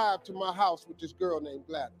 45-minute drive to my house with this girl named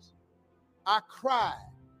Gladys. I cried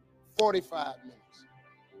 45 minutes.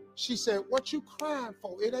 She said, what you crying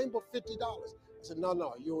for? It ain't but $50. I said, no,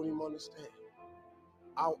 you don't even understand.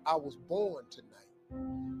 I was born tonight.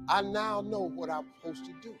 I now know what I'm supposed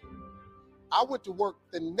to do. I went to work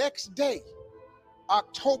the next day,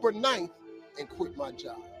 October 9th, and quit my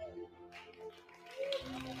job.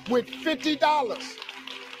 With $50,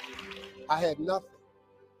 I had nothing.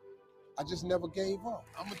 I just never gave up.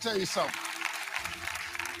 I'm gonna tell you something.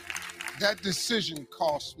 That decision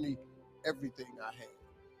cost me everything I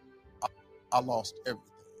had. I lost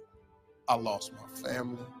everything. I lost my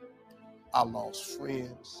family. I lost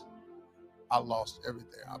friends. I lost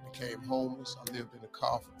everything. I became homeless. I lived in a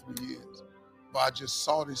car for 3 years. But I just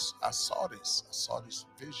saw this. I saw this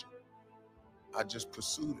vision. I just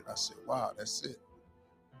pursued it. I said, wow, that's it.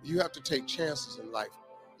 You have to take chances in life.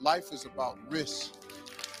 Life is about risk.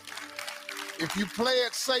 If you play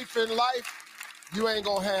it safe in life, you ain't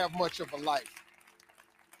gonna have much of a life.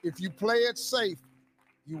 If you play it safe,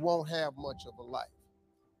 you won't have much of a life.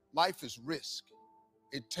 Life is risk.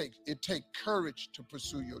 It takes courage to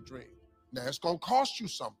pursue your dream. Now, it's gonna cost you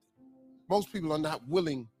something. Most people are not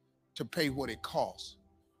willing to pay what it costs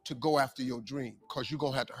to go after your dream, because you're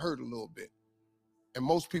gonna have to hurt a little bit. And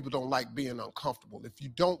most people don't like being uncomfortable. If you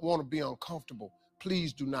don't wanna be uncomfortable,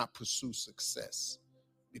 please do not pursue success,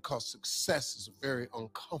 because success is a very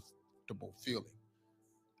uncomfortable feeling.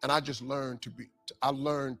 And I just learned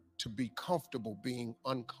to be comfortable being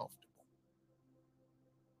uncomfortable.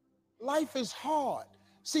 Life is hard.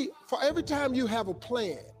 See, for every time you have a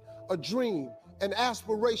plan, a dream, an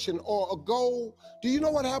aspiration, or a goal, do you know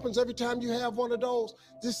what happens every time you have one of those?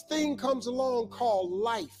 This thing comes along called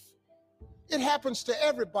life. It happens to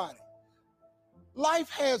everybody. Life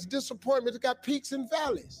has disappointment. It's got peaks and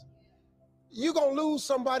valleys. You're gonna lose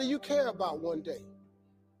somebody you care about one day.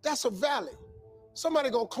 That's a valley. Somebody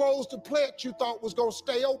gonna close the plant you thought was gonna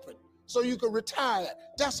stay open so you could retire.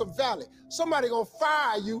 That's a valley. Somebody gonna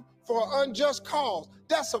fire you for an unjust cause.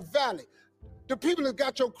 That's a valley. The people that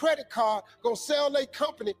got your credit card gonna sell their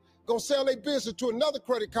company, gonna sell their business to another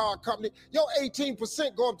credit card company. Your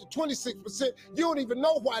 18% go up to 26%. You don't even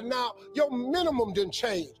know why now your minimum didn't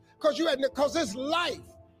change. Because it's life.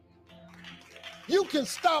 You can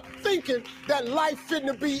stop thinking that life fitting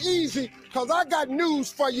to be easy, because I got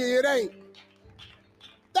news for you, it ain't.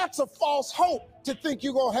 That's a false hope to think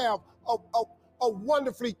you're gonna have a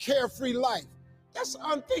wonderfully carefree life. That's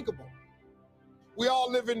unthinkable. We all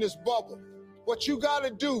live in this bubble. What you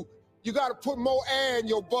gotta do, you gotta put more air in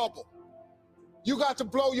your bubble. You got to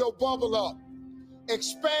blow your bubble up.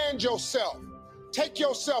 Expand yourself. Take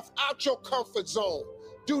yourself out your comfort zone.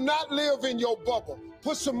 Do not live in your bubble.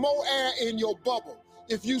 Put some more air in your bubble.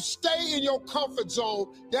 If you stay in your comfort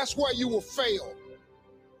zone, that's where you will fail.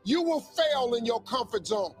 You will fail in your comfort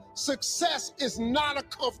zone. Success is not a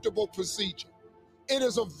comfortable procedure. It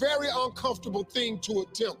is a very uncomfortable thing to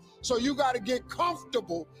attempt. So you got to get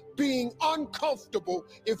comfortable being uncomfortable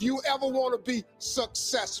if you ever want to be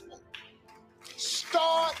successful.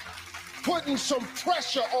 Start putting some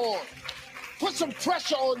pressure on. Put some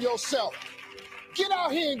pressure on yourself. Get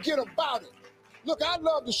out here and get about it. Look, I'd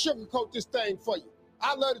love to sugarcoat this thing for you.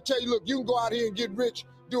 I'd love to tell you, look, you can go out here and get rich,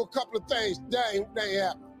 do a couple of things. That ain't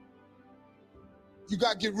happening. You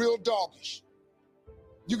got to get real doggish.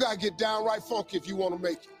 You got to get downright funky if you want to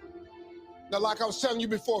make it. Now, like I was telling you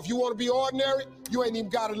before, if you want to be ordinary, you ain't even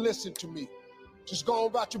got to listen to me. Just go on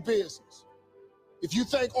about your business. If you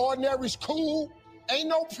think ordinary's cool, ain't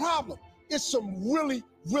no problem. It's some really,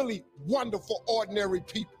 really wonderful ordinary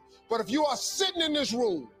people. But if you are sitting in this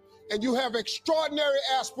room and you have extraordinary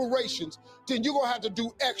aspirations, then you're going to have to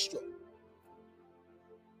do extra.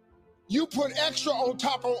 You put extra on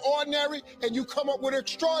top of ordinary and you come up with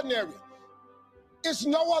extraordinary. It's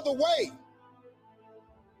no other way.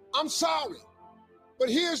 I'm sorry, but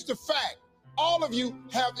here's the fact. All of you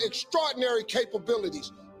have extraordinary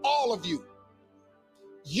capabilities, all of you.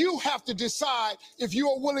 You have to decide if you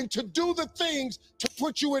are willing to do the things to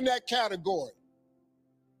put you in that category.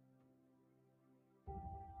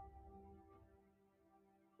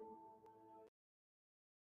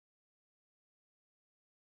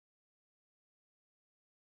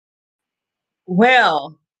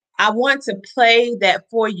 Well, I want to play that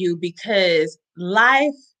for you because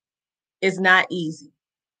life is not easy.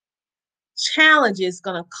 Challenge is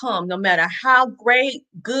going to come no matter how great,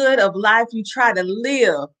 good of life you try to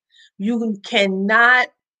live. You cannot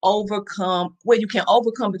overcome, well, you can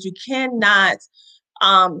overcome, but you cannot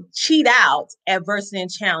cheat out adversity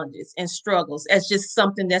and challenges and struggles. It's just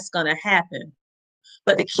something that's going to happen.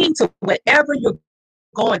 But the key to whatever you're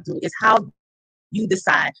going through is how you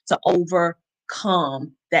decide to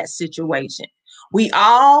overcome that situation. We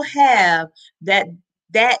all have that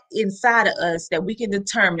that inside of us that we can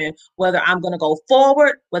determine whether I'm going to go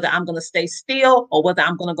forward, whether I'm going to stay still, or whether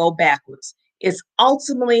I'm going to go backwards. It's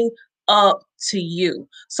ultimately up to you.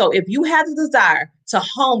 So if you have the desire to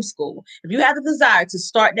homeschool, if you have the desire to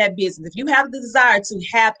start that business, if you have the desire to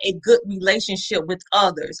have a good relationship with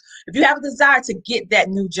others, if you have a desire to get that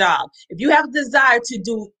new job, if you have a desire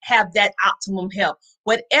to have that optimum health,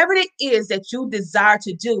 whatever it is that you desire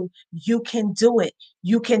to do, you can do it.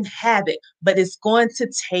 You can have it, but it's going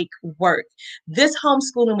to take work. This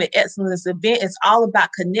Homeschooling with Excellence event is all about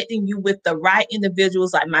connecting you with the right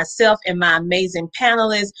individuals like myself and my amazing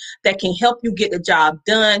panelists that can help you get the job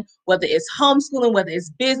done, whether it's homeschooling, whether it's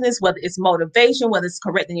business, whether it's motivation, whether it's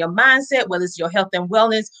correcting your mindset, whether it's your health and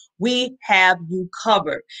wellness. We have you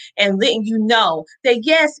covered, and letting you know that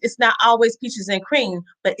yes, it's not always peaches and cream,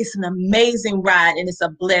 but it's an amazing ride, and it's a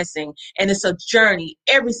blessing, and it's a journey.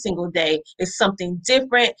 Every single day is something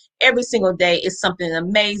different. Every single day is something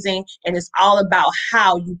amazing, and it's all about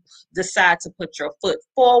how you decide to put your foot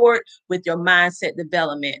forward with your mindset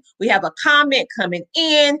development. We have a comment coming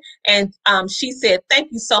in, and she said,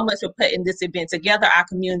 "Thank you so much for putting this event together. Our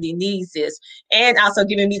community needs this," and also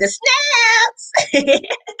giving me the snaps.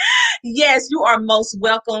 Yes, you are most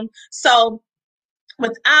welcome. So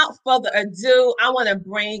without further ado, I want to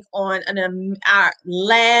bring on our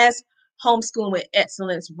last Homeschooling with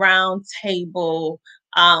Excellence Roundtable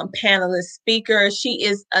panelist speaker. She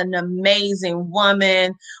is an amazing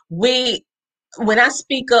woman. When I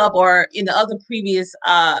speak up, or in the other previous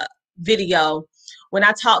video, when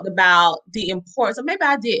I talked about the importance, or maybe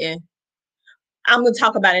I didn't, I'm going to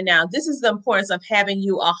talk about it now. This is the importance of having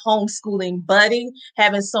you a homeschooling buddy,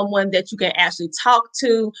 having someone that you can actually talk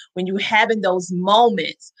to when you're having those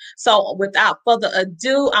moments. So without further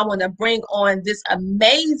ado, I want to bring on this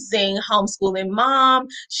amazing homeschooling mom.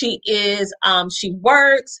 She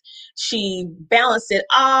works, she balances it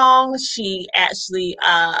all. She actually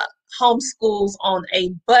homeschools on a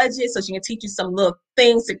budget, so she can teach you some little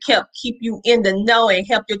things to keep you in the know and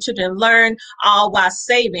help your children learn, all while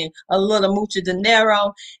saving a little mucho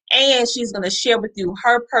dinero. And she's going to share with you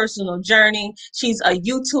her personal journey. She's a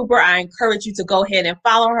YouTuber. I encourage you to go ahead and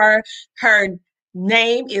follow her. Her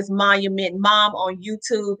name is Monument Mom on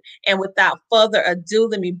YouTube. And without further ado,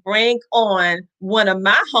 let me bring on one of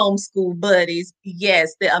my homeschool buddies.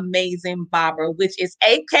 Yes, the amazing Barbara, which is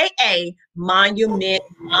AKA Monument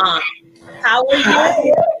Mom. How are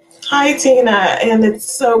you? Hi, Tina, and it's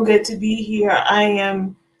so good to be here. I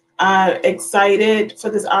am excited for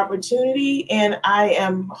this opportunity, and I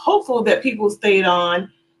am hopeful that people stayed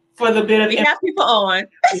on for the bit of. We have people on.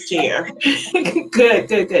 Share.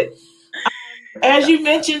 Good. As you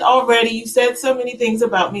mentioned already, you said so many things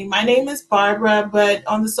about me. My name is Barbara, but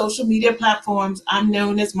on the social media platforms, I'm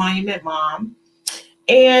known as Monument Mom.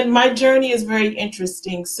 And my journey is very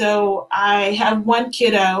interesting. So I have one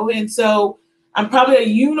kiddo, and so I'm probably a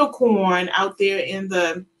unicorn out there in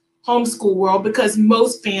the homeschool world because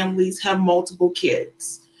most families have multiple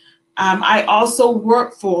kids. I also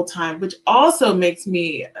work full-time, which also makes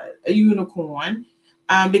me a unicorn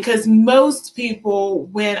because most people,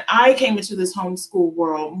 when I came into this homeschool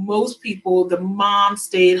world, most people, the mom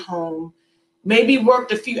stayed home, maybe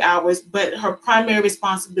worked a few hours, but her primary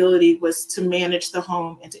responsibility was to manage the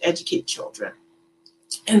home and to educate children.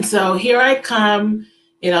 And so here I come,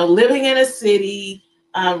 living in a city,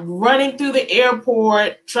 running through the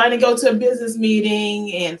airport, trying to go to a business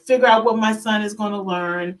meeting and figure out what my son is going to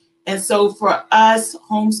learn. And so for us,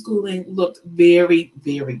 homeschooling looked very,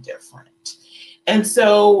 very different. And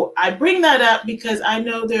so I bring that up because I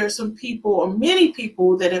know there are some people, or many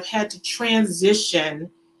people, that have had to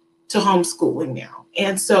transition to homeschooling now.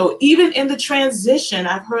 And so even in the transition,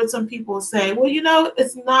 I've heard some people say, well,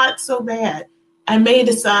 it's not so bad. I may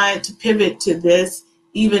decide to pivot to this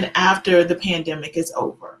even after the pandemic is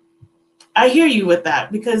over. I hear you with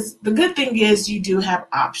that, because the good thing is you do have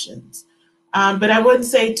options. But I wouldn't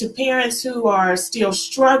say to parents who are still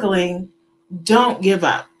struggling, don't give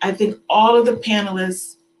up. I think all of the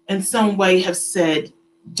panelists in some way have said,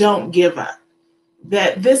 don't give up,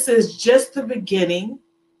 that this is just the beginning.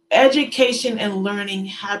 Education and learning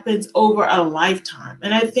happens over a lifetime.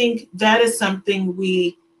 And I think that is something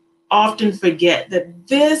we often forget, that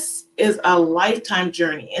this is a lifetime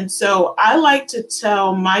journey. And so I like to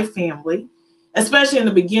tell my family, especially in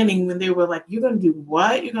the beginning when they were like, you're going to do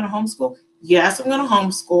what? You're going to homeschool? Yes, I'm going to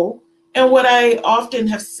homeschool. And what I often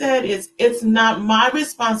have said is, it's not my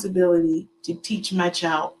responsibility to teach my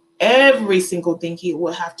child every single thing he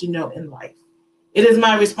will have to know in life. It is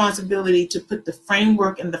my responsibility to put the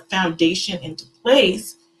framework and the foundation into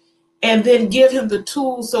place. and then give him the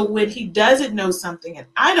tools so when he doesn't know something and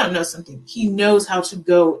I don't know something, he knows how to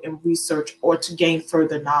go and research or to gain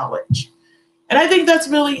further knowledge. And I think that's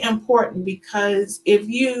really important because if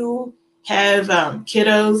you have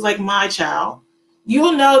kiddos like my child,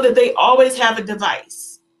 you'll know that they always have a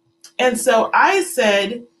device. And so I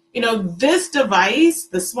said, this device,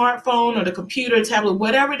 the smartphone or the computer, tablet,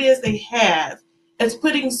 whatever it is they have, is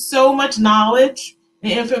putting so much knowledge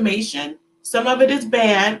and information. Some of it is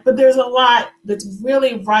bad, but there's a lot that's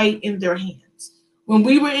really right in their hands. When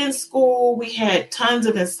we were in school, we had tons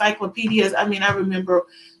of encyclopedias. I mean, I remember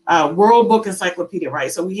World Book Encyclopedia,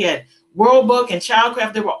 right? So we had World Book and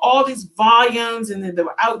Childcraft. There were all these volumes, and then they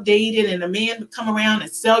were outdated, and a man would come around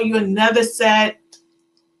and sell you another set.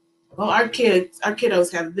 Well, our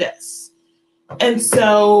kiddos have this. And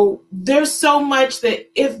so there's so much that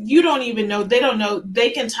if you don't even know, they don't know, they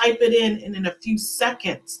can type it in, and in a few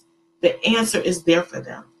seconds, the answer is there for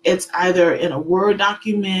them. It's either in a Word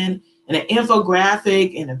document, in an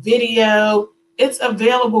infographic, in a video. It's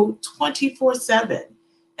available 24/7.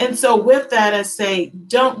 And so with that, I say,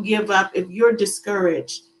 don't give up. If you're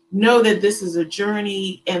discouraged, know that this is a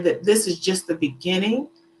journey and that this is just the beginning.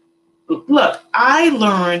 Look, I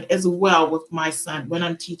learn as well with my son when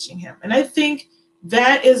I'm teaching him. And I think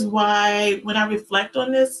that is why, when I reflect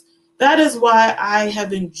on this, that is why I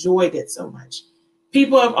have enjoyed it so much.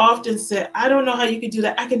 People have often said, I don't know how you could do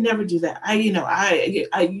that. I can never do that. I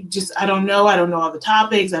don't know. I don't know all the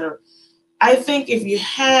topics. I think if you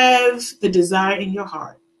have the desire in your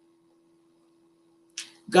heart,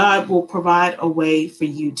 God will provide a way for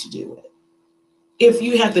you to do it. If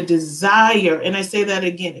you have the desire, and I say that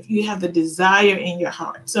again, if you have the desire in your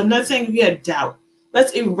heart. So I'm not saying if you have doubt,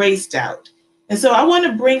 let's erase doubt. And so I want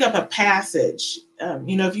to bring up a passage,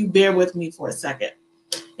 if you bear with me for a second.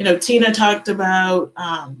 Tina talked about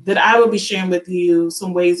that I will be sharing with you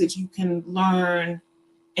some ways that you can learn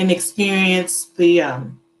and experience the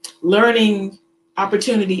learning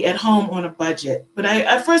opportunity at home on a budget. But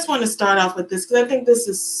I first want to start off with this because I think this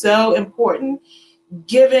is so important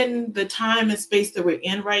given the time and space that we're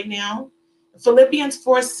in right now. Philippians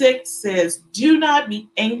 4:6 says, do not be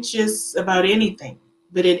anxious about anything,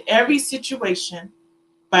 but in every situation,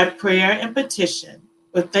 by prayer and petition,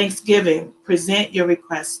 with thanksgiving, present your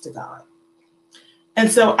requests to God. And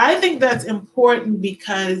so I think that's important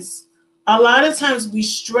because a lot of times we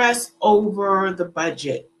stress over the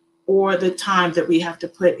budget or the time that we have to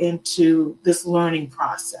put into this learning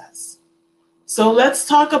process. So let's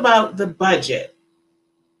talk about the budget.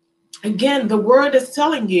 Again, the word is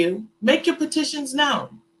telling you, make your petitions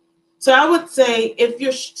known. So I would say if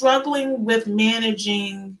you're struggling with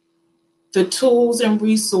managing the tools and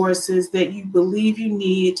resources that you believe you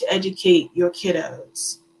need to educate your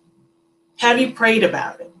kiddos, have you prayed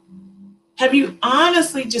about it? Have you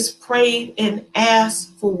honestly just prayed and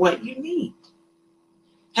asked for what you need?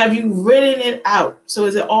 Have you written it out? So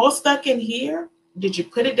is it all stuck in here? Did you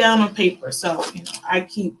put it down on paper? So, I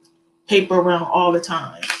keep paper around all the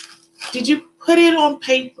time. Did you put it on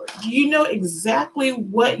paper? Do you know exactly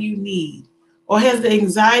what you need? Or has the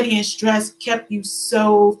anxiety and stress kept you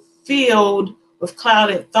so filled with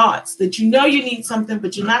clouded thoughts that you know you need something,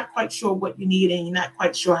 but you're not quite sure what you need and you're not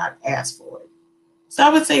quite sure how to ask for it? So I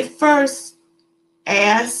would say first,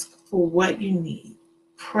 ask for what you need.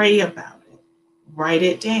 Pray about it. Write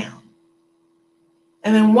it down.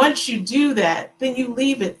 And then once you do that, then you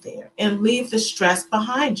leave it there and leave the stress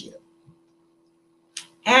behind you.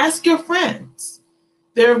 Ask your friends.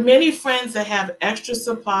 There are many friends that have extra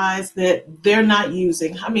supplies that they're not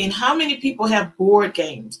using. I mean, how many people have board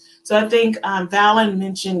games? So I think Valen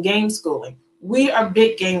mentioned game schooling. We are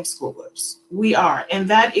big game schoolers. We are. And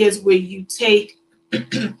that is where you take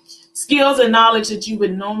skills and knowledge that you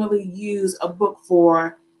would normally use a book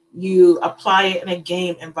for, you apply it in a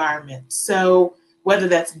game environment. So whether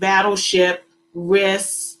that's Battleship,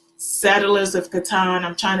 Risk, Settlers of Catan,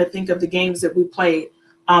 I'm trying to think of the games that we played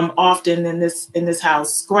often in this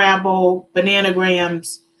house, Scrabble,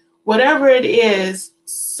 Bananagrams, whatever it is,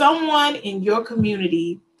 someone in your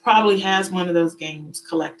community probably has one of those games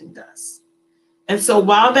collecting dust. And so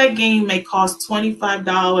while that game may cost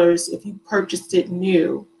 $25 if you purchased it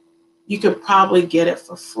new, you could probably get it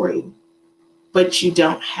for free, but you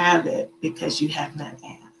don't have it because you have not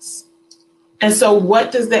asked. And so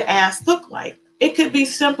what does the ask look like? It could be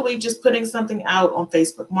simply just putting something out on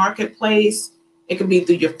Facebook Marketplace. It could be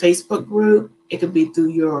through your Facebook group. It could be through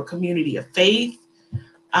your community of faith,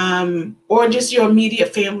 or just your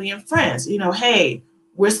immediate family and friends. Hey,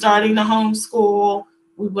 we're starting to homeschool.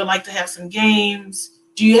 We would like to have some games.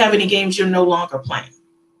 Do you have any games you're no longer playing?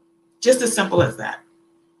 Just as simple as that.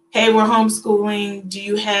 Hey, we're homeschooling. Do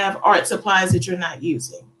you have art supplies that you're not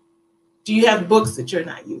using? Do you have books that you're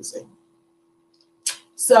not using?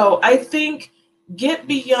 So I think get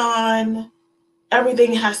beyond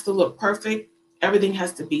everything has to look perfect. Everything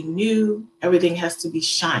has to be new. Everything has to be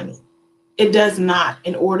shiny. It does not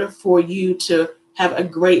in order for you to have a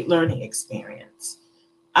great learning experience.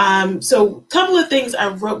 So a couple of things I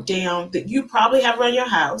wrote down that you probably have around your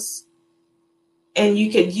house and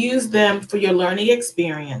you could use them for your learning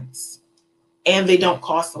experience. And they don't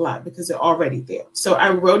cost a lot because they're already there. So I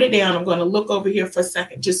wrote it down. I'm going to look over here for a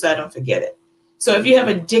second just so I don't forget it. So if you have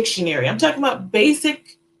a dictionary, I'm talking about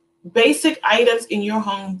basic items in your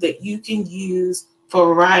home that you can use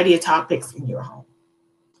for a variety of topics in your home.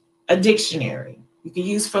 A dictionary, you can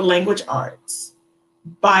use for language arts.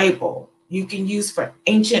 Bible, you can use for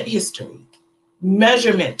ancient history.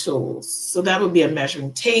 Measurement tools, so that would be a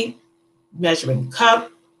measuring tape, measuring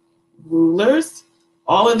cup, rulers.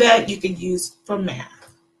 All of that you can use for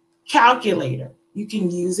math. Calculator, you can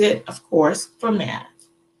use it, of course, for math.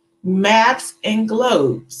 Maps and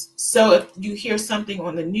globes. So if you hear something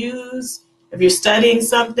on the news, if you're studying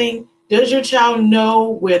something, does your child know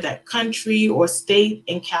where that country or state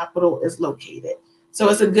and capital is located? So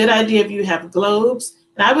it's a good idea if you have globes.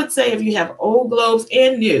 And I would say if you have old globes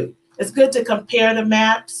and new, it's good to compare the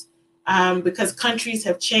maps because countries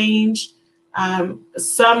have changed.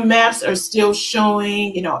 Some maps are still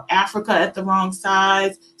showing, Africa at the wrong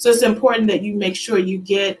size. So it's important that you make sure you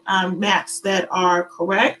get maps that are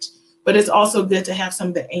correct, but it's also good to have some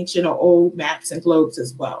of the ancient or old maps and globes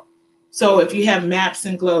as well. So if you have maps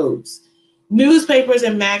and globes, newspapers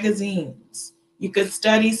and magazines, you could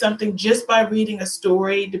study something just by reading a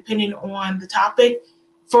story, depending on the topic.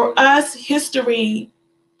 For us, history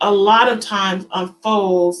a lot of times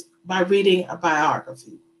unfolds by reading a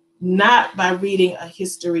biography, not by reading a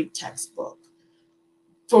history textbook.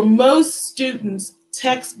 For most students,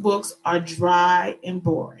 textbooks are dry and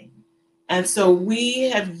boring. And so we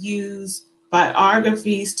have used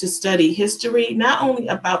biographies to study history, not only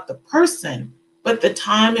about the person, but the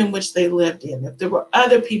time in which they lived in, if there were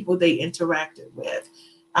other people they interacted with,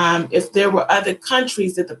 if there were other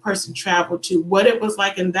countries that the person traveled to, what it was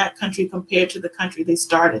like in that country compared to the country they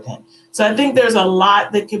started in. So I think there's a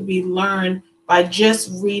lot that can be learned by just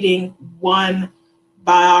reading one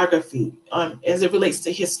biography as it relates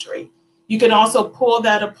to history. You can also pull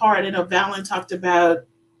that apart. And Valen talked about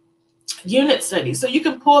unit studies. So you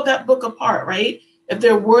can pull that book apart, right? If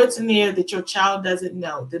there are words in there that your child doesn't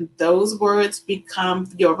know, then those words become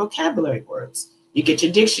your vocabulary words. You get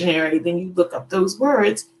your dictionary, then you look up those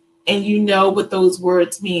words and you know what those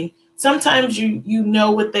words mean. Sometimes you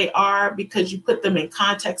know what they are because you put them in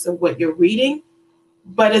context of what you're reading,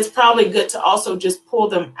 but it's probably good to also just pull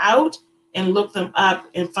them out and look them up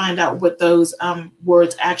and find out what those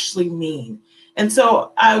words actually mean. And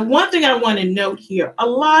so one thing I want to note here, a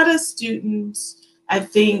lot of students, I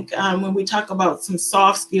think when we talk about some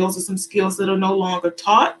soft skills or some skills that are no longer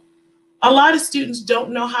taught, a lot of students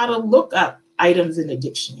don't know how to look up items in a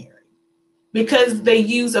dictionary because they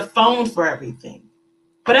use a phone for everything.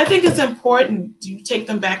 But I think it's important to take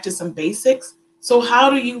them back to some basics. So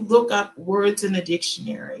how do you look up words in a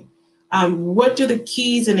dictionary? What do the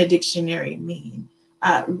keys in a dictionary mean?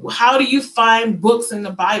 How do you find books in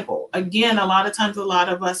the Bible? Again, a lot of times, a lot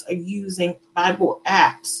of us are using Bible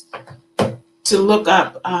apps to look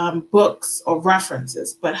up books or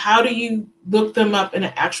references, but how do you look them up in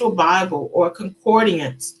an actual Bible or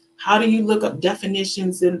concordance? How do you look up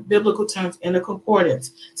definitions in biblical terms in a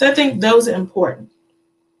concordance? So I think those are important.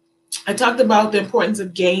 I talked about the importance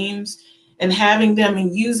of games and having them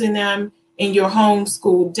and using them in your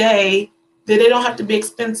homeschool day, that they don't have to be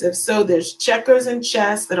expensive. So there's checkers and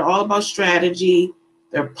chess that are all about strategy.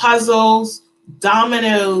 There are puzzles,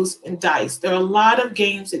 dominoes, and dice. There are a lot of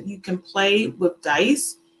games that you can play with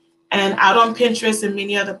dice. And out on Pinterest and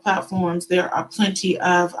many other platforms, there are plenty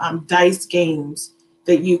of dice games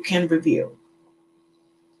that you can review.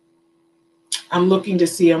 I'm looking to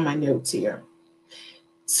see on my notes here.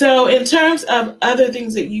 So in terms of other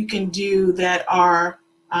things that you can do that are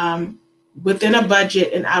within a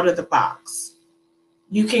budget and out of the box,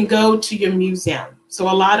 you can go to your museum. So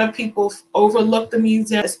a lot of people overlook the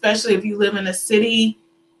museum, especially if you live in a city.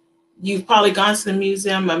 You've probably gone to the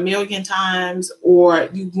museum a million times, or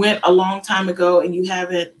you went a long time ago and you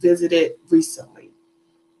haven't visited recently.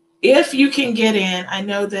 If you can get in, I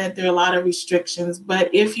know that there are a lot of restrictions,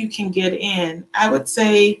 but if you can get in, I would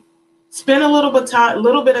say spend a little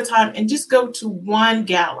bit of time and just go to one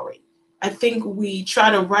gallery. I think we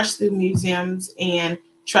try to rush through museums and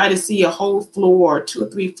try to see a whole floor, 2 or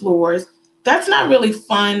 3 floors. That's not really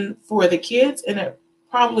fun for the kids, and it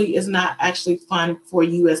probably is not actually fun for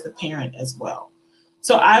you as the parent as well.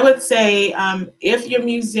 So I would say if your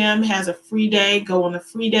museum has a free day, go on a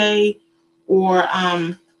free day, or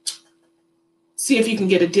see if you can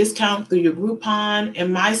get a discount through your Groupon.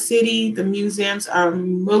 In my city, the museums are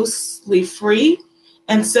mostly free.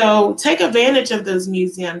 And so take advantage of those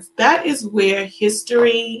museums. That is where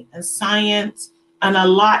history and science and a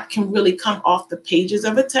lot can really come off the pages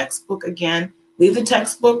of a textbook again. Leave the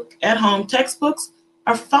textbook at home. Textbooks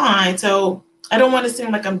are fine. So I don't want to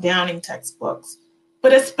seem like I'm downing textbooks,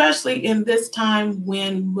 but especially in this time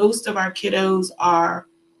when most of our kiddos are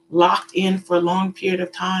locked in for a long period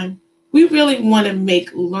of time, we really want to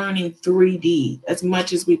make learning 3D as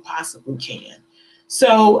much as we possibly can.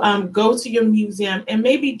 So go to your museum and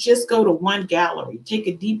maybe just go to one gallery. Take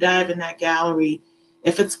a deep dive in that gallery.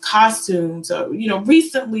 If it's costumes, or,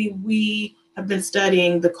 recently we have been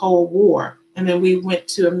studying the Cold War, and then we went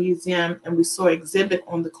to a museum and we saw an exhibit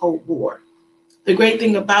on the Cold War. The great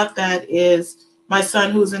thing about that is my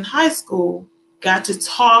son, who's in high school, got to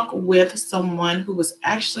talk with someone who was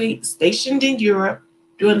actually stationed in Europe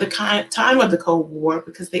during the time of the Cold War,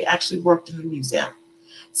 because they actually worked in the museum.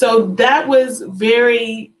 So that was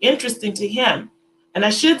very interesting to him. And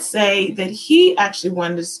I should say that he actually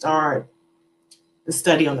wanted to start the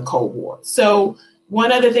study on the Cold War. So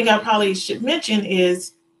one other thing I probably should mention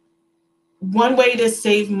is one way to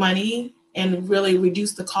save money and really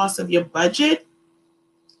reduce the cost of your budget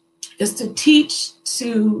is to teach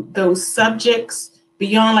to those subjects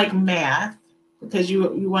beyond like math, because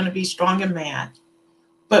you want to be strong in math.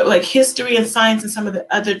 But like history and science and some of the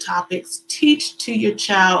other topics, teach to your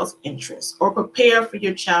child's interest or prepare for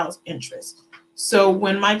your child's interest. So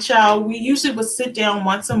when my child, we usually would sit down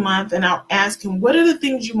once a month and I'll ask him, what are the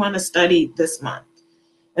things you want to study this month?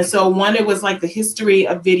 And so one, it was like the history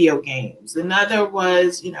of video games. Another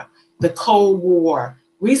was, the Cold War.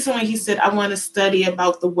 Recently, he said, I want to study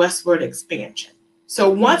about the westward expansion. So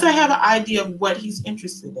once I have an idea of what he's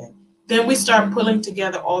interested in, then we start pulling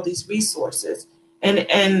together all these resources.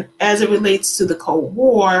 And as it relates to the Cold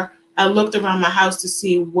War, I looked around my house to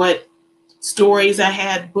see what stories I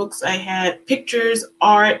had, books I had, pictures,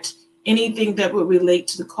 art, anything that would relate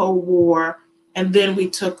to the Cold War. And then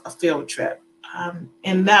we took a field trip.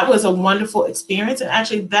 And that was a wonderful experience. And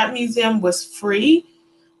actually, that museum was free.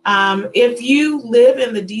 If you live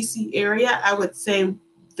in the DC area, I would say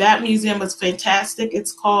that museum was fantastic.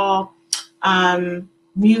 It's called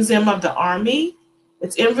Museum of the Army.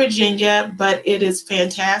 It's in Virginia, but it is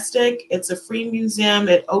fantastic. It's a free museum.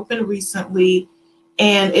 It opened recently,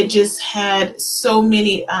 and it just had so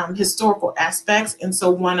many historical aspects. And so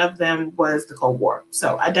one of them was the Cold War.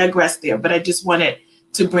 So I digress there, but I just wanted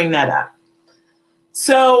to bring that up.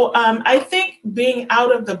 So I think being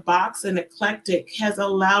out of the box and eclectic has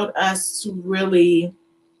allowed us to really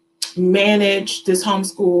manage this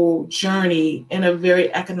homeschool journey in a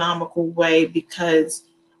very economical way, because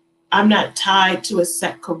I'm not tied to a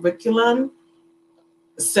set curriculum,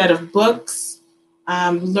 a set of books.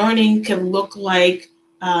 Learning can look like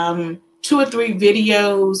 2 or 3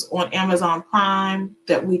 videos on Amazon Prime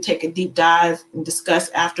that we take a deep dive and discuss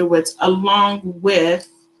afterwards, along with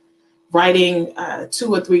writing a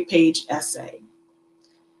 2 or 3 page essay.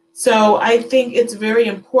 So I think it's very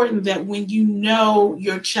important that when you know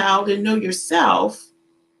your child and know yourself,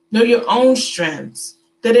 know your own strengths,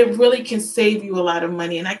 that it really can save you a lot of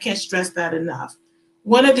money. And I can't stress that enough.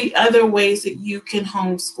 One of the other ways that you can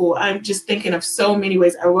homeschool, I'm just thinking of so many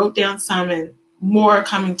ways. I wrote down some and more are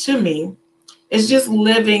coming to me, is just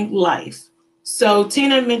living life. So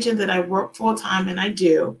Tina mentioned that I work full time, and I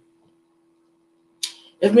do.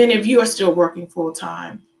 If many of you are still working full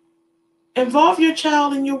time, involve your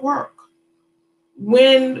child in your work.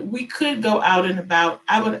 When we could go out and about,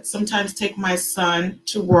 I would sometimes take my son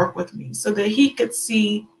to work with me so that he could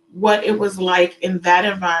see what it was like in that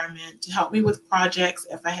environment, to help me with projects.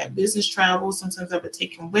 If I had business travel, sometimes I would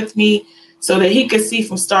take him with me so that he could see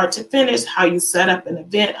from start to finish how you set up an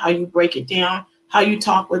event, how you break it down, how you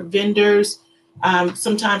talk with vendors.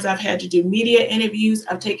 Sometimes I've had to do media interviews.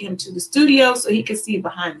 I've taken him to the studio so he could see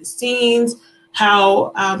behind the scenes,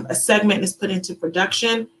 how a segment is put into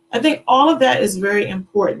production. I think all of that is very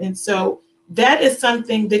important. And so that is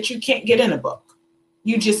something that you can't get in a book.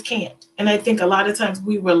 You just can't. And I think a lot of times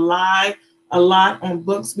we rely a lot on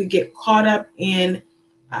books. We get caught up in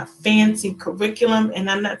fancy curriculum. And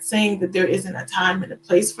I'm not saying that there isn't a time and a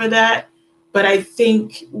place for that, but I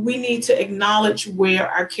think we need to acknowledge where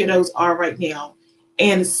our kiddos are right now.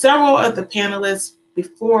 And several of the panelists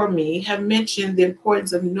before me have mentioned the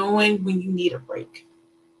importance of knowing when you need a break.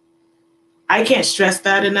 I can't stress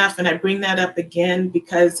that enough. And I bring that up again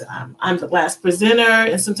because I'm the last presenter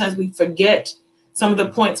and sometimes we forget some of the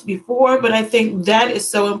points before, but I think that is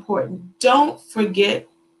so important. Don't forget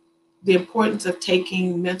the importance of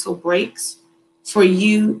taking mental breaks for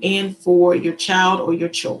you and for your child or your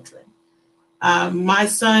children. My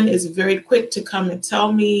son is very quick to come and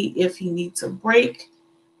tell me if he needs a break.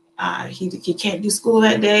 He can't do school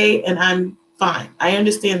that day, and I'm fine. I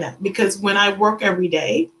understand that because when I work every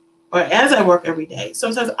day, or as I work every day,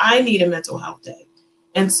 sometimes I need a mental health day.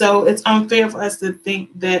 And so it's unfair for us to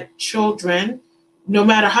think that children, no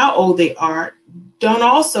matter how old they are, don't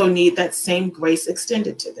also need that same grace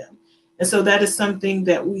extended to them. And so that is something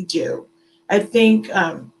that we do. I think,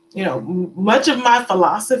 much of my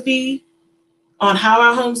philosophy on how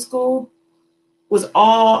I homeschool was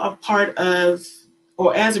all a part of,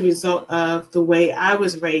 or as a result of, the way I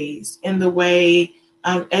was raised and the way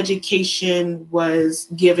education was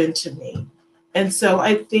given to me. And so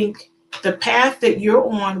I think the path that you're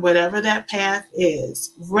on, whatever that path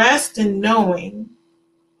is, rest in knowing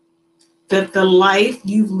that the life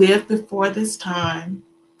you've lived before this time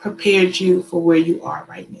prepared you for where you are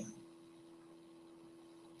right now.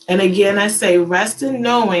 And again, I say rest in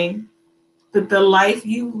knowing that the life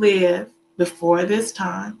you lived before this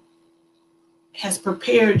time has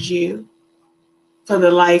prepared you for the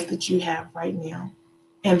life that you have right now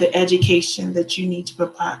and the education that you need to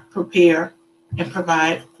prepare and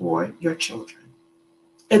provide for your children.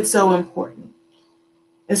 It's so important.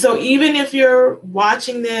 And so even if you're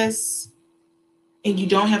watching this and you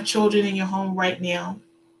don't have children in your home right now,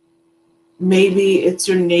 maybe it's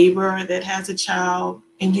your neighbor that has a child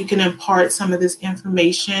and you can impart some of this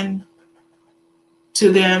information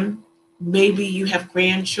to them. Maybe you have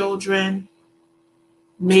grandchildren.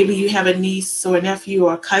 Maybe you have a niece or a nephew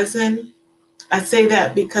or a cousin. I say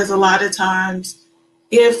that because a lot of times,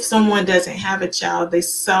 if someone doesn't have a child, they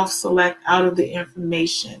self-select out of the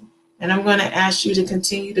information. And I'm going to ask you to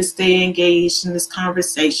continue to stay engaged in this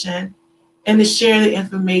conversation and to share the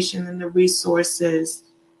information and the resources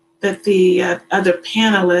that the other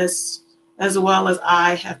panelists, as well as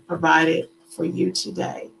I, have provided for you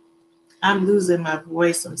today. I'm losing my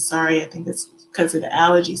voice. I'm sorry. I think it's because of the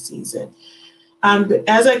allergy season. But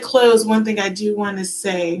as I close, one thing I do want to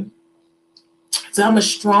say is I'm a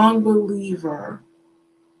strong believer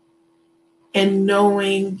in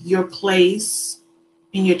knowing your place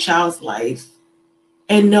in your child's life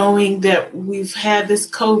and knowing that we've had this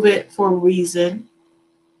COVID for a reason.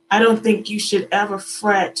 I don't think you should ever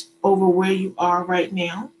fret over where you are right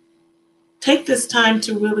now. Take this time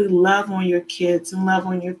to really love on your kids and love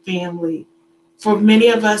on your family. For many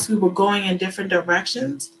of us, we were going in different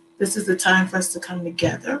directions. This is the time for us to come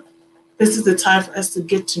together. This is the time for us to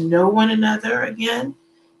get to know one another again.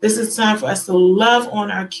 This is time for us to love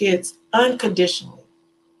on our kids unconditionally.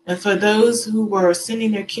 And for those who were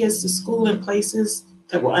sending their kids to school in places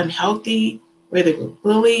that were unhealthy, where they were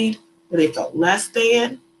bullied, where they felt less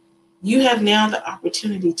than, you have now the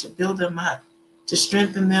opportunity to build them up, to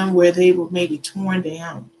strengthen them where they were maybe torn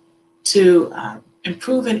down, to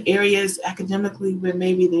improve in areas academically where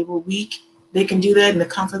maybe they were weak. They can do that in the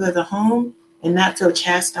comfort of the home and not feel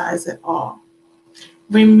chastised at all.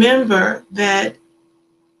 Remember that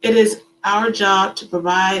it is our job to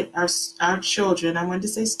provide our children, I wanted to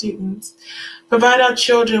say students, provide our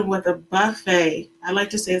children with a buffet. I like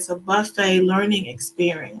to say it's a buffet learning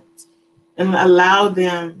experience and allow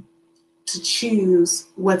them to choose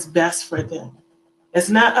what's best for them. It's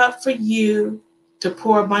not up for you to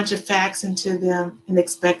pour a bunch of facts into them and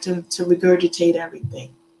expect them to regurgitate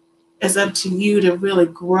everything. It's up to you to really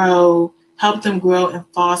grow, help them grow and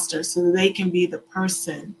foster so that they can be the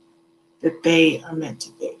person that they are meant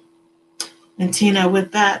to be. And Tina,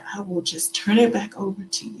 with that, I will just turn it back over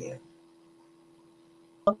to you.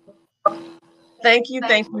 Thank you.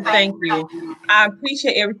 I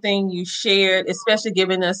appreciate everything you shared, especially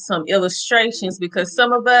giving us some illustrations, because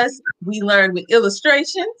some of us, we learn with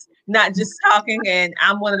illustrations, not just talking. And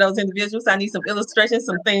I'm one of those individuals. I need some illustrations,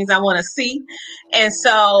 some things I want to see. And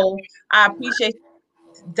so I appreciate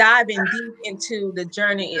diving deep into the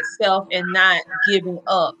journey itself and not giving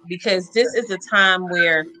up, because this is a time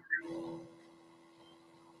where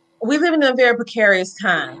we live in a very precarious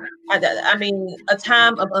time. I mean, a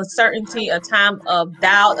time of uncertainty, a time of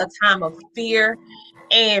doubt, a time of fear.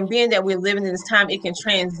 And being that we're living in this time, it can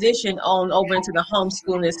transition on over into the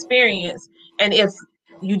homeschooling experience. And if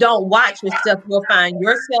you don't watch yourself, you'll find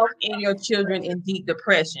yourself and your children in deep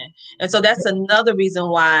depression. And so that's another reason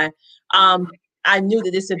why I knew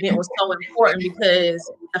that this event was so important,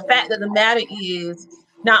 because the fact of the matter is,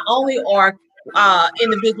 not only are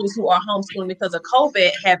individuals who are homeschooling because of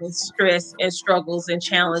COVID having stress and struggles and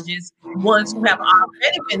challenges. Ones who have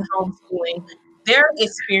already been homeschooling, they're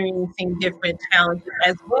experiencing different challenges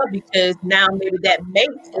as well because now maybe that mate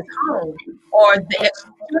is home or the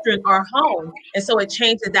extra children are home. And so it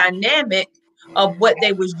changed the dynamic of what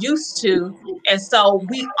they was used to. And so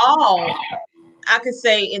we all, I could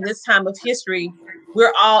say in this time of history,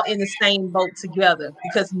 we're all in the same boat together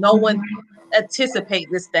because no one anticipate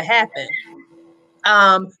this to happen.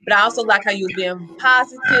 But I also like how you was being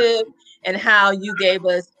positive and how you gave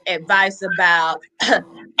us advice about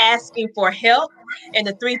asking for help. And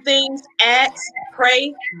the three things: ask,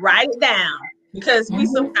 pray, write it down. Because we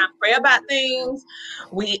sometimes pray about things,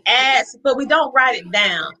 we ask, but we don't write it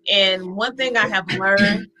down. And one thing I have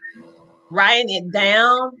learned, writing it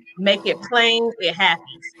down, make it plain, it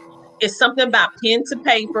happens. It's something about pen to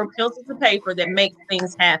paper, pencil to paper that makes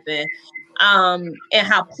things happen. And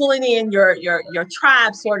how pulling in your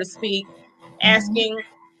tribe, so to speak, asking,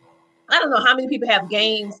 I don't know how many people have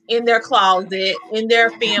games in their closet, in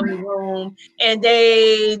their family room, and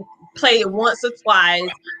they play it once or twice,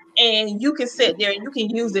 and you can sit there and you can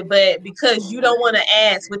use it, but because you don't want to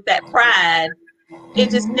ask with that pride, it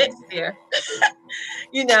just sits there.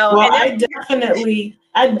 Well, And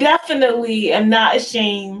I definitely am not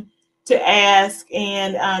ashamed to ask,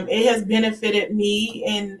 and it has benefited me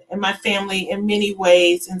and my family in many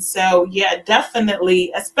ways. And so, yeah,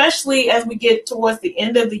 definitely, especially as we get towards the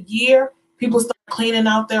end of the year, people start cleaning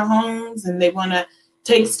out their homes and they want to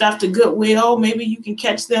take stuff to Goodwill. Maybe you can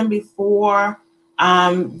catch them before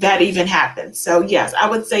that even happens. So, yes, I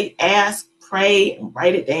would say ask, pray, and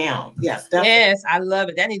write it down. Yes, definitely. Yes, I love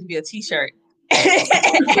it. That needs to be a t-shirt.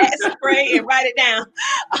 Spray and write it down.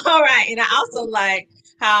 All right. And I also like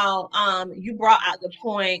how you brought out the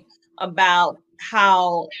point about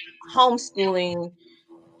how homeschooling,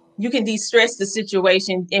 you can de-stress the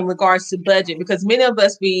situation in regards to budget, because many of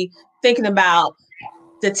us be thinking about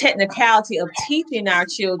the technicality of teaching our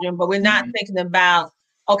children, but we're not thinking about,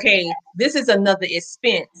 okay, this is another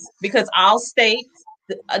expense because all states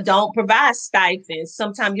don't provide stipends.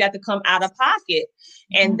 Sometimes you have to come out of pocket,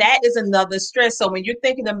 and that is another stress. So when you're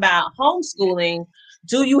thinking about homeschooling,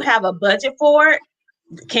 do you have a budget for it?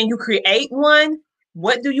 Can you create one?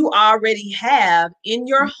 What do you already have in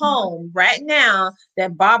your home right now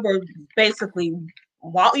that Barbara basically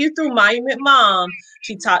walked you through? Monument Mom,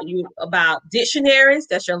 she taught you about dictionaries,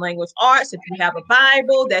 that's your language arts. If you have a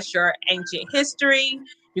Bible, that's your ancient history.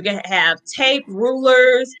 You can have tape,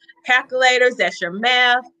 rulers, calculators, that's your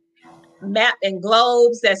math, map and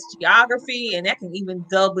globes, that's geography, and that can even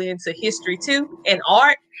double into history too, and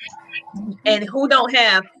art. And who don't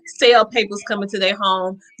have sale papers coming to their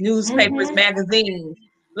home, newspapers, magazines?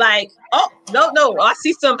 Like, oh, no, I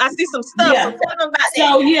see some stuff. Yeah. So tell them about that.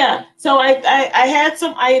 So yeah, so I had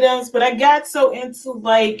some items, but I got so into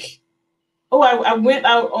like, I went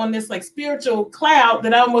out on this like spiritual cloud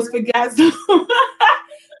that I almost forgot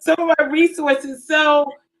some of my resources.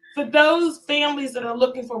 So for those families that are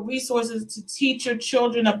looking for resources to teach your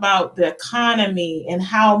children about the economy and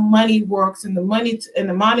how money works and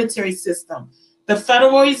the monetary system, the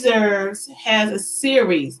Federal Reserve has a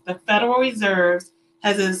series. The Federal Reserve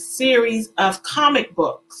has a series of comic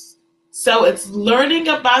books. So it's learning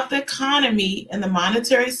about the economy and the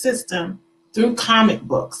monetary system through comic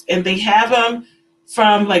books. And they have them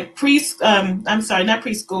from like not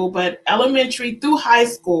preschool, but elementary through high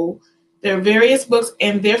school. There are various books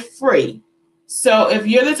and they're free. So if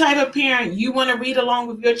you're the type of parent, you want to read along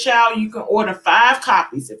with your child, you can order 5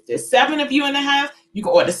 copies. If there's 7 of you in the house, you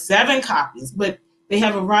can order 7 copies. But they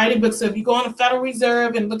have a variety of books. So if you go on the Federal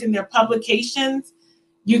Reserve and look in their publications,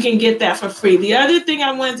 you can get that for free. The other thing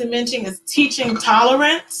I wanted to mention is teaching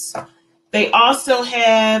tolerance. They also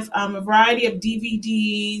have a variety of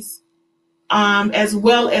DVDs as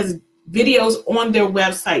well as videos on their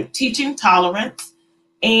website, Teaching Tolerance.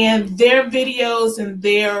 And their videos and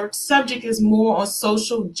their subject is more on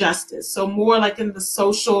social justice. So more like in the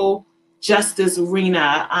social justice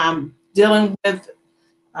arena, dealing with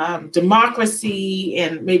democracy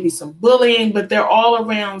and maybe some bullying, but they're all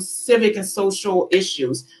around civic and social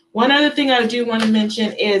issues. One other thing I do want to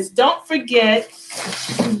mention is don't forget,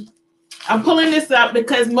 I'm pulling this up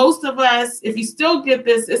because most of us, if you still get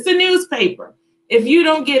this, it's a newspaper. If you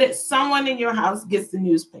don't get it, someone in your house gets the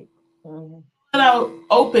newspaper.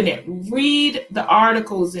 Open it, read the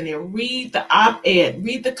articles in it, read the op-ed,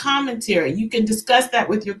 read the commentary. You can discuss that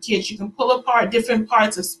with your kids. You can pull apart different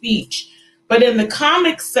parts of speech. But in the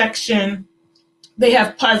comics section, they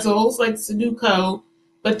have puzzles like Sudoku,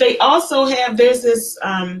 but they also have, there's this,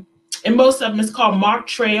 and most of them is called Mark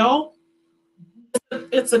Trail.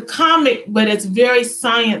 It's a comic, but it's very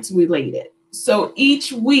science related. So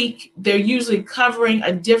each week they're usually covering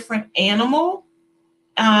a different animal.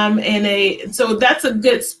 So that's a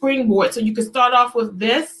good springboard. So you can start off with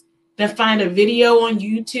this, then find a video on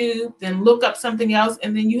YouTube, then look up something else,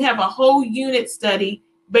 and then you have a whole unit study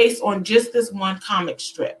based on just this one comic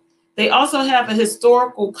strip. They also have a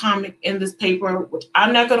historical comic in this paper, which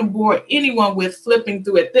I'm not going to bore anyone with flipping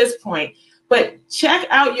through at this point, but check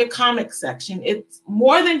out your comic section. It's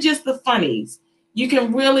more than just the funnies. You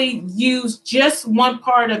can really use just one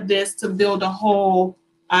part of this to build a whole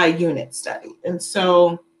unit study. And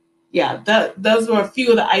so, yeah, those were a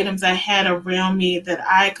few of the items I had around me that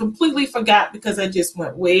I completely forgot because I just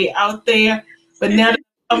went way out there. But now that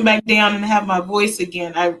I come back down and have my voice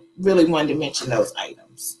again, I really wanted to mention those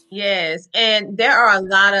items. Yes, and there are a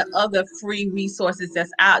lot of other free resources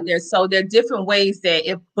that's out there. So there are different ways that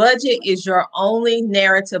if budget is your only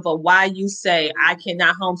narrative of why you say, I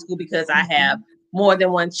cannot homeschool because I have more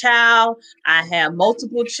than one child, I have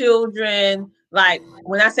multiple children. Like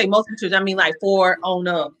when I say multiple children, I mean like 4 on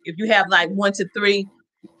up. If you have like 1 to 3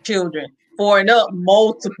 children, 4 and up,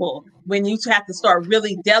 multiple. When you have to start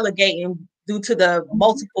really delegating due to the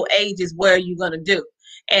multiple ages, what are you going to do?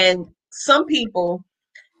 And some people,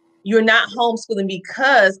 you're not homeschooling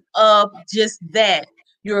because of just that.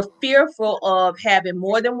 You're fearful of having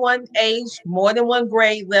more than one age, more than one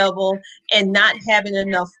grade level, and not having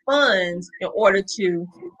enough funds in order to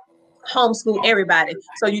homeschool everybody.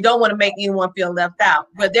 So you don't want to make anyone feel left out.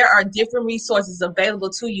 But there are different resources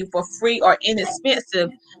available to you for free or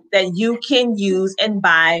inexpensive that you can use and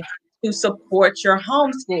buy to support your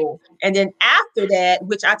homeschool. And then after that,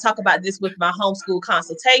 which I talk about this with my homeschool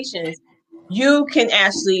consultations, you can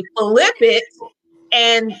actually flip it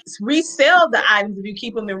and resell the items if you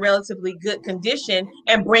keep them in relatively good condition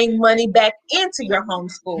and bring money back into your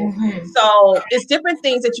homeschool. So it's different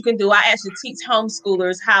things that you can do. I actually teach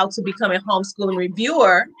homeschoolers how to become a homeschooling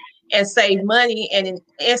reviewer and save money. And in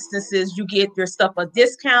instances, you get your stuff a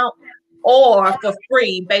discount or for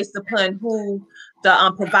free based upon who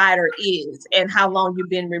the provider is and how long you've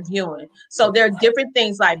been reviewing. So there are different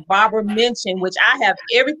things like Barbara mentioned, which I have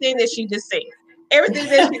everything that she just said. Everything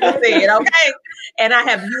that she just said, okay? And I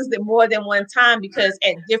have used it more than one time because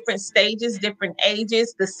at different stages, different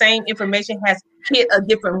ages, the same information has hit a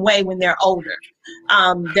different way when they're older.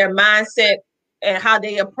 Their mindset and how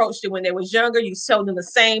they approached it when they was younger, you show them the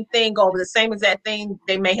same thing, go over the same exact thing,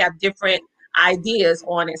 they may have different ideas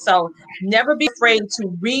on it. So never be afraid to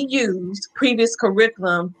reuse previous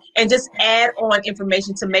curriculum and just add on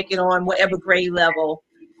information to make it on whatever grade level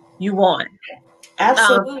you want.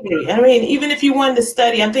 Absolutely. I mean, even if you wanted to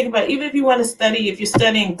study, I'm thinking about even if you want to study, if you're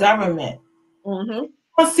studying government, on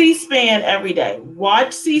C-SPAN every day.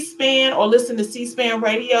 Watch C-SPAN or listen to C-SPAN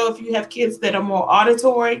radio if you have kids that are more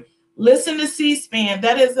auditory. Listen to C-SPAN.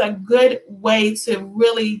 That is a good way to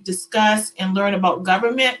really discuss and learn about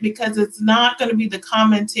government because it's not going to be the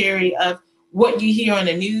commentary of what you hear on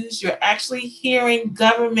the news. You're actually hearing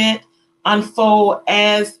government unfold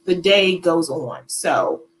as the day goes on.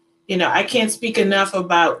 So, you know, I can't speak enough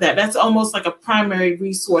about that. That's almost like a primary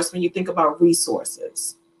resource when you think about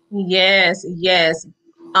resources. Yes, yes.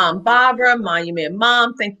 Barbara, Monument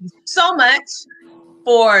Mom, thank you so much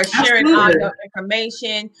for sharing all your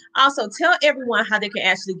information. Also, tell everyone how they can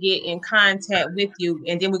actually get in contact with you.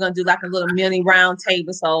 And then we're going to do like a little mini round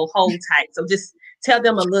table, so hold tight. So just tell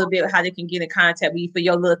them a little bit how they can get in contact with you for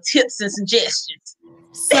your little tips and suggestions.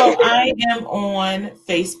 So I am on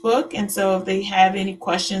Facebook. And so if they have any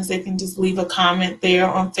questions, they can just leave a comment there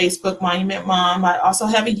on Facebook, Monument Mom. I also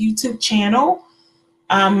have a YouTube channel,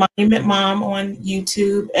 Monument Mom on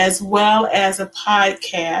YouTube, as well as a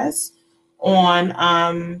podcast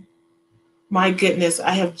on, my goodness,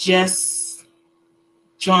 I have just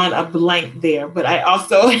drawn a blank there, but I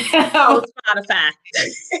also have Spotify.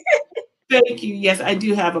 Thank you. Yes, I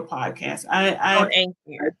do have a podcast. On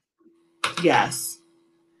Anchor. Yes.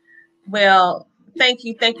 Well, thank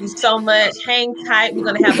you so much. Hang tight. We're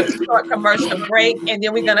going to have a short commercial break, and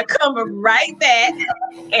then we're going to come right back,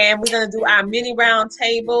 and we're going to do our mini round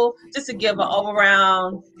table just to give an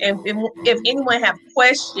all-around. And if anyone have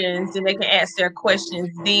questions, then they can ask their questions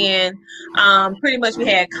then. Pretty much we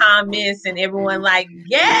had comments, and everyone like,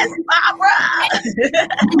 yes, Barbara!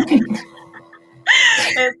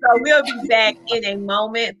 And so we'll be back in a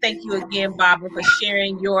moment. Thank you again, Barbara, for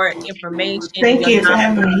sharing your information. Thank you for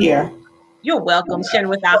having me here. You're welcome. Sharing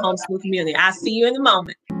with our homeschool community. I'll see you in a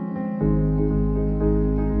moment.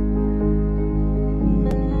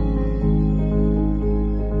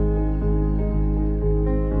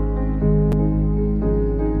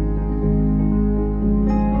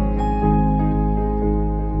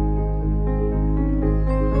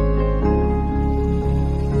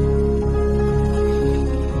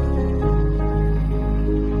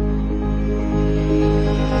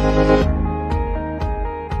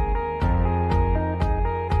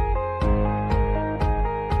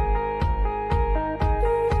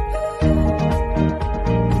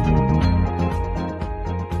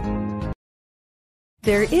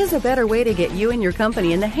 There is a better way to get you and your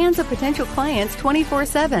company in the hands of potential clients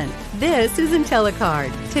 24/7. This is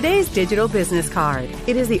IntelliCard, today's digital business card.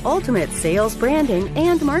 It is the ultimate sales, branding,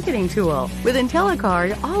 and marketing tool. With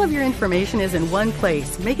IntelliCard, all of your information is in one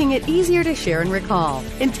place, making it easier to share and recall.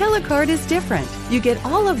 IntelliCard is different. You get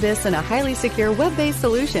all of this in a highly secure web-based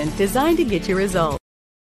solution designed to get you results.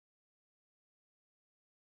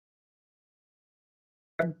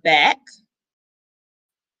 Back.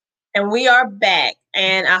 And we are back.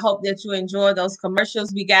 And I hope that you enjoy those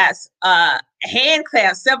commercials. We got hand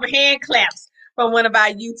claps, several hand claps from one of our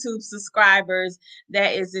YouTube subscribers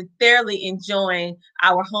that is thoroughly enjoying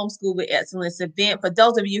our Homeschool with Excellence event. For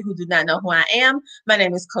those of you who do not know who I am, my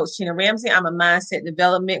name is Coach Tina Ramsey. I'm a mindset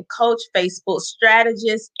development coach, Facebook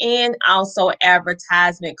strategist, and also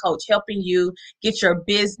advertisement coach, helping you get your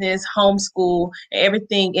business, homeschool, and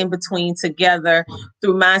everything in between together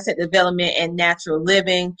through mindset development and natural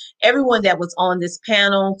living. Everyone that was on this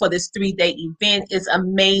panel for this 3-day event is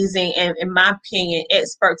amazing, and in my opinion,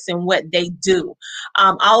 experts in what they do.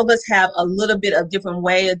 All of us have a little bit of different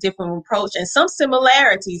way, a different approach, and some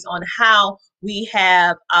similarities on how we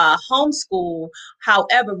have homeschool.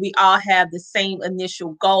 However, we all have the same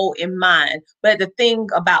initial goal in mind. But the thing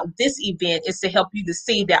about this event is to help you to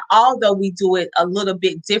see that although we do it a little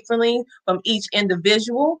bit differently from each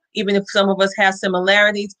individual, even if some of us have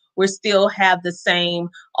similarities, we still have the same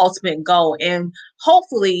ultimate goal. And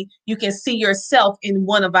hopefully you can see yourself in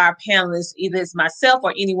one of our panelists, either it's myself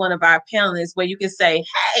or any one of our panelists, where you can say,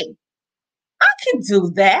 hey, I can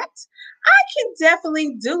do that. I can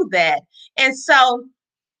definitely do that. And so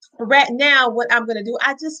right now, what I'm going to do,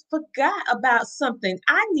 I just forgot about something.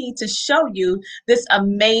 I need to show you this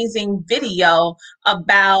amazing video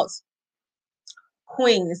about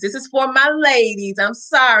queens. This is for my ladies. I'm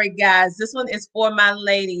sorry, guys. This one is for my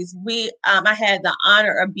ladies. I had the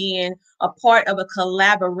honor of being a part of a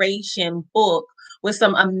collaboration book with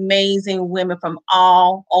some amazing women from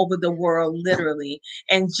all over the world, literally.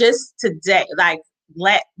 And just today,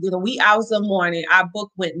 wee hours of the morning, our book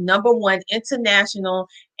went #1 international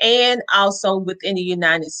and also within the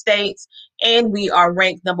United States. And we are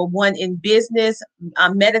ranked #1 in business,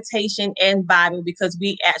 meditation, and Bible, because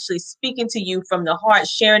we actually speaking to you from the heart,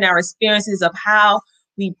 sharing our experiences of how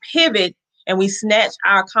we pivot and we snatch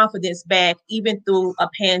our confidence back even through a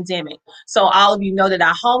pandemic. So all of you know that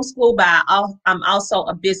I homeschool, but I'm also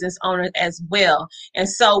a business owner as well. And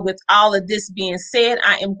so with all of this being said,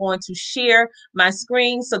 I am going to share my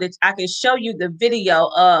screen so that I can show you the video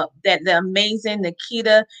that the amazing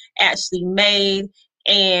Nikita actually made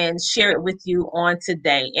and share it with you on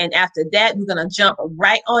today. And after that, we're going to jump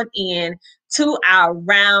right on in to our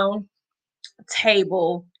round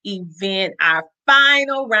table event, our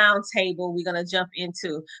final round table we're going to jump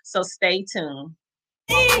into. So stay tuned.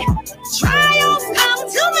 Trials come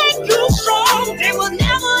to make you strong. They will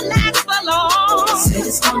never last for long. So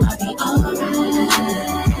it's gonna be alright.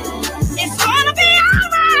 It's gonna be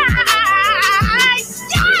alright.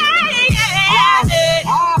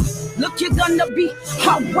 Yeah. Look, you're gonna be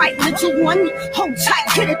alright, little one. Hold tight,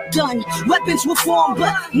 get it done. Weapons will form,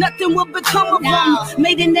 but nothing will become of them.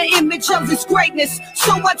 Made in the image of his greatness.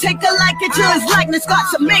 So I take a liking to his likeness.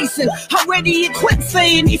 God's amazing. Already equipped for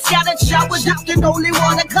any. He's got a shower, and holy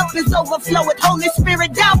water. Cup is overflowing. Holy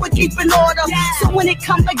Spirit down with keeping order. So when it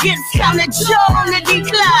comes against counted Joe on the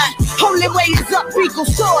decline, holy way is up, equal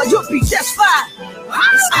sword. You'll be just fine.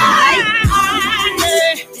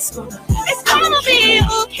 It's gonna be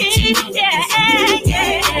okay. Yeah.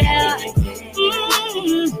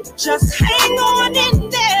 Just hang on in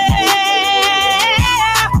there.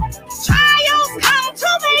 Trials come to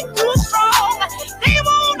make you strong. They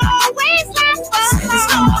won't always last for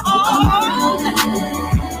long.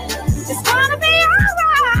 It's gonna be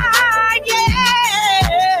alright. Yeah.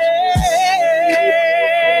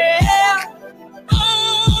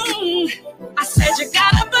 I said you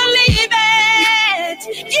gotta believe it.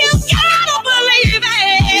 You gotta believe it.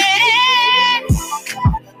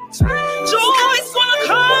 Joy's gonna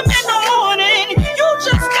come in the morning. You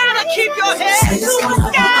just gotta keep your head to the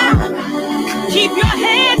sky. Keep your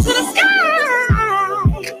head to the sky.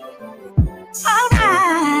 All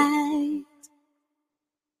right.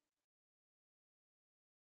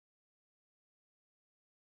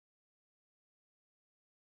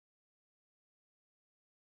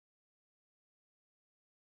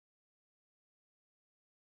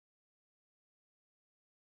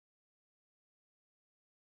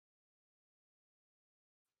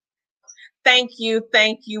 Thank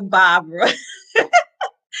you, Barbara.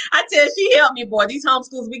 I tell you, she helped me, boy. These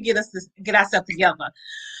homeschools, we get ourselves together.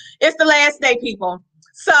 It's the last day, people.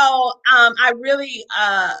 So I really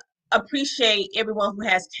appreciate everyone who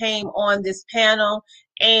has came on this panel.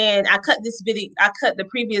 And I cut the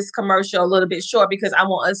previous commercial a little bit short because I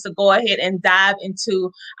want us to go ahead and dive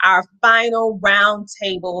into our final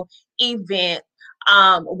roundtable event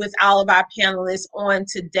with all of our panelists on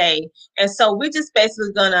today. And so we're just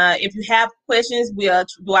basically gonna, if you have questions, we'll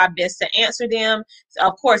do our best to answer them.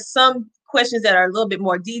 Of course, some questions that are a little bit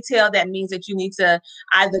more detailed, that means that you need to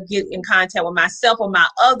either get in contact with myself or my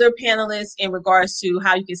other panelists in regards to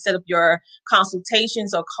how you can set up your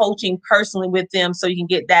consultations or coaching personally with them so you can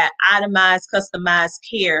get that itemized, customized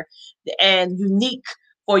care and unique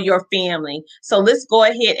for your family. So let's go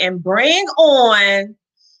ahead and bring on,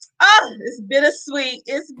 oh, it's bittersweet.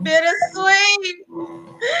 It's bittersweet.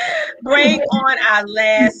 Bring on our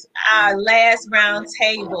last round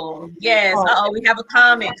table. Yes. We have a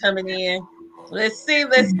comment coming in. Let's see.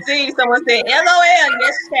 Someone said, LOL.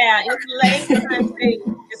 Yes, child. It's late, Auntie.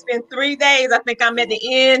 It's been 3 days. I think I'm at the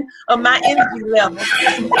end of my energy level.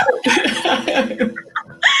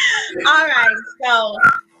 All right. So,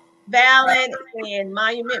 Valen and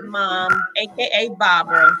Monument Mom, aka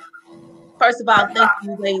Barbara. First of all, thank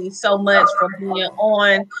you, ladies, so much for being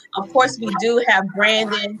on. Of course, we do have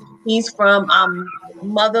Brandon. He's from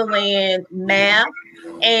Motherland Math,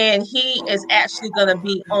 and he is actually going to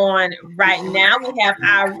be on right now. We have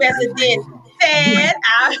our resident Ted.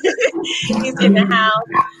 He's in the house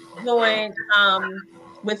doing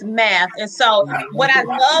with math. And so what I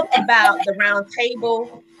love about the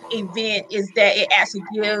roundtable event is that it actually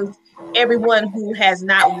gives everyone who has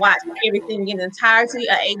not watched everything in entirety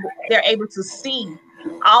they're able to see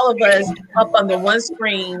all of us up under one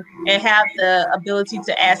screen and have the ability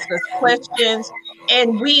to ask us questions,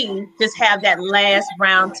 and we just have that last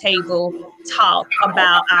round table talk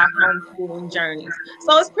about our homeschooling journeys.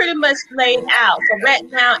 So it's pretty much laid out. So right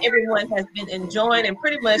now everyone has been enjoying, and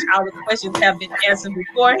pretty much all the questions have been answered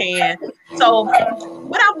beforehand. So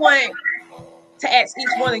what I want to ask each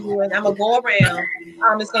one of you, and I'm gonna go around.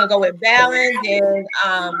 It's gonna go with Valen, then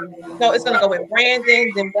it's gonna go with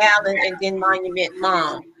Brandon, then Valen, and then Monument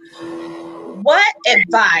Mom. What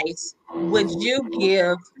advice would you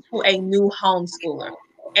give to a new homeschooler?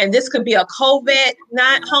 And this could be a COVID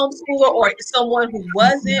not homeschooler or someone who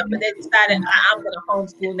wasn't, but they decided I'm gonna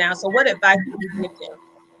homeschool now. So what advice would you give them?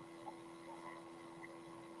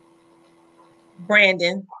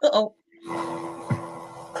 Brandon.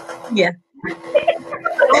 Yeah.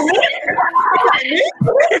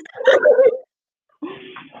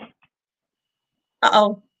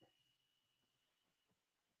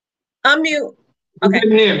 Unmute. Okay. You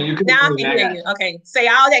can hear me. Now I can hear you. Okay. Say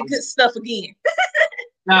all that good stuff again.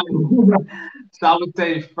 So I would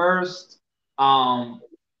say first, a lot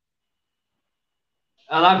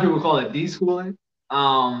of people call it deschooling,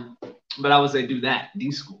 but I would say do that,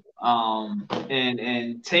 deschool,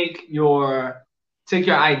 and take your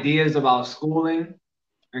ideas about schooling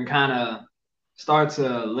and kind of start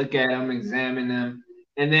to look at them, examine them,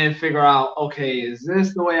 and then figure out, okay, is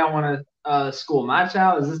this the way I want to school my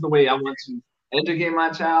child? Is this the way I want to educate my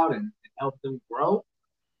child and help them grow?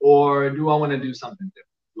 Or do I want to do something different?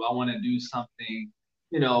 Do I want to do something,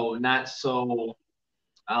 not so,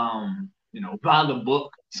 by the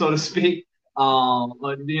book, so to speak?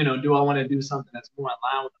 Or, do I want to do something that's more in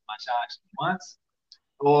line with what my child actually wants?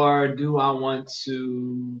 Or do I want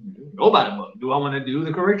to go by the book? Do I want to do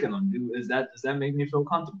the curriculum? Does that make me feel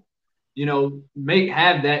comfortable?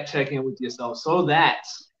 Have that check-in with yourself so that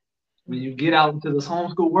when you get out into this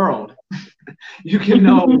homeschool world, you can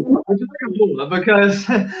know what you're looking for.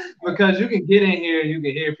 Because you can get in here, you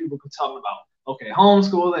can hear people talking about, okay,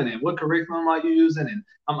 homeschooling and what curriculum are you using, and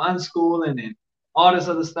I'm unschooling and all this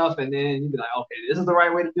other stuff, and then you be like, okay, this is the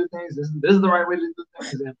right way to do things. This is the right way to do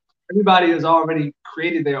things. And everybody has already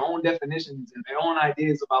created their own definitions and their own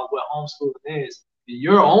ideas about what homeschooling is. And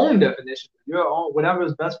your own definition, your own, whatever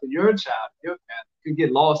is best for your child, your family, could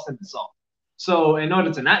get lost in the sauce. So in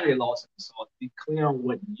order to not get lost in the sauce, be clear on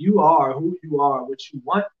what you are, who you are, what you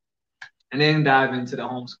want, and then dive into the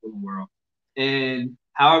homeschooling world. And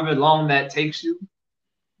however long that takes you,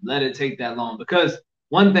 let it take that long. Because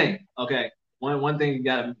one thing, one thing you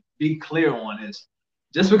gotta be clear on is,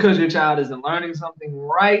 just because your child isn't learning something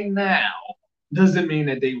right now doesn't mean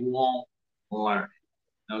that they won't learn.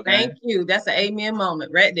 Okay. Thank you. That's an amen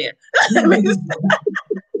moment right there.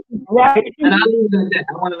 Right. And I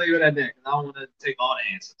want to leave it at that because I don't want to take all the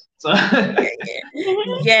answers. So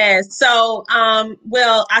yes. So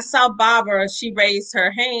well, I saw Barbara, she raised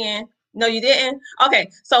her hand. No, you didn't? Okay.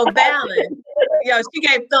 So Valen, she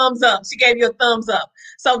gave thumbs up. She gave you a thumbs up.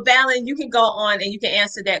 So Valen, you can go on and you can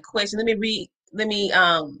answer that question. Let me read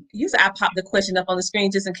I pop the question up on the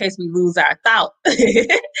screen just in case we lose our thought.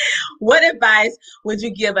 What advice would you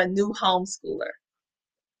give a new homeschooler?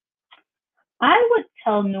 I would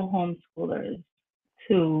tell new homeschoolers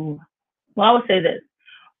to, well, I would say this: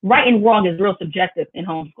 right and wrong is real subjective in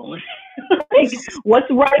homeschooling. Like, what's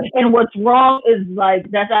right and what's wrong is like,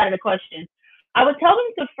 that's out of the question. I would tell them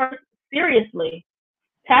to first seriously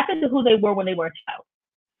tap into who they were when they were a child,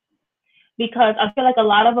 because I feel like a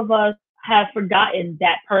lot of us have forgotten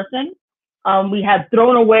that person. We have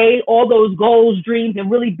thrown away all those goals, dreams,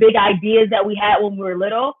 and really big ideas that we had when we were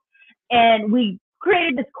little, and we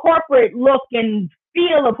created this corporate look and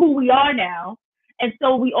feel of who we are now. And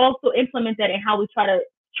so we also implement that in how we try to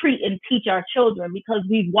treat and teach our children, because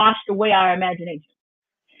we've washed away our imagination.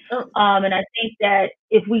 And I think that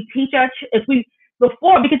if we teach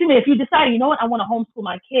before, because if you decide, you know what, I want to homeschool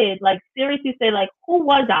my kid, like seriously say, like, who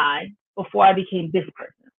was I before I became this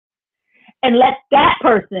person? And let that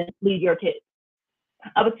person lead your kid.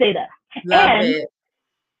 I would say that. Love it.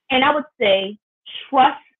 And I would say,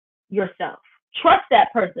 trust yourself. Trust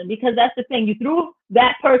that person, because that's the thing. You threw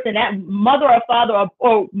that person, that mother or father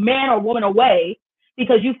or man or woman away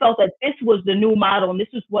because you felt that this was the new model and this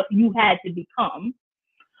is what you had to become.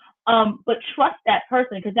 But trust that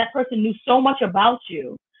person, because that person knew so much about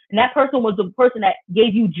you. And that person was the person that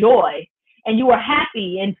gave you joy. And you were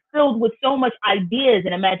happy and filled with so much ideas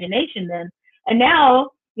and imagination then. And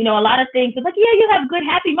now, a lot of things, it's like, yeah, you have good,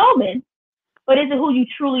 happy moments, but is it who you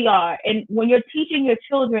truly are? And when you're teaching your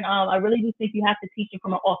children, I really do think you have to teach them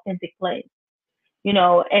from an authentic place,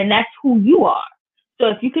 and that's who you are. So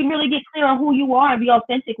if you can really get clear on who you are and be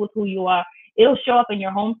authentic with who you are, it'll show up in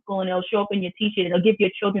your homeschooling, it'll show up in your teaching, it'll give your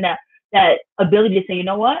children that ability to say, you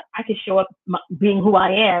know what, I can show up being who I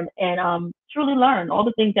am and truly learn all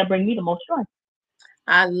the things that bring me the most joy.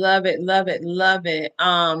 I love it, love it, love it.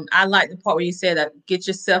 I like the part where you said that get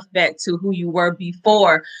yourself back to who you were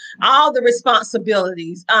before. All the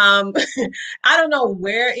responsibilities. I don't know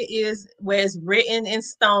where it's written in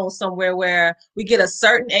stone somewhere, where we get a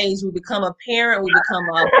certain age, we become a parent, we become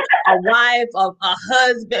a wife, a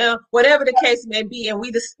husband, whatever the case may be, and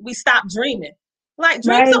we stop dreaming. Like,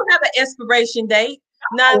 dreams don't have an expiration date.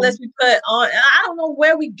 Not unless we put on, I don't know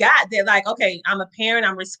where we got there. Like, okay, I'm a parent,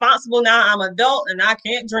 I'm responsible now, I'm an adult, and I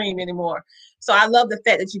can't dream anymore. So I love the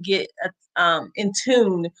fact that you get in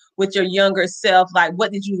tune with your younger self. Like,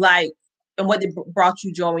 what did you like and what brought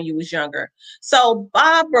you joy when you was younger? So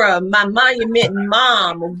Barbara, my monument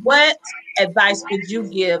mom, what advice would you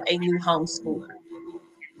give a new homeschooler?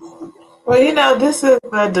 Well, this is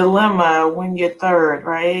the dilemma when you're third,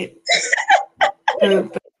 right? The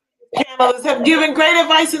panelists have given great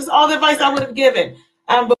advice. It's all the advice I would have given.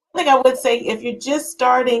 But one thing I would say, if you're just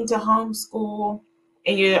starting to homeschool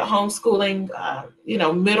and you're homeschooling,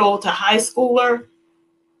 middle to high schooler,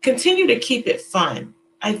 continue to keep it fun.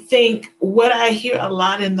 I think what I hear a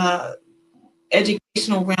lot in the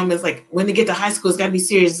educational realm is like, when they get to high school, it's got to be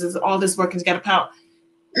serious. There's all this work and it's got to pout.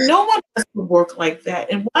 No one has to work like that.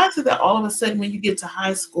 And why is it that all of a sudden when you get to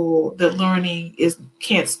high school, the learning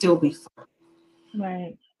can't still be fun?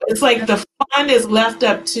 Right. It's like the fun is left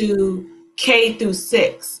up to K through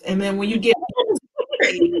 6. And then when you get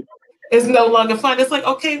it's no longer fun. It's like,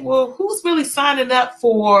 okay, well, who's really signing up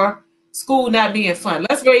for school not being fun?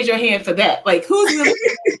 Let's raise your hand for that. Like, who's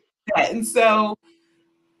really that? And so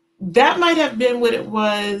that might have been what it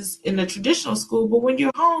was in the traditional school, but when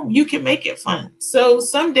you're home, you can make it fun. So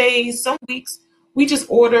some days, some weeks, we just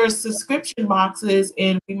order subscription boxes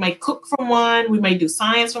and we might cook from one, we might do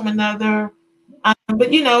science from another. But,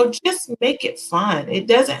 just make it fun. It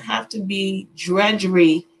doesn't have to be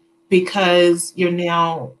drudgery because you're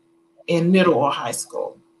now in middle or high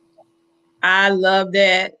school. I love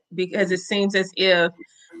that, because it seems as if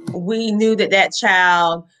we knew that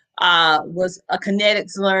child was a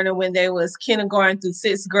kinetics learner when they was kindergarten through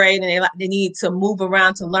 6th grade, and they need to move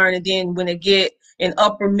around to learn. And then when they get in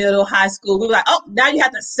upper middle high school, we're like, oh, now you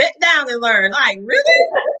have to sit down and learn. Like, really?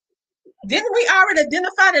 Didn't we already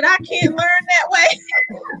identify that I can't learn that way?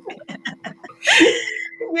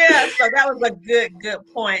 Yeah, so that was a good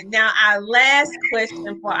point. Now, our last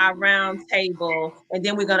question for our round table, and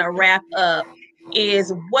then we're going to wrap up,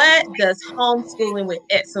 is what does homeschooling with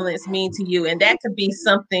excellence mean to you? And that could be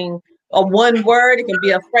something, a one word, it can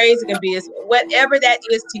be a phrase, it can be whatever that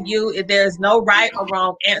is to you. There's no right or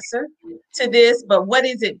wrong answer to this, but what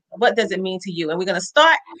is it? What does it mean to you? And we're going to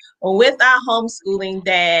start with our homeschooling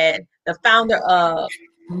dad, the founder of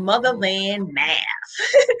Motherland Math,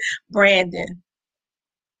 Brandon.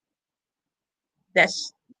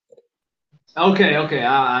 That's okay.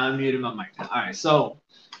 I unmuted my mic now. All right. So,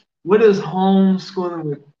 what does homeschooling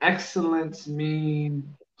with excellence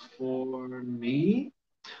mean for me?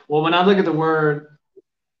 Well, when I look at the word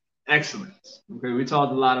excellence, okay, we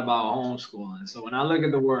talked a lot about homeschooling. So when I look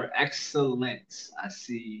at the word excellence, I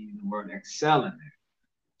see the word excel in there.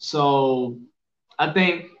 So I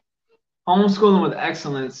think homeschooling with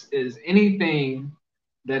excellence is anything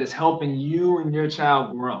that is helping you and your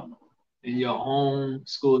child grow in your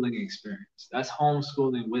homeschooling experience. That's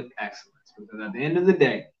homeschooling with excellence. Because at the end of the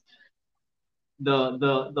day,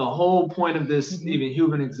 the whole point of this even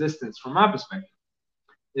human existence, from my perspective,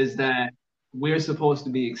 is that we're supposed to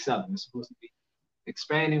be excelling. We're supposed to be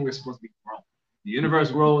expanding. We're supposed to be growing. The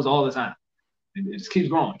universe grows all the time. It just keeps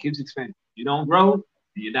growing, keeps expanding. You don't grow,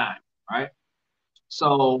 you die, right?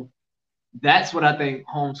 So that's what I think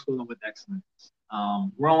homeschooling with excellence.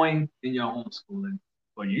 Growing in your homeschooling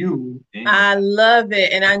for you. I love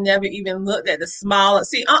it. And I never even looked at the smaller.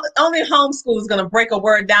 See, only homeschool is going to break a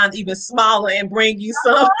word down even smaller and bring you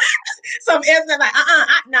some excellent. Like,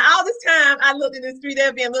 now, all this time I looked at this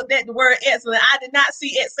 3W and looked at the word excellent. I did not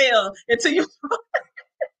see excel until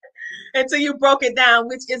you broke it down,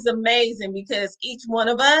 which is amazing because each one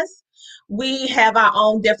of us, we have our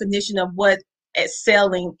own definition of what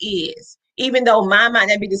excelling is. Even though mine might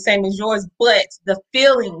not be the same as yours, but the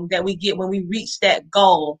feeling that we get when we reach that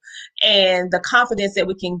goal and the confidence that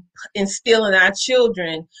we can instill in our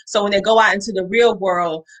children. So when they go out into the real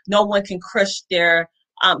world, no one can crush they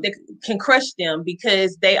can crush them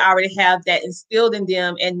because they already have that instilled in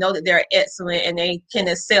them and know that they're excellent and they can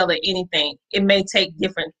excel at anything. It may take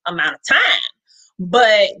different amount of time,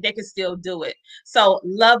 but they can still do it. So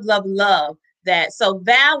love that. So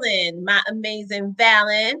Valen, my amazing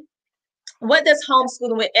Valen, what does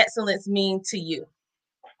homeschooling with excellence mean to you?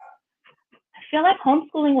 I feel like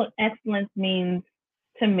homeschooling with excellence means,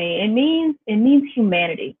 to me, it means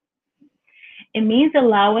humanity. It means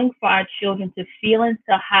allowing for our children to feel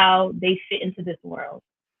into how they fit into this world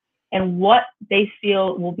and what they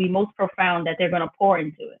feel will be most profound that they're going to pour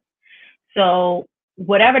into it. So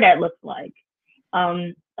whatever that looks like.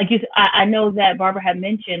 I know that Barbara had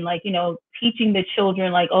mentioned, teaching the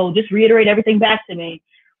children, just reiterate everything back to me.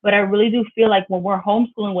 But I really do feel like when we're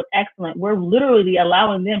homeschooling with excellence, we're literally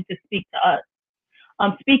allowing them to speak to us,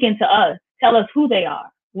 speaking to us, tell us who they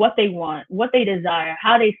are, what they want, what they desire,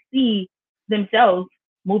 how they see themselves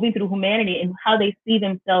moving through humanity, and how they see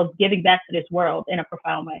themselves giving back to this world in a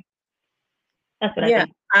profound way. That's what I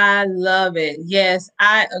think. I love it. Yes,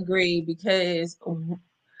 I agree because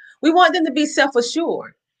we want them to be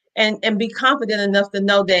self-assured and be confident enough to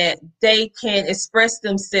know that they can express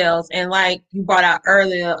themselves. And like you brought out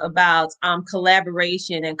earlier about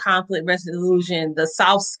collaboration and conflict resolution, the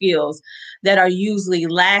soft skills that are usually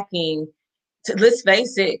lacking. Let's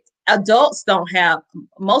face it,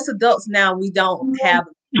 most adults now, we don't have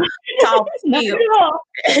soft skills.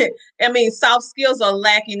 I mean, soft skills are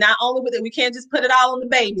lacking. Not only with it, we can't just put it all on the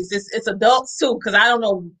babies. It's adults too, because I don't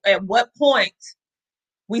know at what point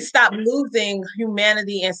we stop losing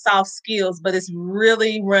humanity and soft skills, but it's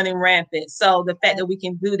really running rampant. So the fact that we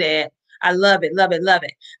can do that, I love it.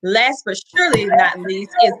 Last but surely not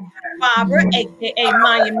least is Barbara, aka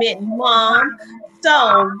Monument Mom.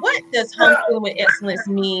 So what does homeschooling with excellence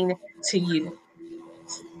mean to you?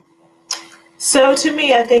 So to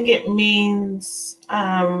me, I think it means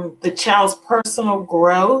the child's personal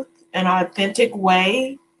growth in an authentic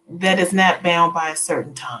way that is not bound by a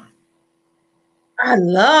certain time. I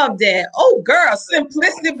love that. Oh, girl,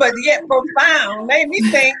 simplicity, but yet profound. Made me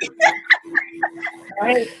think.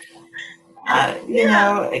 Right.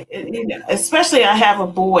 Especially I have a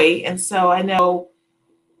boy, and so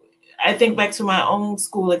I think back to my own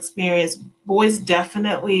school experience. Boys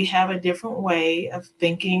definitely have a different way of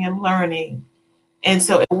thinking and learning. And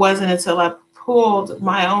so it wasn't until I pulled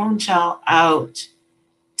my own child out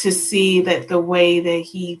to see that the way that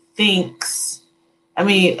he thinks,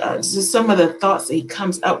 just some of the thoughts that he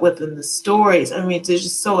comes up with in the stories, they're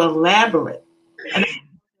just so elaborate. And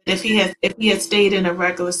if he had stayed in a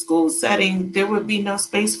regular school setting, there would be no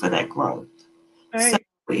space for that growth. Right. So,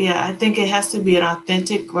 yeah, I think it has to be an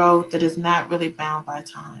authentic growth that is not really bound by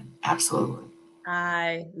time. Absolutely.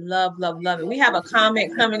 I love it. We have a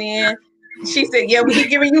comment coming in. She said, yeah, we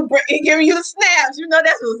giving you the snaps. You know,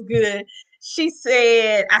 that was good. She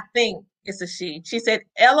said, I think it's a she. She said,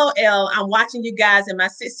 LOL, I'm watching you guys and my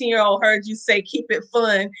 16-year-old heard you say, keep it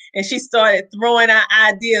fun. And she started throwing out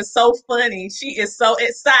ideas. So funny. She is so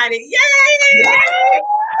excited. Yay!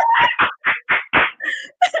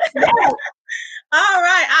 All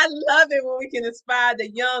right. I love it when we can inspire the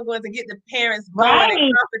young ones and get the parents going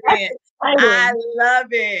and confident. I love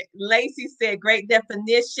it. Lacey said, great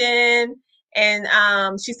definition.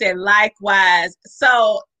 And she said, likewise.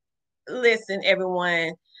 So Listen,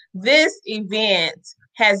 everyone, this event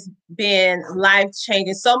has been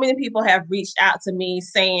life-changing. So many people have reached out to me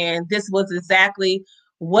saying this was exactly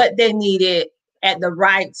what they needed at the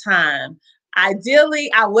right time.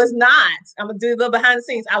 Ideally, I was not. I'm going to do a little behind the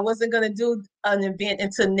scenes. I wasn't going to do an event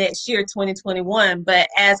until next year, 2021. But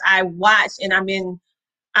as I watch, and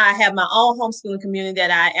I have my own homeschooling community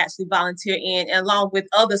that I actually volunteer in, along with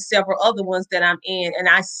several other ones that I'm in. And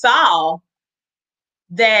I saw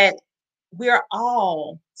that we're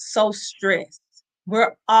all so stressed.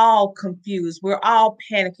 We're all confused. We're all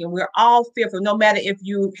panicking. We're all fearful, no matter if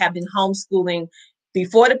you have been homeschooling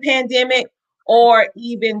before the pandemic or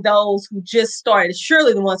even those who just started.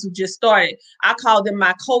 Surely the ones who just started. I call them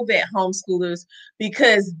my COVID homeschoolers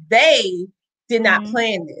because they did not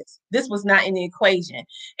plan this. This was not in the equation.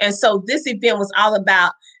 And so this event was all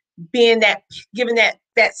about giving that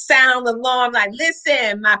sound alarm, like,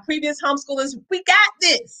 listen, my previous homeschoolers, we got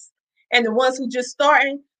this. And the ones who just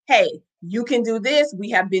starting, hey, you can do this. We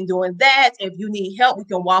have been doing that. If you need help, we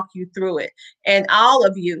can walk you through it. And all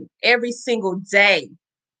of you, every single day.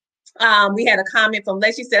 We had a comment from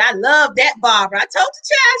Lex. She said, I love that, Barbara. I told the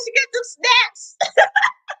child she get them snaps.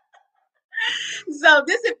 So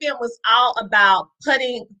this event was all about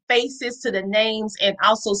putting faces to the names and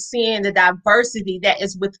also seeing the diversity that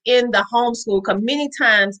is within the homeschool. Because many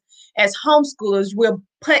times as homeschoolers, we're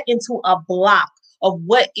put into a block of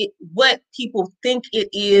what people think it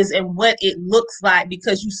is and what it looks like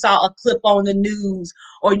because you saw a clip on the news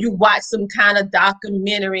or you watched some kind of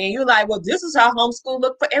documentary and you're like, well, this is how homeschool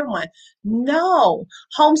look for everyone. No,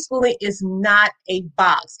 homeschooling is not a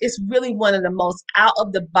box. It's really one of the most out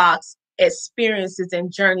of the box experiences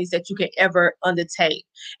and journeys that you can ever undertake.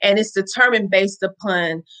 And it's determined based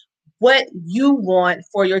upon what you want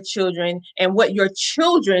for your children and what your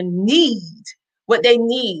children need, what they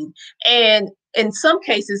need. And in some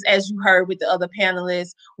cases, as you heard with the other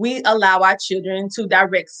panelists, we allow our children to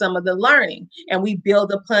direct some of the learning and we build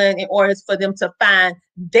a plan in order for them to find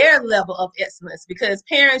their level of excellence. Because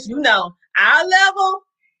parents, our level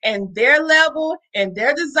and their level and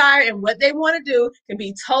their desire and what they want to do can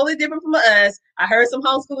be totally different from us. I heard some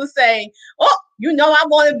homeschoolers say, I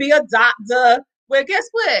want to be a doctor. Well, guess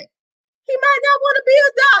what? He might not want to be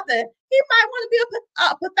a doctor. He might want to be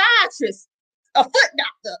a podiatrist, a foot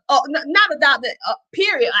doctor, not a doctor,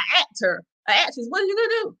 period, an actor, an actress. What are you going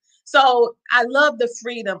to do? So I love the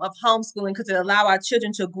freedom of homeschooling because it allows our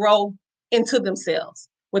children to grow into themselves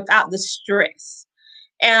without the stress.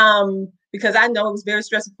 Because I know it was very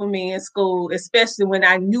stressful for me in school, especially when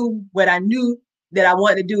I knew what I knew that I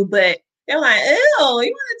wanted to do. But they're like, ew,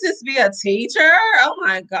 you want to just be a teacher? Oh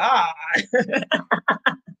my God.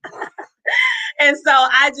 And so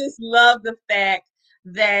I just love the fact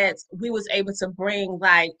that we was able to bring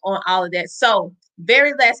light on all of that. So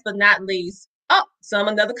very last but not least,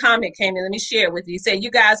 another comment came in. Let me share it with you. He said,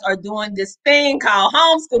 you guys are doing this thing called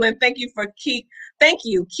homeschooling. Thank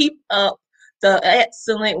you. Keep up the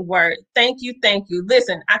excellent work. Thank you.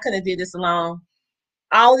 Listen, I couldn't have did this alone.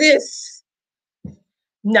 All this,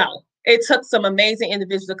 no. It took some amazing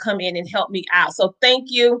individuals to come in and help me out. So thank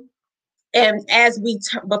you. And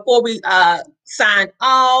before we sign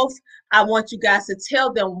off, I want you guys to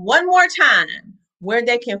tell them one more time where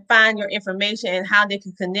they can find your information and how they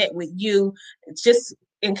can connect with you, just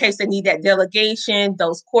in case they need that delegation,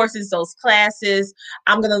 those courses, those classes.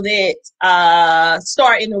 I'm going to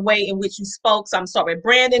start in the way in which you spoke. So I'm going to start with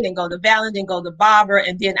Brandon, then go to Valen, then go to Barbara,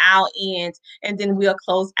 and then I'll end. And then we'll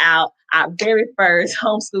close out our very first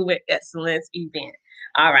Homeschool with Excellence event.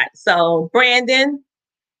 All right. So Brandon,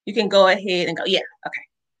 you can go ahead and go. Yeah. Okay.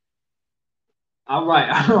 All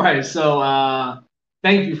right. So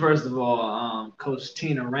thank you, first of all, Coach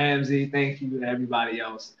Tina Ramsey. Thank you to everybody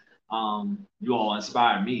else. You all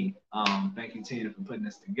inspired me. Thank you, Tina, for putting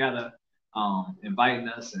this together, inviting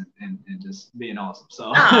us and just being awesome.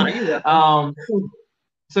 So,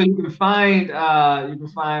 so you can find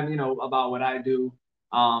about what I do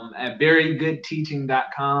at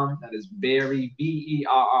verygoodteaching.com. That is very Berry,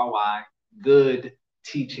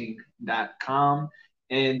 goodteaching.com.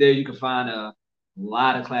 And there you can find a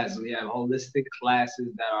lot of classes. We have holistic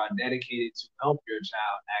classes that are dedicated to help your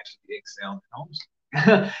child actually excel in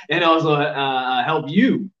homeschooling and also help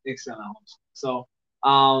you excel in homeschooling. So,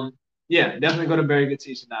 definitely go to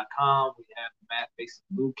verygoodteaching.com. We have the Math Basics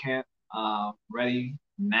Bootcamp ready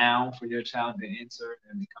now for your child to enter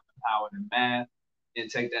and become empowered in math and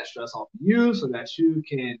take that stress off of you so that you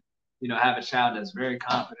can, have a child that's very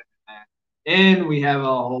confident in math. And we have a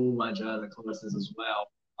whole bunch of other courses as well.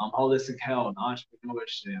 Holistic health,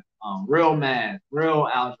 entrepreneurship, real math, real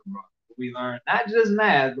algebra. We learn not just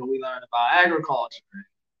math, but we learn about agriculture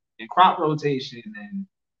crop rotation and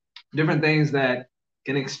different things that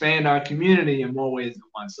can expand our community in more ways than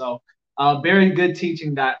one. So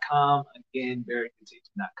verygoodteaching.com. Again,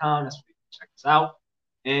 verygoodteaching.com. That's where you can check us out.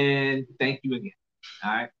 And thank you again.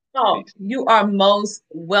 All right. Oh, you are most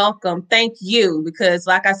welcome. Thank you. Because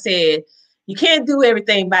like I said, you can't do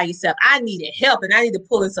everything by yourself. I needed help and I need to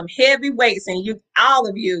pull in some heavy weights. And you, all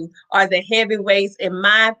of you are the heavyweights in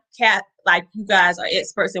my cat. Like you guys are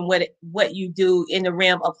experts in what you do in the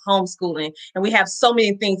realm of homeschooling. And we have so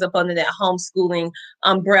many things up under that homeschooling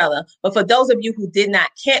umbrella. But for those of you who did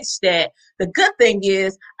not catch that, the good thing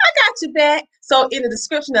is I got you back. So in the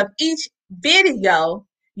description of each video,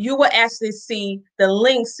 you will actually see the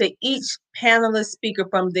links to each panelist speaker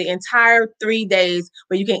from the entire 3 days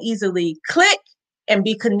where you can easily click and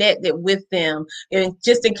be connected with them. And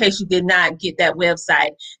just in case you did not get that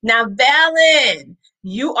website. Now, Valen,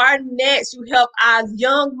 you are next. You help our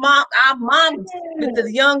moms with the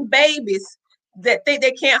young babies that think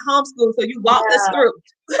they can't homeschool. So you walk us through.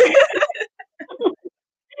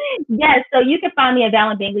 Yes, so you can find me at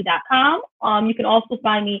valenbingley.com. You can also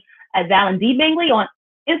find me at Valen D. Bingley on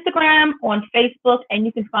Instagram, on Facebook, and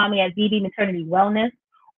you can find me at VB Maternity Wellness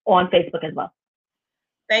on Facebook as well.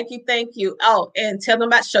 Thank you, thank you. Oh, and tell them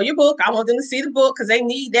about show your book. I want them to see the book because they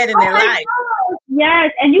need that in their life. God.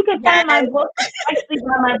 Yes, and you can find my book. Actually,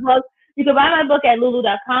 buy my book. You can buy my book at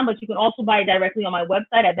lulu.com, but you can also buy it directly on my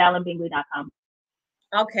website at valenbingley.com.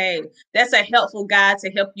 Okay, that's a helpful guide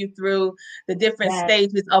to help you through the different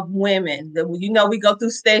stages of women. We go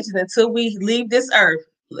through stages until we leave this earth.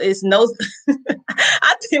 It's no,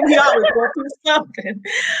 I think we always go through something.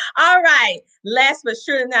 All right, last but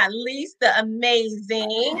surely not least, the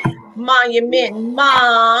amazing Monument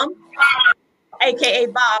Mom, aka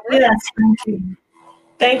Barbara. Yes, thank you.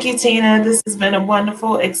 Thank you, Tina. This has been a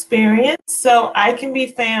wonderful experience. So I can be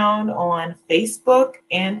found on Facebook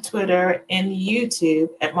and Twitter and YouTube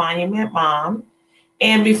at Monument Mom.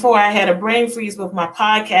 And before I had a brain freeze with my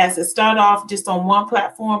podcast, it started off just on one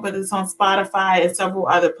platform, but it's on Spotify and several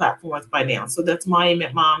other platforms by now. So that's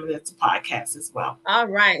Monument Mom, and it's a podcast as well. All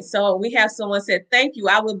right. So we have someone said, thank you.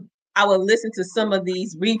 I will listen to some of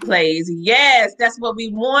these replays. Yes, that's what we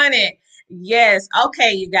wanted. Yes.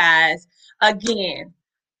 Okay, you guys. Again,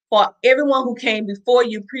 for everyone who came before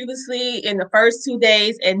you previously in the first 2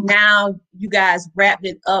 days, and now you guys wrapped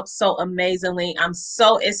it up so amazingly. I'm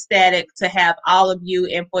so ecstatic to have all of you,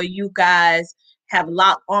 and for you guys have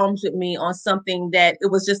locked arms with me on something that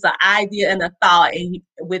it was just an idea and a thought, and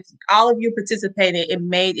with all of you participating, it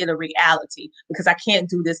made it a reality because I can't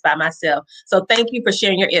do this by myself. So thank you for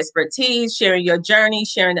sharing your expertise, sharing your journey,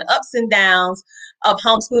 sharing the ups and downs of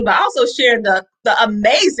homeschooling, but also sharing the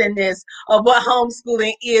amazingness of what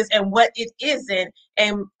homeschooling is and what it isn't,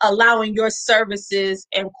 and allowing your services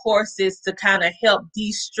and courses to kind of help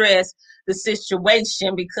de-stress the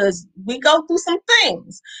situation because we go through some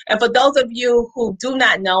things. And for those of you who do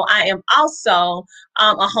not know, I am also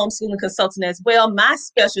a homeschooling consultant as well. My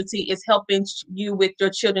specialty is helping you with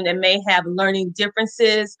your children that may have learning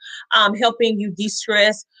differences, helping you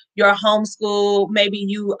de-stress your homeschool. Maybe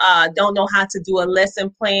you don't know how to do a lesson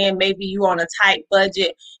plan. Maybe you're on a tight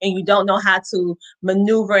budget and you don't know how to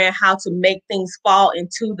maneuver and how to make things fall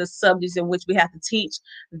into the subjects in which we have to teach.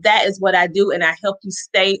 That is what I do, and I help you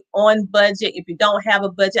stay on budget. If you don't have a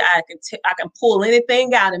budget, I can pull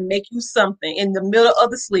anything out and make you something in the middle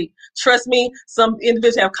of the sleep. Trust me, some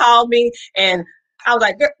individuals have called me and I was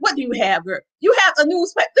like, girl, what do you have, girl? You have a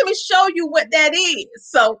newspaper. Let me show you what that is.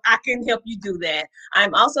 So I can help you do that.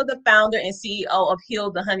 I'm also the founder and CEO of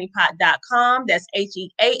healthehoneypot.com. That's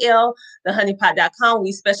HEAL, thehoneypot.com.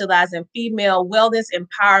 We specialize in female wellness,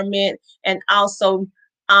 empowerment, and also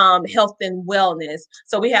health and wellness.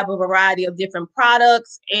 So we have a variety of different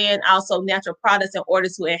products and also natural products in order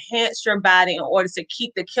to enhance your body, in order to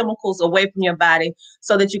keep the chemicals away from your body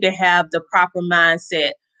so that you can have the proper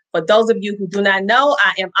mindset. For those of you who do not know,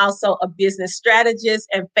 I am also a business strategist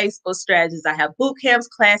and Facebook strategist. I have boot camps,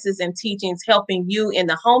 classes, and teachings helping you in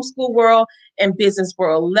the homeschool world and business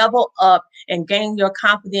world level up and gain your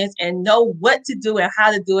confidence and know what to do and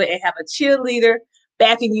how to do it, and have a cheerleader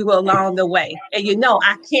backing you along the way. And you know,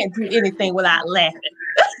 I can't do anything without laughing.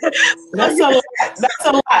 That's a lot. That's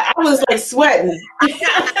a lot. I was like sweating. I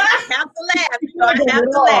have to laugh. I have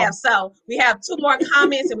to laugh. So we have 2 more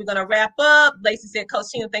comments and we're going to wrap up. Lacey said, Coach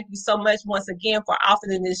Tina, thank you so much once again for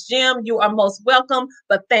offering this gym. You are most welcome,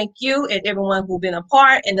 but thank you and everyone who's been a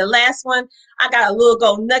part. And the last one, I got a little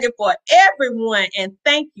gold nugget for everyone. And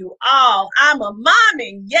thank you all. I'm a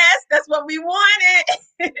mommy. Yes, that's what we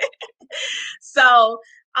wanted. So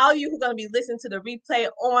all you who are going to be listening to the replay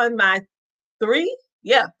on my 3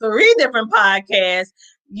 different podcasts,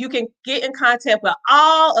 you can get in contact with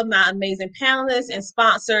all of my amazing panelists and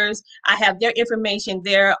sponsors. I have their information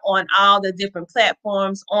there on all the different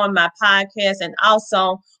platforms, on my podcast, and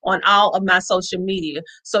also on all of my social media.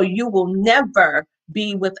 So you will never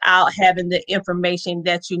be without having the information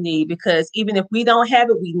that you need, because even if we don't have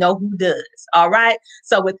it, we know who does. All right.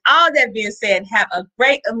 So with all that being said, have a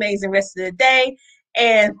great, amazing rest of the day.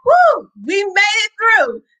 And we made it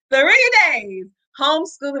through 3 days.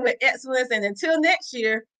 Homeschooling with excellence. And until next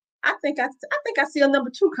year, I think I see a number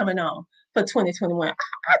 2 coming on for 2021.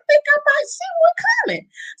 I think I might see one coming.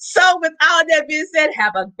 So with all that being said,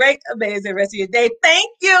 have a great, amazing rest of your day. Thank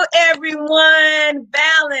you, everyone.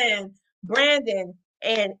 Valen, Brandon,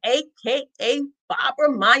 and AKA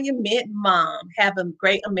Barbara Monument Mom. Have a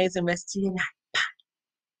great, amazing rest of your night.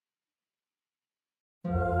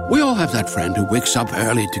 We all have that friend who wakes up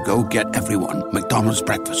early to go get everyone McDonald's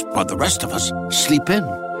breakfast, while the rest of us sleep in.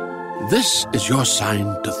 This is your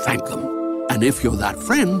sign to thank them. And if you're that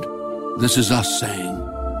friend, this is us saying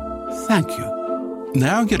thank you.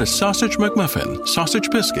 Now get a sausage McMuffin, sausage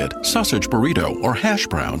biscuit, sausage burrito, or hash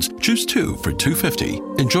browns. Choose 2 for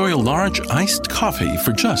 $2.50. Enjoy a large iced coffee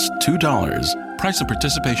for just $2. Price and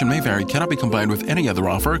participation may vary. Cannot be combined with any other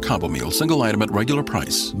offer or combo meal. Single item at regular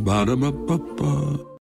price. Ba-da-ba-ba-ba.